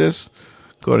through with this?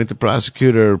 According to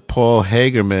prosecutor Paul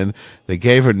Hagerman, they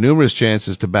gave her numerous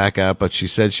chances to back out, but she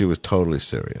said she was totally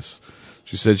serious.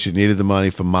 She said she needed the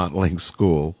money for modeling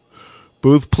school.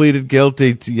 Booth pleaded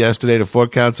guilty yesterday to 4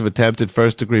 counts of attempted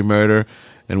first-degree murder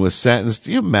and was sentenced.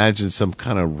 Do you imagine some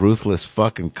kind of ruthless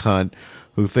fucking cunt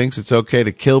who thinks it's okay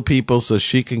to kill people so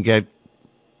she can get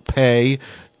pay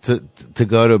to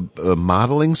go to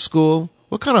modeling school?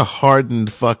 What kind of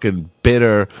hardened, fucking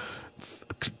bitter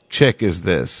chick is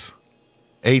this?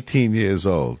 18 years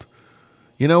old.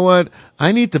 You know what?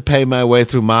 I need to pay my way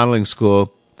through modeling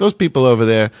school. Those people over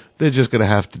there, they're just going to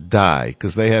have to die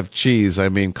because they have cheese,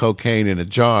 cocaine in a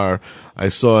jar I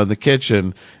saw in the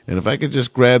kitchen. And if I could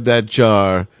just grab that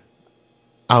jar,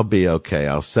 I'll be okay.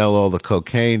 I'll sell all the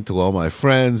cocaine to all my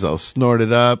friends. I'll snort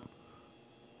it up.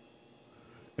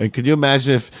 And can you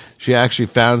imagine if she actually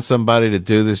found somebody to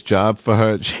do this job for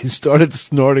her? She started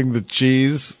snorting the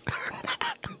cheese.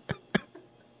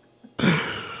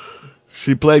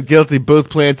 She pled guilty.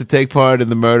 Booth planned to take part in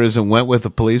the murders and went with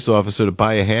a police officer to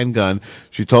buy a handgun.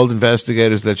 She told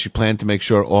investigators that she planned to make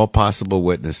sure all possible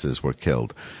witnesses were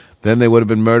killed. Then they would have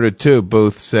been murdered too,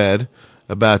 Booth said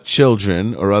about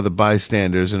children or other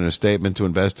bystanders in her statement to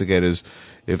investigators.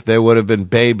 If there would have been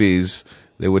babies,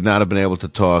 they would not have been able to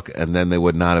talk, and then they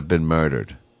would not have been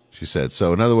murdered, she said.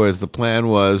 So, in other words, the plan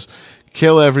was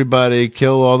kill everybody,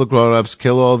 kill all the grown-ups,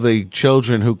 kill all the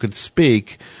children who could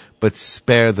speak, but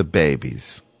spare the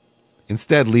babies.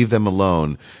 Instead, leave them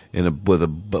alone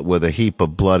with a heap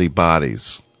of bloody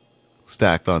bodies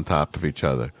stacked on top of each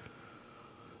other.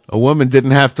 A woman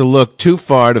didn't have to look too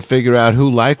far to figure out who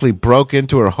likely broke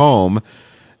into her home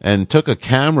and took a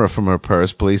camera from her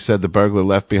purse. Police said the burglar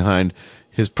left behind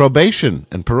his probation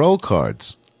and parole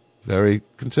cards. Very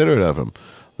considerate of him.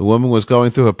 The woman was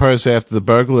going through her purse after the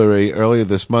burglary earlier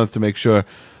this month to make sure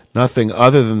nothing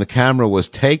other than the camera was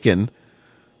taken.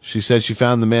 She said she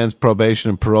found the man's probation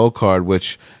and parole card,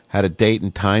 which had a date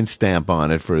and time stamp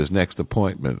on it for his next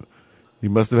appointment. He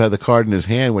must have had the card in his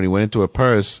hand when he went into her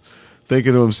purse,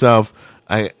 thinking to himself,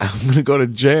 I'm going to go to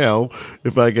jail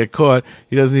if I get caught.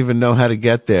 He doesn't even know how to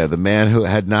get there. The man who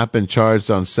had not been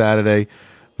charged on Saturday,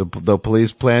 the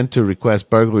police plan to request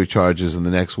burglary charges in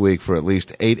the next week for at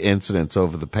least 8 incidents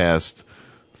over the past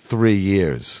 3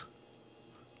 years.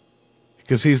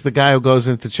 Because he's the guy who goes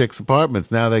into chicks'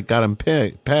 apartments. Now they got him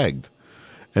pegged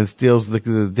and steals the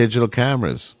digital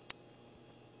cameras.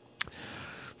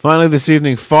 Finally this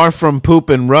evening, far from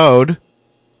Poopin' Road,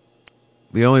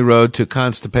 the only road to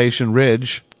Constipation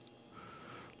Ridge,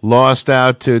 lost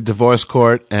out to Divorce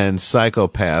Court and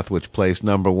Psychopath, which placed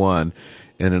number one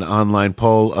in an online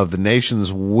poll of the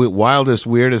nation's wildest,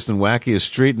 weirdest, and wackiest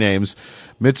street names.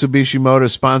 Mitsubishi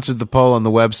Motors sponsored the poll on the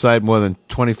website. More than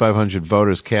 2,500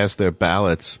 voters cast their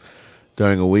ballots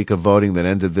during a week of voting that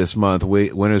ended this month.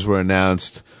 Winners were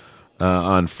announced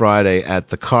on Friday at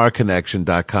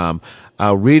thecarconnection.com.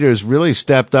 Our readers really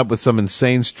stepped up with some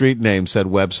insane street names, said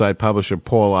website publisher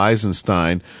Paul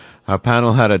Eisenstein. Our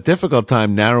panel had a difficult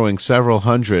time narrowing several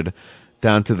hundred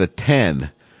down to the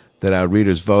 10 that our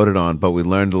readers voted on, but we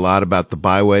learned a lot about the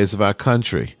byways of our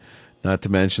country, not to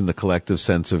mention the collective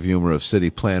sense of humor of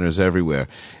city planners everywhere.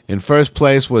 In first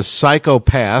place was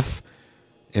Psychopath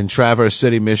in Traverse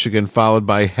City, Michigan, followed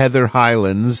by Heather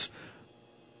Highlands,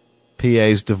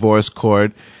 PA's Divorce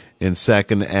Court, in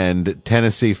second, and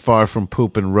Tennessee Far From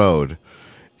Poopin' Road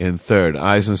in third.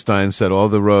 Eisenstein said all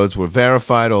the roads were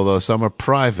verified, although some are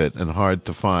private and hard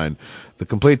to find. The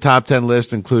complete top 10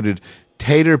 list included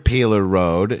Tater Peeler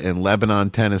Road in Lebanon,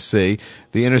 Tennessee,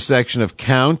 the intersection of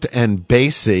Count and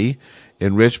Basie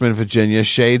in Richmond, Virginia,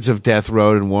 Shades of Death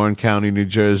Road in Warren County, New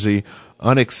Jersey,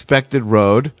 Unexpected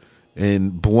Road in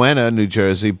Buena, New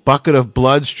Jersey, Bucket of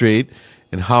Blood Street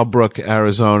in Holbrook,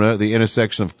 Arizona, the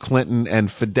intersection of Clinton and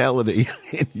Fidelity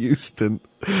in Houston.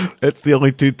 That's the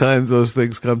only two times those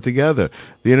things come together.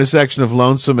 The intersection of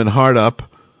Lonesome and Hardup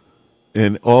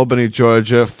in Albany,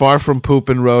 Georgia, Far From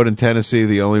Poopin' Road in Tennessee,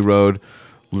 the only road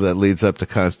that leads up to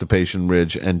Constipation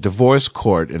Ridge, and Divorce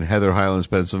Court in Heather Highlands,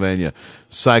 Pennsylvania.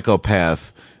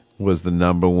 Psychopath was the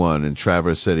number one in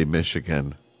Traverse City,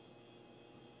 Michigan.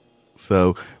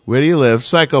 So, where do you live?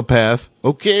 Psychopath.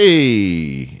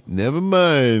 Okay, never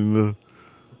mind.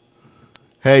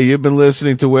 Hey, you've been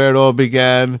listening to Where It All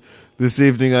Began this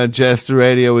evening on Jester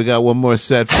Radio. We got one more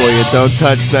set for you. Don't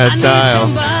touch that dial.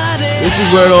 This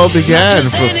is Where It All Began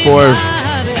for four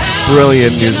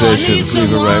brilliant musicians.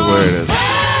 Leave it right where it is.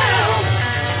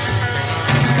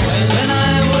 When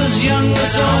I was younger,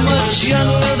 so much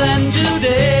younger than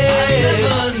today,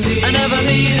 I never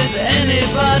needed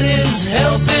anybody's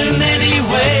help in any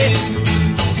way.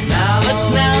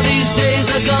 But now these days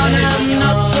are gone, I'm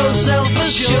not so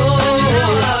self-assured.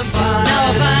 Now I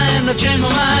find I've changed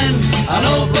my mind and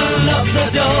open up the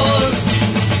doors.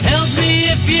 Help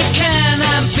me if you can,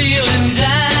 I'm feeling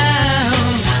down,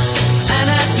 and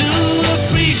I do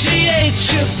appreciate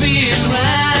you being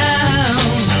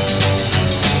round.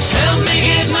 Help me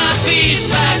get my feet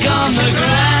back on the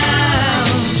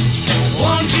ground.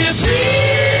 Won't you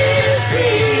please,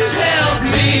 please help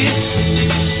me?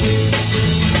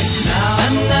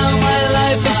 Now my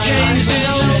life has changed in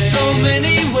so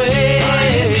many ways.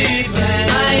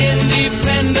 My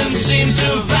independence seems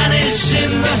to vanish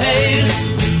in the haze.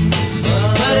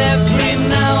 But every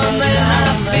now and then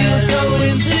I feel so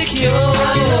insecure.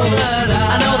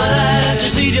 I know that I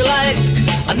just need you like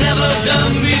I've never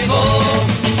done before.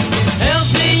 Help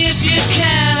me if you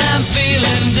can, I'm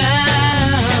feeling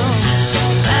down,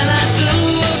 and I do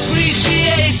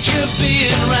appreciate you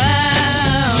being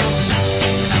around.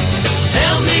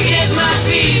 Help me get my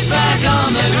feet back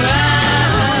on the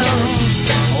ground.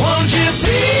 Won't you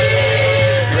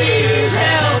please, please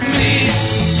help me?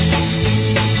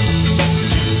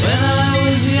 When I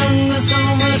was younger, so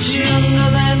much younger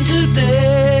than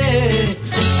today,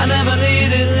 I never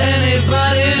needed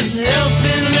anybody's help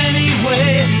in any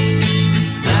way.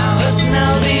 But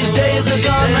now these days are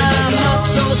gone, I'm not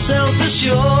so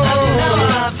self-assured. Now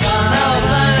I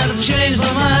find I've changed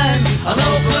my mind and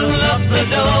open up the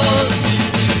doors.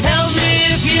 Help me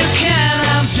if you can,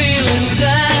 I'm feeling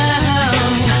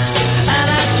down, and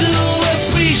I do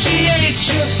appreciate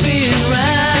you being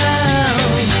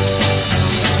round.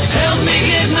 Help me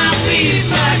get my feet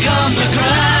back on the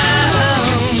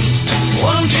ground.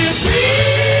 Won't you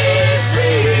please,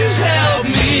 please help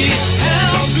me?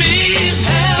 Help me,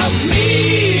 help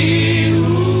me.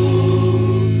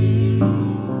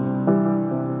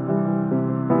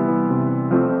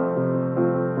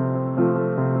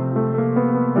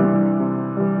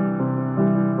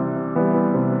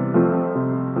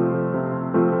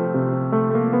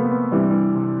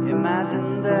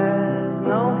 Imagine there's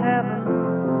no heaven.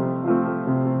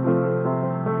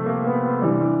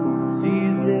 It's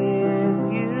easy if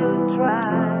you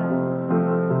try.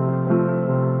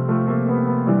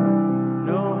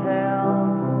 No hell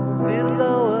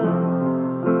below us.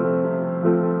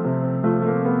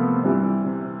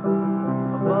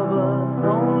 Above us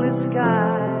only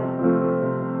sky.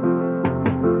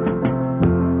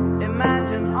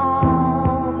 Imagine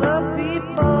all the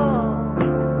people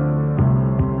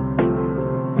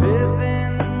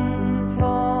living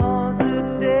for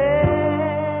today.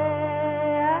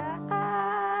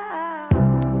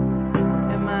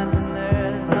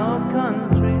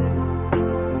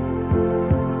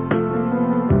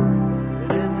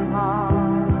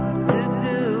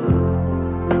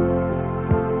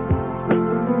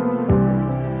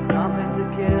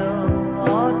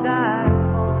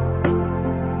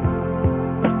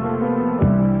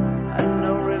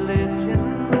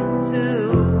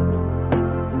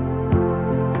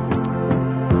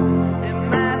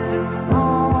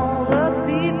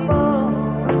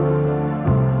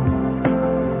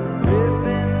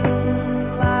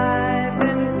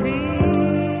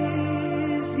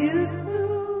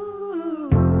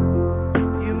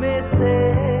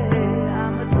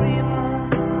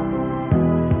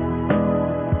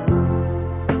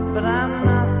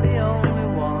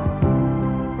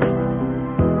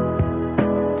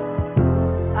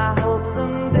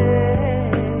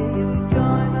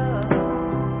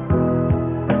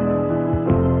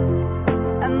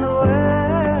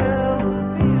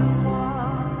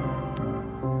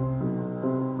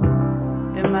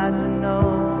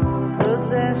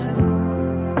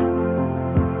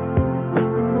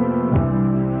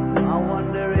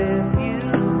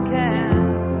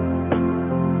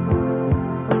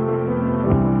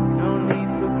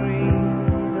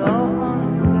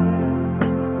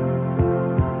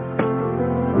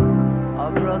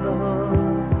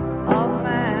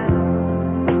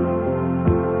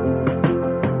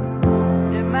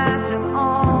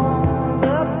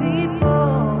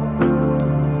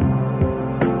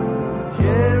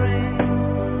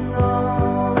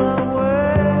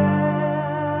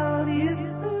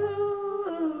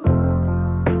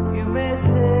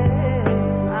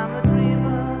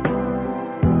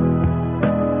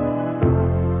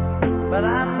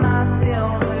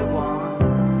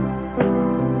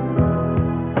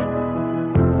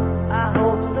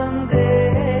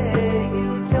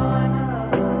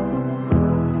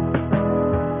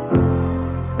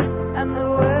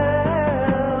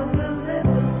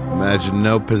 imagine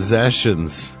no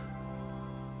possessions,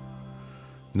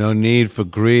 no need for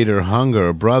greed or hunger,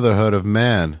 a brotherhood of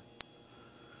man.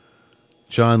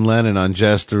 John Lennon on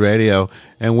Jester Radio.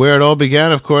 And where it all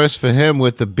began, of course, for him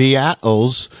with the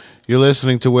Beatles. You're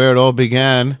listening to Where It All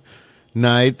Began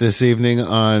night this evening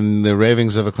on the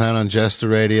Ravings of a Clown on Jester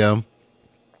Radio.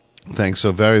 Thanks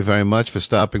so very, very much for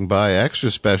stopping by. Extra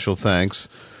special thanks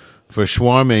for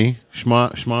Schmarmy,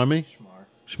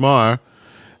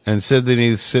 and Sid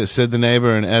the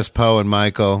Neighbor, and Espo and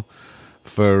Michael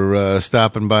for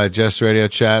stopping by Jester Radio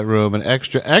chat room. And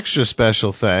extra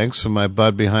special thanks for my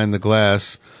bud behind the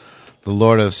glass, the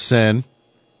Lord of Sin.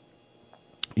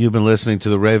 You've been listening to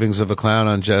the Ravings of a Clown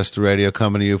on Jester Radio,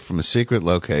 coming to you from a secret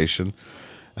location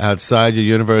outside your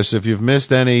universe. If you've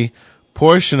missed any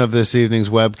portion of this evening's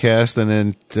webcast,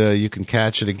 then you can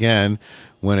catch it again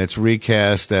when it's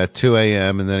recast at 2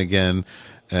 a.m. and then again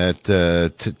at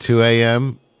 2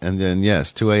 a.m. and then,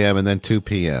 2 a.m. and then 2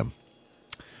 p.m.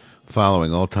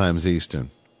 following all times Eastern.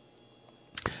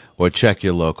 Or check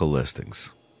your local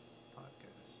listings.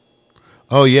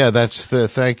 Oh, yeah,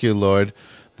 thank you, Lord.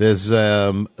 There's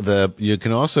you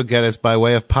can also get us by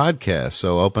way of podcast.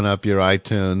 So open up your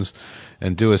iTunes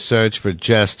and do a search for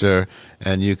Jester,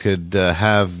 and you could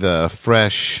have a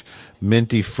fresh,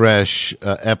 minty fresh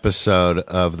episode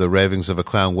of the Ravings of a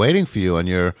Clown waiting for you on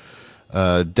your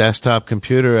desktop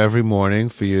computer every morning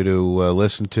for you to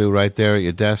listen to right there at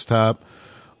your desktop,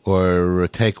 or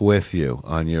take with you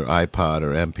on your iPod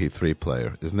or MP3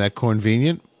 player. Isn't that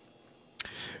convenient?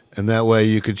 And that way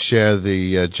you could share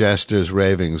the Jester's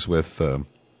ravings with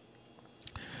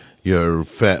your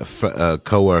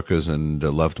co-workers and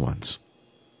loved ones.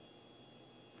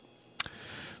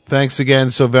 Thanks again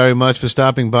so very much for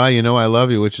stopping by. You know I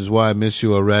love you, which is why I miss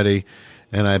you already.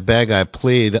 And I beg, I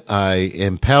plead, I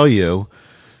impel you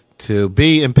to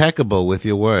be impeccable with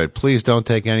your word. Please don't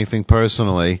take anything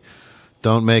personally.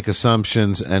 Don't make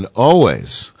assumptions, and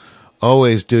always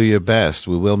do your best.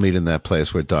 We will meet in that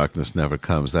place where darkness never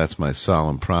comes. That's my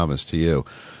solemn promise to you.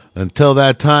 Until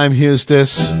that time,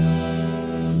 Eustis,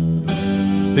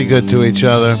 be good to each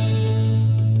other.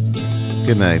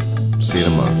 Good night. See you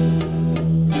tomorrow.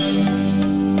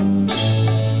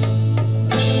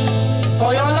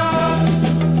 For your love,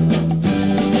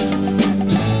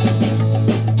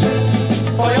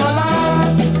 for your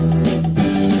love,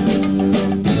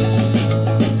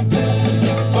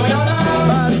 for your love,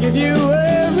 I'd give you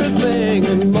everything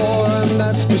and more, and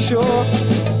that's for sure.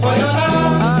 for your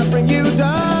love, I'd bring you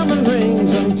diamond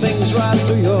rings and things right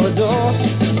to your door.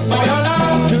 for your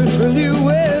love, To thrill you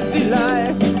with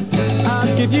delight,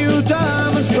 I'd give you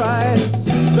diamonds bright.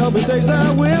 There'll be days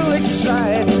that will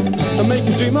excite and make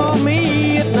you dream of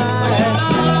me at night.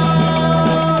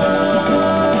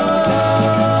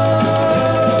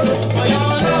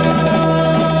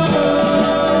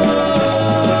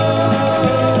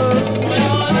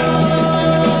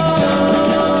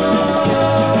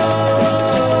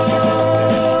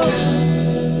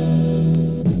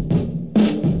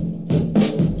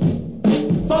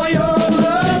 For your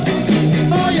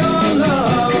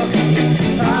love,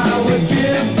 I would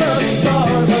give the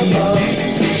stars above.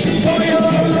 For your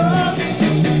love,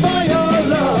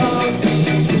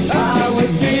 I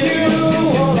would give you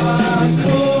all I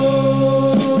could.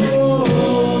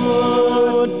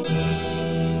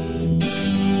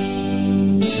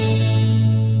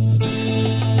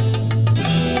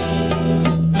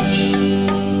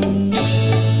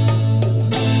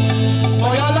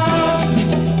 for your love,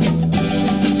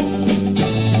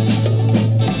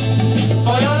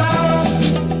 for your love,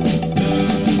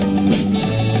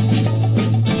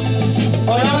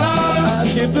 for your love, I'd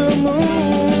give the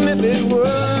moon if it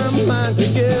were mine to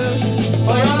give.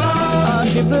 for your love, I'd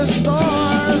give the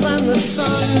stars and the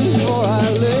sun for I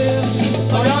live.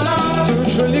 for your love, To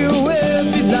thrill you with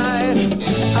delight,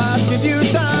 I'd give you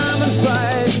diamonds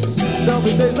bright. There'll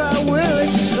be days that will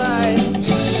excite,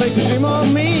 make you dream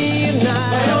of me at night.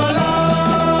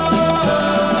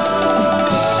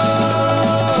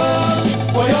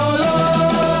 for your love,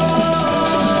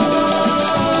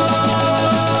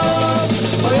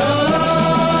 for your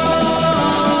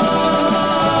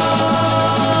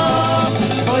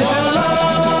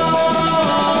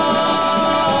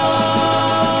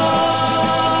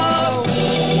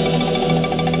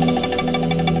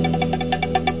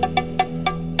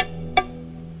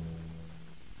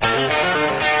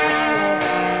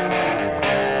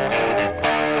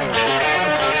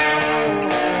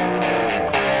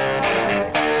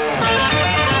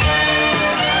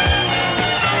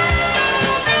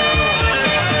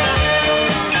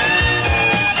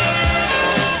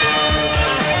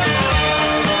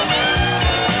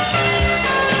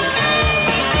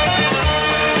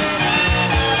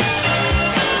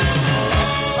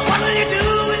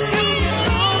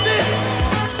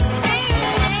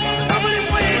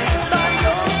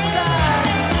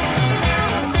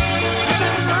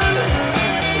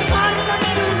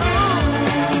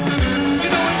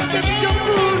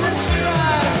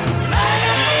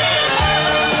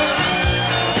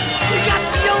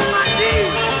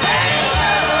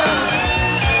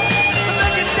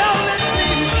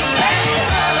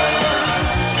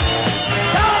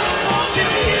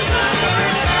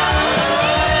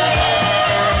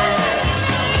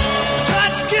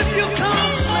You come